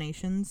take the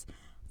donations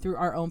through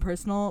our own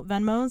personal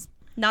Venmos.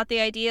 Not the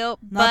ideal.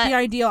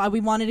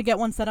 We wanted to get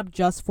one set up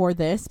just for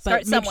this.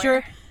 But make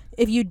sure,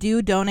 if you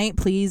do donate,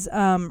 please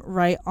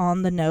write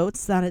on the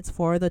notes that it's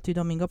for the Tu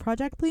Domingo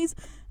Project, please.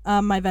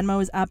 My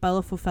Venmo is at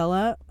Bella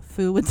Fufella,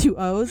 Fu with 2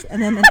 O's,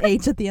 and then an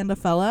H at the end of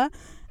Fella.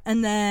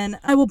 And then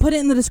I will put it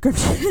in the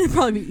description. It'd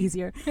probably be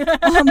easier.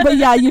 But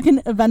yeah, you can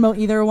Venmo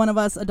either one of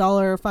us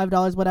 $1 or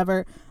 $5,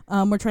 whatever.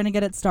 We're trying to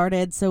get it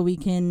started so we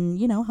can,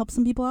 help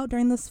some people out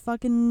during this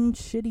fucking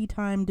shitty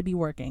time to be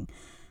working.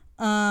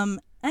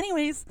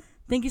 Anyways,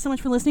 thank you so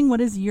much for listening. What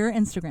is your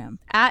Instagram?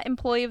 At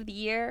Employee of the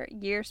Year,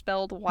 year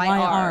spelled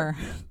YR.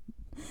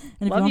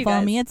 And if you want to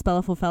follow me, it's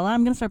Bellaful Fella.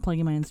 I'm going to start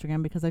plugging my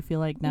Instagram because I feel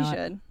like now... You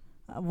should.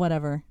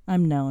 Whatever.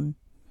 I'm known.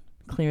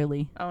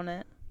 Clearly. Own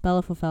it.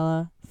 Bellaful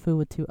Fella. Foo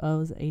with 2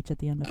 O's. H at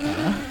the end of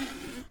fella.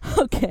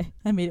 Okay.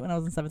 I made it when I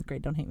was in 7th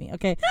grade. Don't hate me.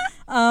 Okay.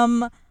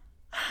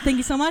 Thank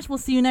you so much. We'll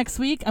see you next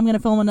week. I'm going to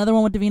film another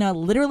one with Davina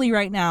literally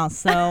right now.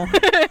 So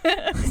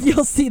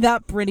you'll see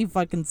that pretty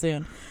fucking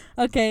soon.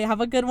 Okay.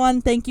 Have a good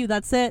one. Thank you.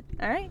 That's it.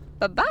 All right.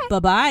 Bye-bye.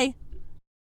 Bye-bye.